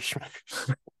Sunday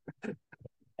Schmooze,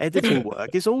 editing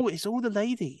work, it's all the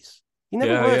ladies. He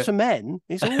never works for men.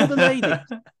 It's all the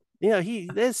ladies.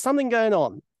 There's something going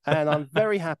on, and I'm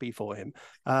very happy for him.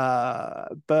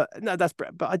 But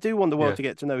I do want the world to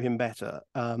get to know him better.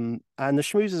 And the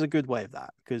Schmooze is a good way of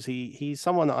that, because he's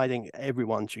someone that I think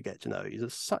everyone should get to know.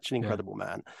 He's such an incredible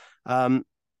man.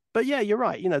 But yeah, you're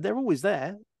right. They're always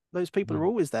there. Those people are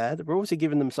always there. We're always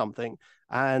giving them something.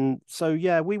 And so,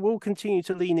 yeah, we will continue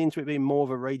to lean into it being more of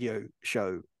a radio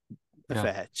show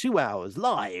affair. 2 hours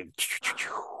live.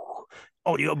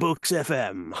 Audiobooks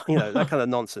FM, that kind of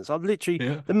nonsense. I've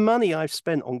literally, the money I've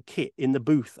spent on kit in the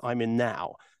booth I'm in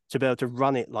now to be able to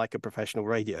run it like a professional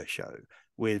radio show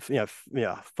with,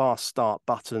 fast start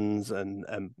buttons and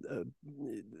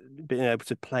being able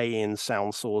to play in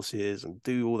sound sources and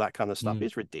do all that kind of stuff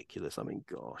is ridiculous. I mean,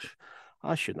 gosh,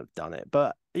 I shouldn't have done it,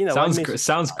 but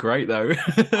sounds great though.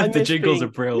 The jingles are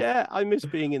brilliant. Yeah, I miss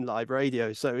being in live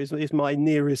radio, so it's my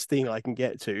nearest thing I can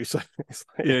get to. So it's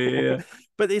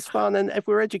but it's fun, and if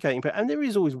we're educating, and there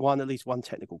is always at least one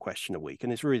technical question a week,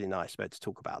 and it's really nice to be able to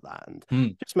talk about that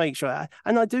and just make sure.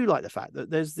 And I do like the fact that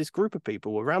there's this group of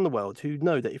people around the world who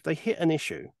know that if they hit an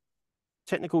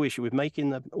technical issue with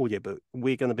making the audiobook,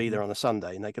 we're going to be there on a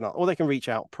Sunday, and they can reach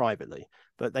out privately.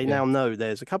 But they now know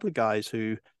there's a couple of guys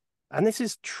who. And this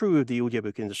is true of the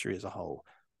audiobook industry as a whole.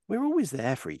 We're always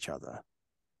there for each other.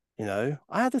 I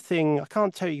had a thing, I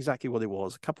can't tell you exactly what it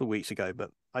was, a couple of weeks ago,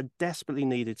 but I desperately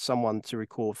needed someone to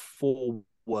record 4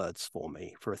 words for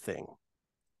me for a thing.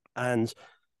 And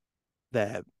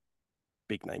they're a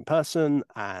big name person,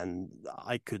 and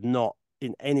I could not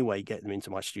in any way get them into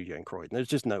my studio in Croydon. There's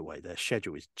just no way. Their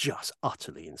schedule is just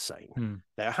utterly insane.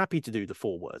 They're happy to do the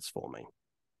 4 words for me.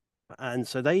 And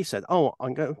so they said, "Oh,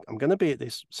 I'm going to be at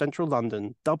this central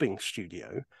London dubbing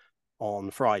studio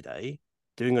on Friday,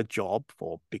 doing a job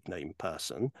for a big name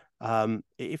person.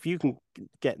 If you can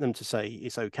get them to say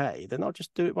it's okay, then I'll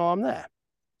just do it while I'm there."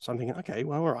 So I'm thinking, okay,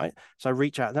 well, all right. So I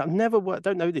reach out. I've never worked,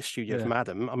 don't know this studio from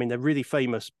Adam. I mean, they're a really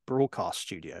famous broadcast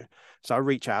studio. So I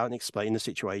reach out and explain the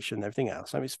situation and everything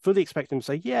else. I mean, it's fully expecting them to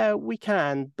say, "Yeah, we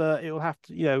can, but it'll have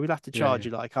to, we'll have to charge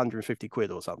you like 150 quid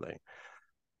or something."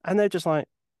 And they're just like,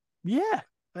 "Yeah,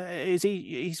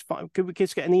 he's fine. Could we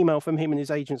just get an email from him and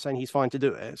his agent saying he's fine to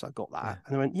do it?" So I got that.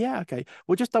 And I went, "Yeah, okay.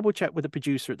 We'll just double check with the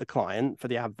producer at the client for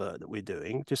the advert that we're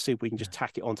doing, just see if we can just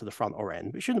tack it onto the front or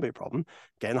end. It shouldn't be a problem."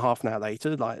 Getting half an hour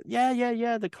later, like,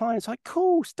 yeah. The client's like,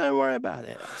 "Cool, don't worry about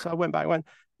it." So I went back and went,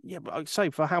 "Yeah, but I say,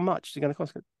 for how much is it going to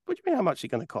cost?" "What do you mean how much is it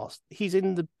going to cost? He's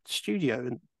in the studio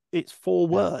and it's 4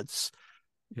 words."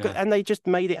 And they just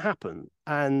made it happen.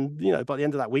 And, by the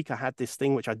end of that week, I had this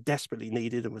thing which I desperately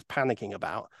needed and was panicking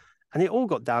about. And it all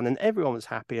got done and everyone was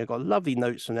happy. I got lovely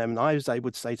notes from them. And I was able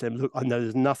to say to them, "Look, I know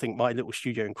there's nothing my little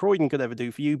studio in Croydon could ever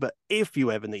do for you, but if you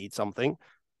ever need something,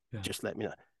 just let me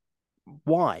know."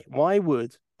 Why? Why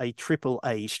would a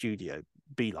AAA studio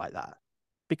be like that?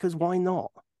 Because why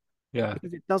not?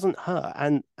 Because it doesn't hurt.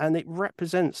 And it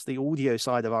represents the audio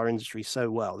side of our industry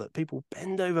so well that people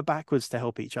bend over backwards to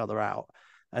help each other out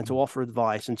and to offer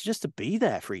advice and just to be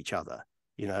there for each other.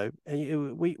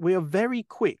 We are very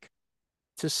quick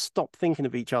to stop thinking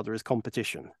of each other as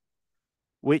competition,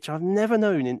 which I've never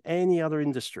known in any other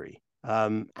industry.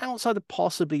 Outside of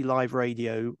possibly live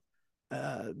radio,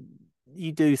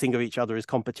 you do think of each other as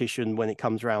competition when it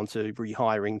comes around to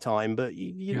rehiring time, but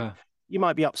you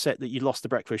might be upset that you lost the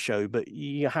breakfast show, but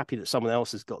you're happy that someone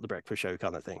else has got the breakfast show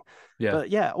kind of thing.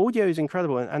 But audio is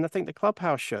incredible. And I think the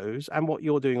Clubhouse shows and what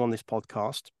you're doing on this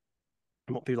podcast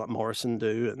and what people like Morrison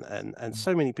do and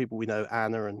so many people we know,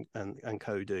 Anna and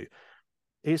co do,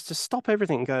 is to stop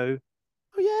everything and go,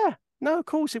 "Oh yeah, no, of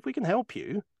course, if we can help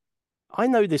you, I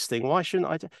know this thing, why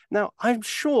shouldn't I?" Now, I'm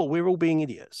sure we're all being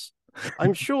idiots.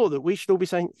 I'm sure that we should all be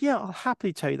saying, "Yeah, I'll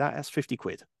happily tell you that, that's 50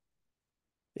 quid.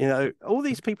 All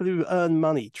these people who earn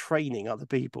money training other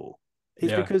people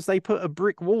is because they put a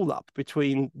brick wall up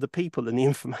between the people and the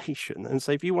information and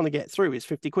say, if you want to get through, it's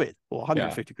 50 quid or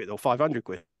 150 quid or 500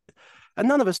 quid. And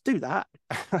none of us do that.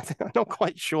 I'm not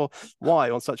quite sure why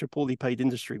on such a poorly paid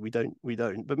industry we don't.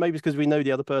 But maybe it's because we know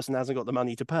the other person hasn't got the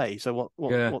money to pay. So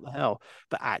what the hell?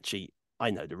 But actually,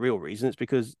 I know the real reason. It's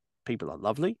because people are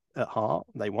lovely at heart.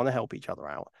 They want to help each other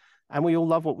out. And we all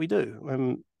love what we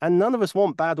do. And none of us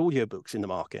want bad audiobooks in the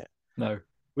market. No.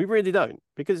 We really don't,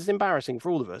 because it's embarrassing for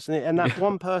all of us. And that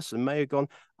one person may have gone,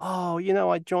 oh,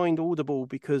 I joined Audible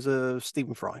because of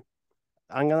Stephen Fry.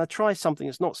 I'm going to try something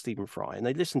that's not Stephen Fry. And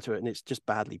they listen to it and it's just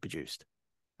badly produced.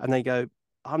 And they go,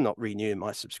 I'm not renewing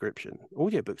my subscription.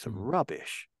 Audiobooks are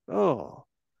rubbish. Oh,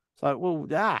 so, well,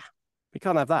 we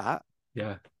can't have that.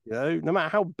 Yeah. No matter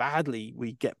how badly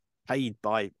we get paid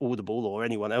by Audible or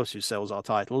anyone else who sells our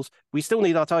titles, we still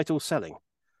need our titles selling.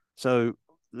 So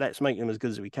let's make them as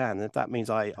good as we can. And if that means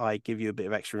I give you a bit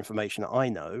of extra information that I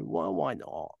know, well, why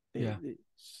not? Yeah.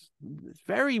 It's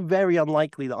very, very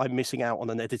unlikely that I'm missing out on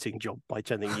an editing job by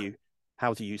telling you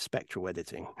how to use spectral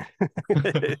editing.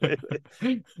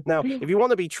 Now, if you want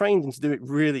to be trained and to do it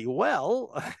really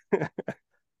well,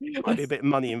 might be a bit of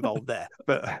money involved there,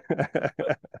 but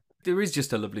there is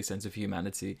just a lovely sense of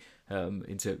humanity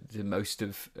into most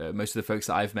of the folks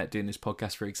that I've met doing this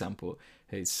podcast, for example.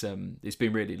 It's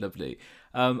been really lovely.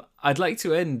 I'd like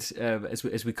to end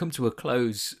as we come to a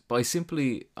close by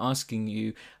simply asking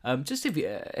you just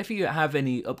if you have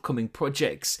any upcoming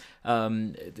projects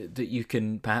that you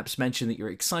can perhaps mention that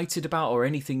you're excited about, or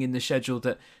anything in the schedule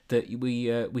that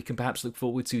we can perhaps look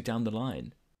forward to down the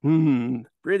line.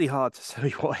 Really hard to say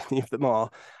what any of them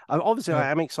are. Obviously, I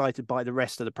am excited by the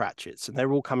rest of the Pratchetts, and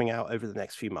they're all coming out over the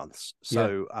next few months.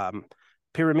 So,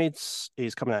 Pyramids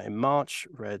is coming out in March,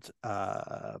 read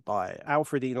by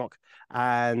Alfred Enoch,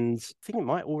 and I think it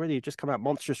might already have just come out.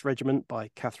 Monstrous Regiment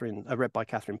by read by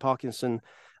Catherine Parkinson.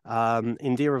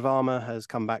 Indira Varma has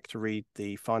come back to read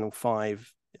the final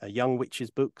 5 Young Witches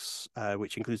books,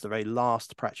 which includes the very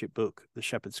last Pratchett book, The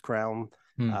Shepherd's Crown.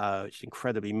 Which is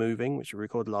incredibly moving, which we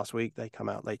recorded last week. They come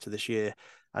out later this year.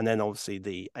 And then obviously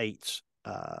the 8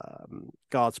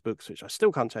 Guards books, which I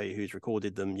still can't tell you who's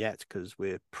recorded them yet because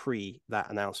we're pre that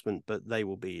announcement, but they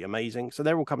will be amazing. So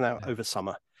they're all coming out over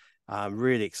summer. I'm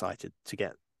really excited to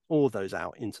get all of those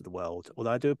out into the world.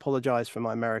 Although I do apologize for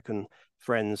my American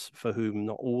friends for whom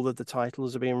not all of the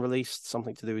titles are being released,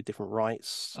 something to do with different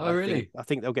rights. Oh, really? I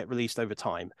think they'll get released over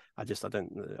time.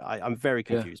 I'm very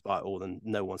confused by it all, and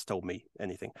no one's told me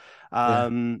anything.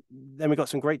 Then we've got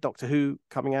some great Doctor Who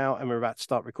coming out, and we're about to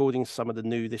start recording some of the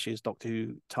new this year's Doctor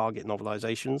Who target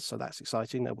novelizations. So that's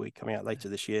exciting. They'll be coming out later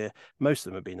this year. Most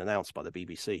of them have been announced by the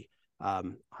BBC. I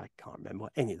can't remember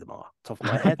what any of them are top of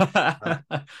my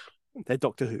head. They're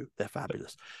Doctor Who. They're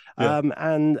fabulous.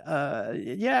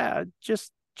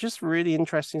 Just really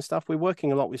interesting stuff. We're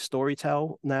working a lot with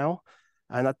Storytel now,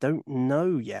 and I don't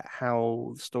know yet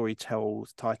how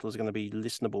Storytel's titles are going to be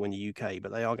listenable in the UK,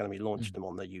 but they are going to be launching them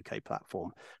on the UK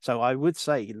platform. So I would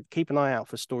say keep an eye out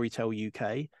for Storytel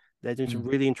UK. They're doing some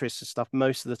really interesting stuff.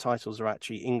 Most of the titles are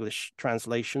actually English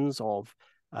translations of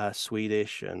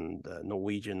Swedish and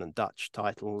Norwegian and Dutch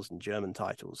titles and German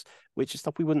titles, which is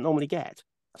stuff we wouldn't normally get.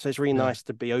 So it's really nice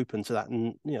to be open to that,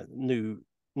 new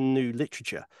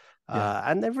literature.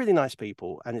 And they're really nice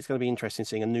people. And it's going to be interesting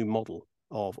seeing a new model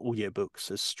of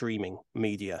audiobooks as streaming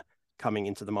media coming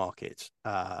into the market.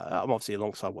 I'm obviously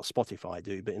alongside what Spotify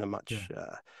do, but in a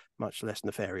much less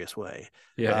nefarious way.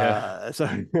 So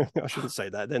I shouldn't say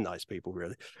that. They're nice people,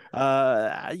 really.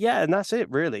 And that's it,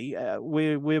 really.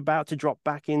 We're about to drop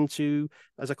back into,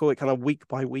 as I call it, kind of week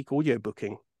by week audio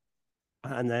booking.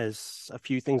 And there's a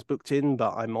few things booked in,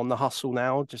 but I'm on the hustle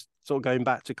now, just sort of going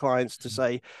back to clients to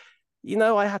say,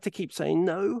 I had to keep saying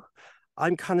no.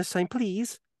 I'm kind of saying,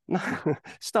 please,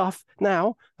 stuff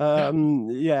now.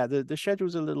 The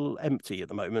schedule's a little empty at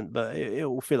the moment, but it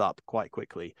will fill up quite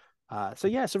quickly.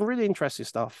 Some really interesting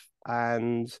stuff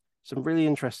and some really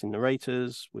interesting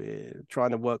narrators. We're trying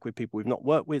to work with people we've not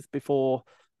worked with before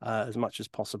as much as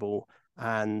possible.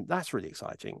 And that's really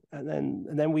exciting. And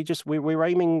then we're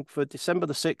aiming for December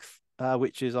the 6th,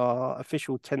 which is our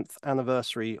official 10th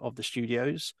anniversary of the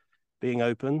studios being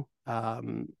open.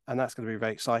 And that's going to be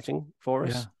very exciting for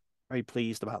us. Very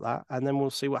pleased about that. And then we'll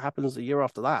see what happens the year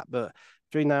after that. But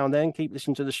between now and then, keep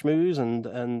listening to the schmooze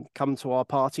and come to our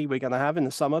party we're going to have in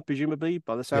the summer, presumably,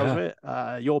 by the sounds of it.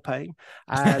 You're paying.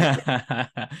 And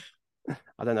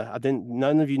I don't know.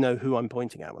 None of you know who I'm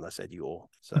pointing at when I said you're.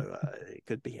 So it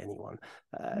could be anyone.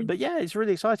 But yeah, it's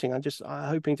really exciting. I'm just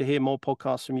hoping to hear more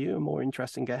podcasts from you and more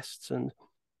interesting guests. And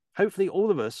hopefully all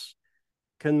of us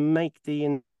can make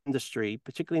the industry,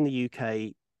 particularly in the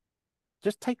UK,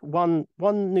 just take one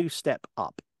new step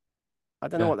up. I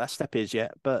don't know what that step is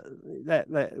yet, but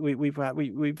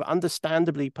we've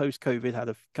understandably post-COVID had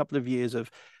a couple of years of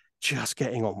just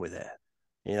getting on with it,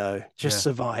 just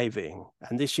surviving.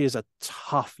 And this year's a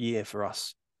tough year for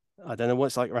us. I don't know what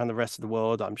it's like around the rest of the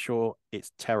world. I'm sure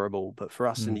it's terrible, but for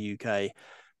us in the UK,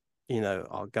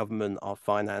 our government, our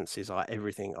finances, our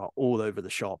everything are all over the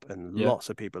shop, and lots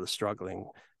of people are struggling.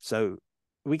 So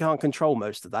we can't control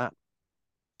most of that,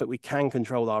 but we can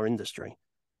control our industry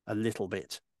a little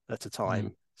bit at a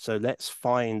time. So let's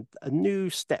find a new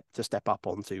step to step up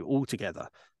onto altogether.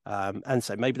 And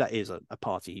so maybe that is a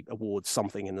party awards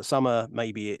something in the summer.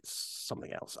 Maybe it's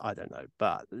something else. I don't know.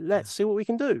 But let's see what we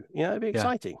can do. It'd be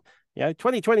exciting.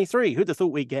 2023, who'd have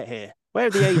thought we'd get here? Where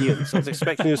are the aliens? I was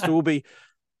expecting us to all be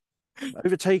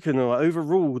overtaken or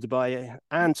overruled by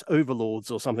ant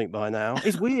overlords or something by now.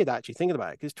 It's weird actually thinking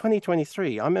about it, because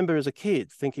 2023, I remember as a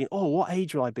kid thinking, oh, what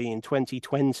age will I be in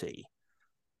 2020?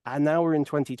 And now we're in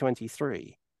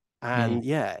 2023. And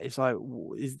it's like,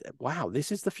 wow,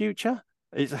 this is the future.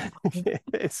 It's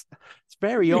it's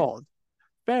very odd.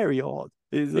 Very odd.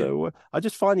 I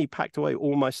just finally packed away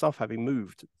all my stuff, having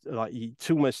moved like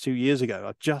almost 2 years ago.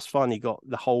 I've just finally got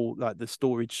the whole, like the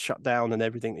storage shut down and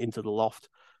everything into the loft,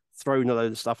 thrown a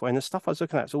load of stuff away. And the stuff I was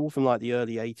looking at, it's all from like the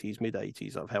early 80s, mid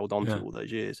 80s I've held on to all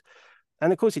those years.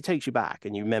 And of course it takes you back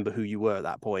and you remember who you were at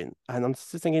that point. And I'm just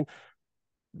thinking,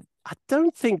 I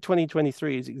don't think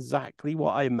 2023 is exactly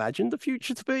what I imagined the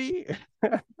future to be.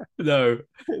 No.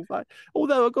 It's like,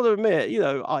 although I've got to admit,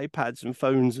 iPads and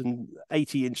phones and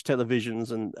 80-inch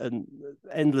televisions and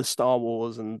endless Star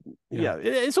Wars and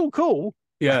it's all cool.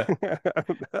 Yeah.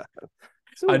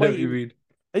 I know what you mean.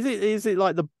 Is it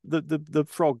like the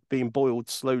frog being boiled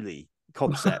slowly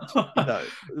concept?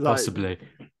 Possibly.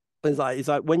 It's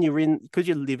like when you're in, because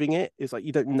you're living it, it's like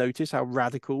you don't notice how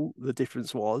radical the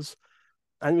difference was.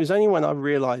 And it was only when I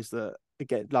realized that,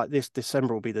 again, like this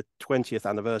December will be the 20th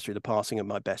anniversary of the passing of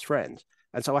my best friend.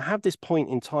 And so I have this point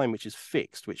in time which is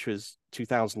fixed, which was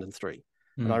 2003.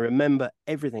 And I remember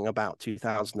everything about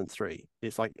 2003.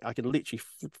 It's like I can literally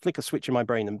flick a switch in my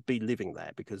brain and be living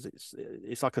there, because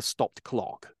it's like a stopped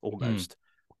clock almost.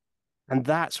 And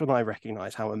that's when I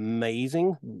recognize how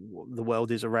amazing the world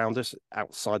is around us,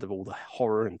 outside of all the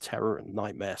horror and terror and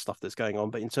nightmare stuff that's going on.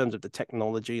 But in terms of the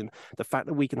technology and the fact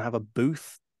that we can have a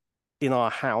booth in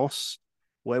our house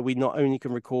where we not only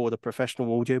can record a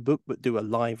professional audiobook, but do a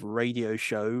live radio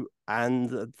show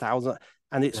and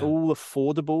it's all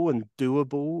affordable and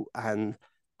doable. And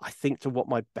I think to what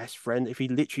my best friend, if he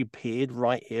literally appeared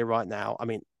right here, right now, I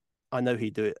mean, I know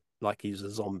he'd do it like he's a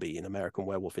zombie in American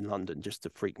Werewolf in London just to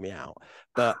freak me out.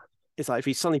 But it's like if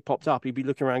he suddenly popped up, he'd be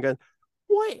looking around going,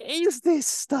 what is this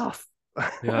stuff?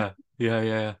 Yeah.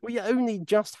 We only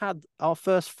just had our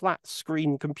first flat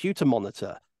screen computer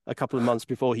monitor a couple of months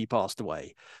before he passed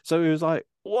away. So it was like,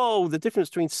 whoa, the difference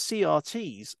between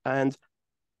CRTs and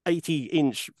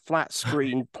 80-inch flat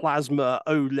screen plasma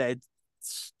OLED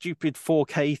stupid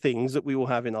 4K things that we all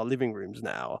have in our living rooms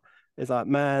now. It's like,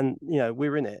 man,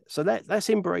 we're in it. So let's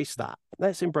embrace that.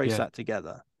 Let's embrace that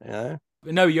together.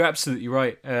 No, you're absolutely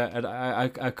right, and I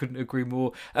couldn't agree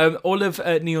more. All of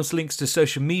Neil's links to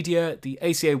social media, the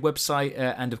ACA website,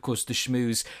 and of course the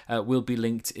schmooze will be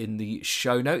linked in the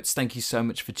show notes. Thank you so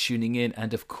much for tuning in,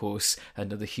 and of course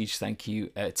another huge thank you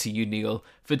to you, Neil,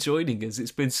 for joining us.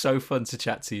 It's been so fun to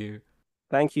chat to you.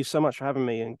 Thank you so much for having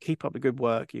me, and keep up the good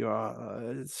work. You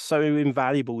are so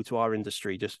invaluable to our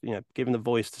industry, just giving the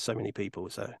voice to so many people.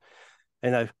 So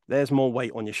there's more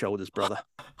weight on your shoulders, brother.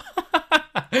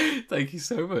 Thank you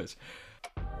so much.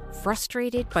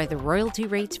 Frustrated by the royalty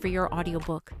rates for your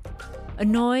audiobook?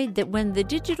 Annoyed that when the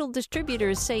digital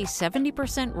distributors say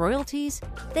 70% royalties,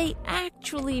 they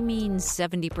actually mean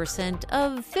 70%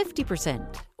 of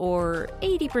 50% or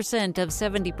 80% of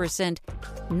 70%,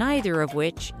 neither of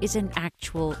which is an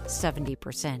actual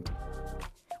 70%.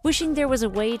 Wishing there was a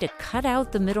way to cut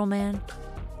out the middleman?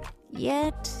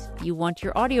 Yet, you want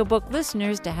your audiobook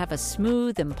listeners to have a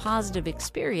smooth and positive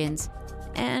experience,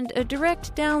 and a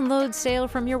direct download sale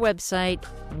from your website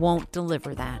won't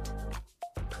deliver that.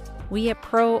 We at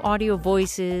Pro Audio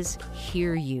Voices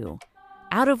hear you.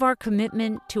 Out of our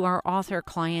commitment to our author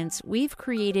clients, we've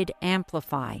created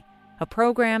Amplify, a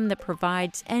program that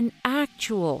provides an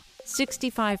actual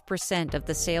 65% of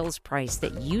the sales price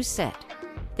that you set,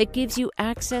 that gives you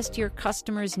access to your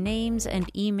customers' names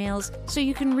and emails so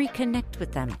you can reconnect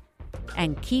with them,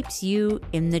 and keeps you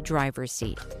in the driver's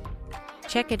seat.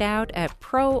 Check it out at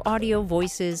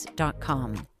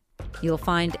proaudiovoices.com. You'll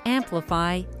find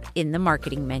Amplify in the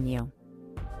marketing menu.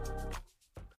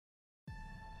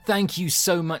 Thank you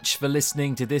so much for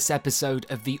listening to this episode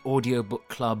of the Audiobook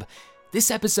Club. This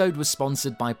episode was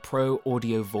sponsored by Pro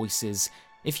Audio Voices.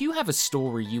 If you have a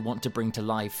story you want to bring to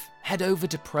life, head over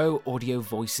to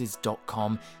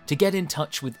proaudiovoices.com to get in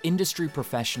touch with industry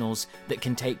professionals that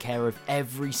can take care of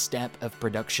every step of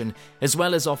production, as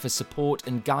well as offer support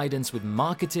and guidance with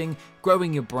marketing,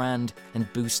 growing your brand, and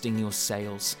boosting your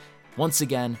sales. Once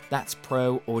again, that's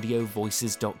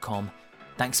proaudiovoices.com.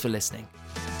 Thanks for listening.